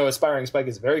know Aspiring Spike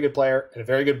is a very good player and a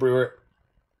very good brewer,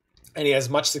 and he has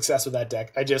much success with that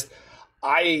deck.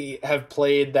 I have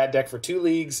played that deck for 2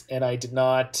 leagues, and I did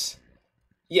not...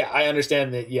 Yeah, I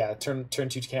understand that, yeah, turn 2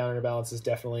 Counterbalance is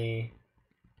definitely...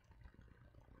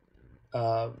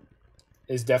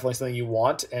 something you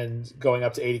want, and going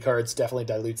up to 80 cards definitely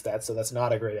dilutes that, so that's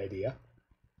not a great idea.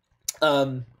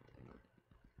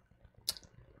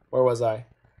 Where was I?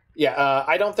 Yeah,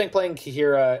 I don't think playing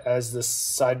Kahira as the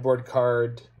sideboard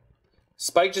card...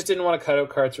 Spike just didn't want to cut out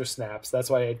cards for snaps. That's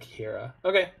why I had Kahira.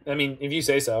 Okay, I mean, if you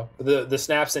say so. The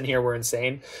snaps in here were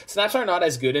insane. Snaps are not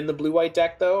as good in the blue-white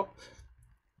deck, though.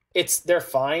 They're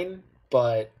fine,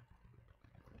 but...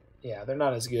 Yeah, they're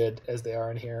not as good as they are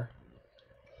in here.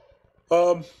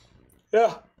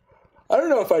 Yeah. I don't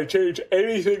know if I change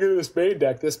anything in this main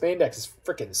deck. This main deck is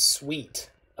freaking sweet.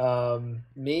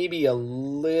 Maybe a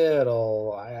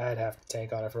little... I'd have to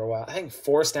tank on it for a while. I think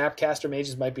 4 Snapcaster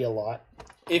Mages might be a lot.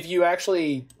 If you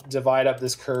actually divide up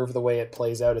this curve the way it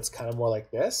plays out, it's kind of more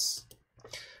like this.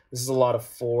 This is a lot of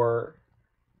 4.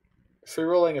 Free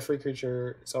rolling a free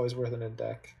creature is always worth it in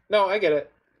deck. No, I get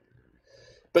it.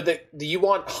 But you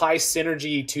want high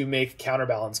synergy to make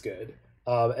Counterbalance good.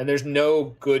 And there's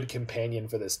no good companion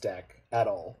for this deck at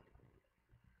all.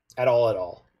 At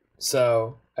all.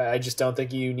 So I just don't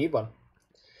think you need one.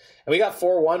 And we got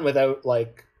 4-1 without,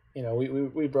 like, you know,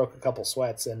 we broke a couple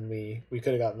sweats, and we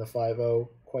could have gotten the 5-0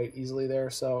 quite easily there.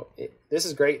 So this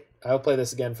is great. I'll play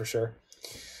this again for sure.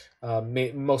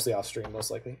 Mostly off stream,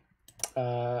 most likely.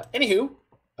 Anywho,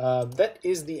 that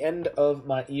is the end of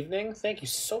my evening. Thank you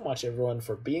so much, everyone,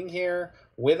 for being here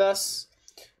with us.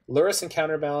 Lurrus and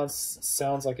Counterbalance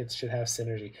sounds like it should have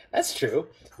synergy. That's true.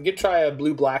 We could try a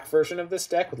blue-black version of this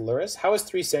deck with Lurrus. How is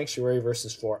 3 Sanctuary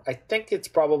versus 4? I think it's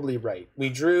probably right. We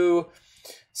drew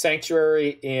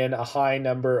Sanctuary in a high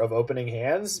number of opening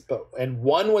hands, and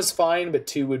 1 was fine, but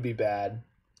 2 would be bad.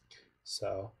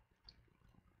 So,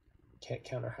 can't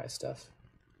counter high stuff.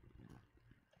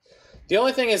 The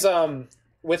only thing is,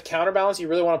 with Counterbalance, you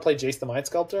really want to play Jace the Mind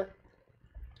Sculptor.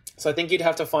 So I think you'd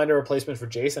have to find a replacement for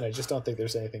Jace, and I just don't think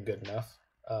there's anything good enough.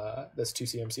 That's 2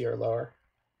 CMC or lower.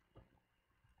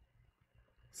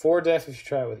 4 def if you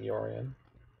try it with Urian.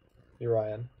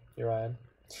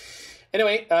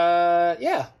 Anyway,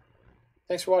 yeah.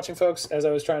 Thanks for watching, folks. As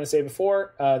I was trying to say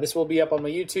before, this will be up on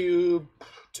my YouTube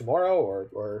tomorrow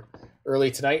or early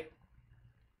tonight.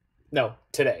 No,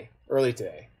 today. Early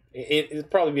today. It'll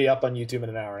probably be up on YouTube in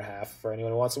an hour and a half for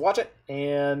anyone who wants to watch it.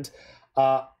 And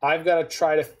I've got to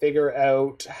try to figure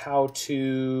out how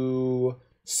to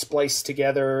splice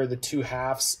together the 2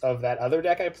 halves of that other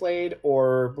deck I played,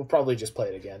 or we'll probably just play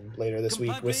it again later this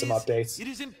week with some updates.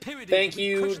 Thank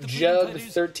you,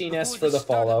 Jug13S, for the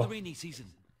follow.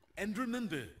 And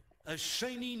remember, a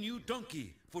shiny new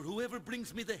donkey for whoever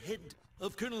brings me the head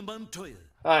of Colonel Montoya.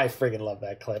 I friggin' love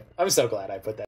that clip. I'm so glad I put that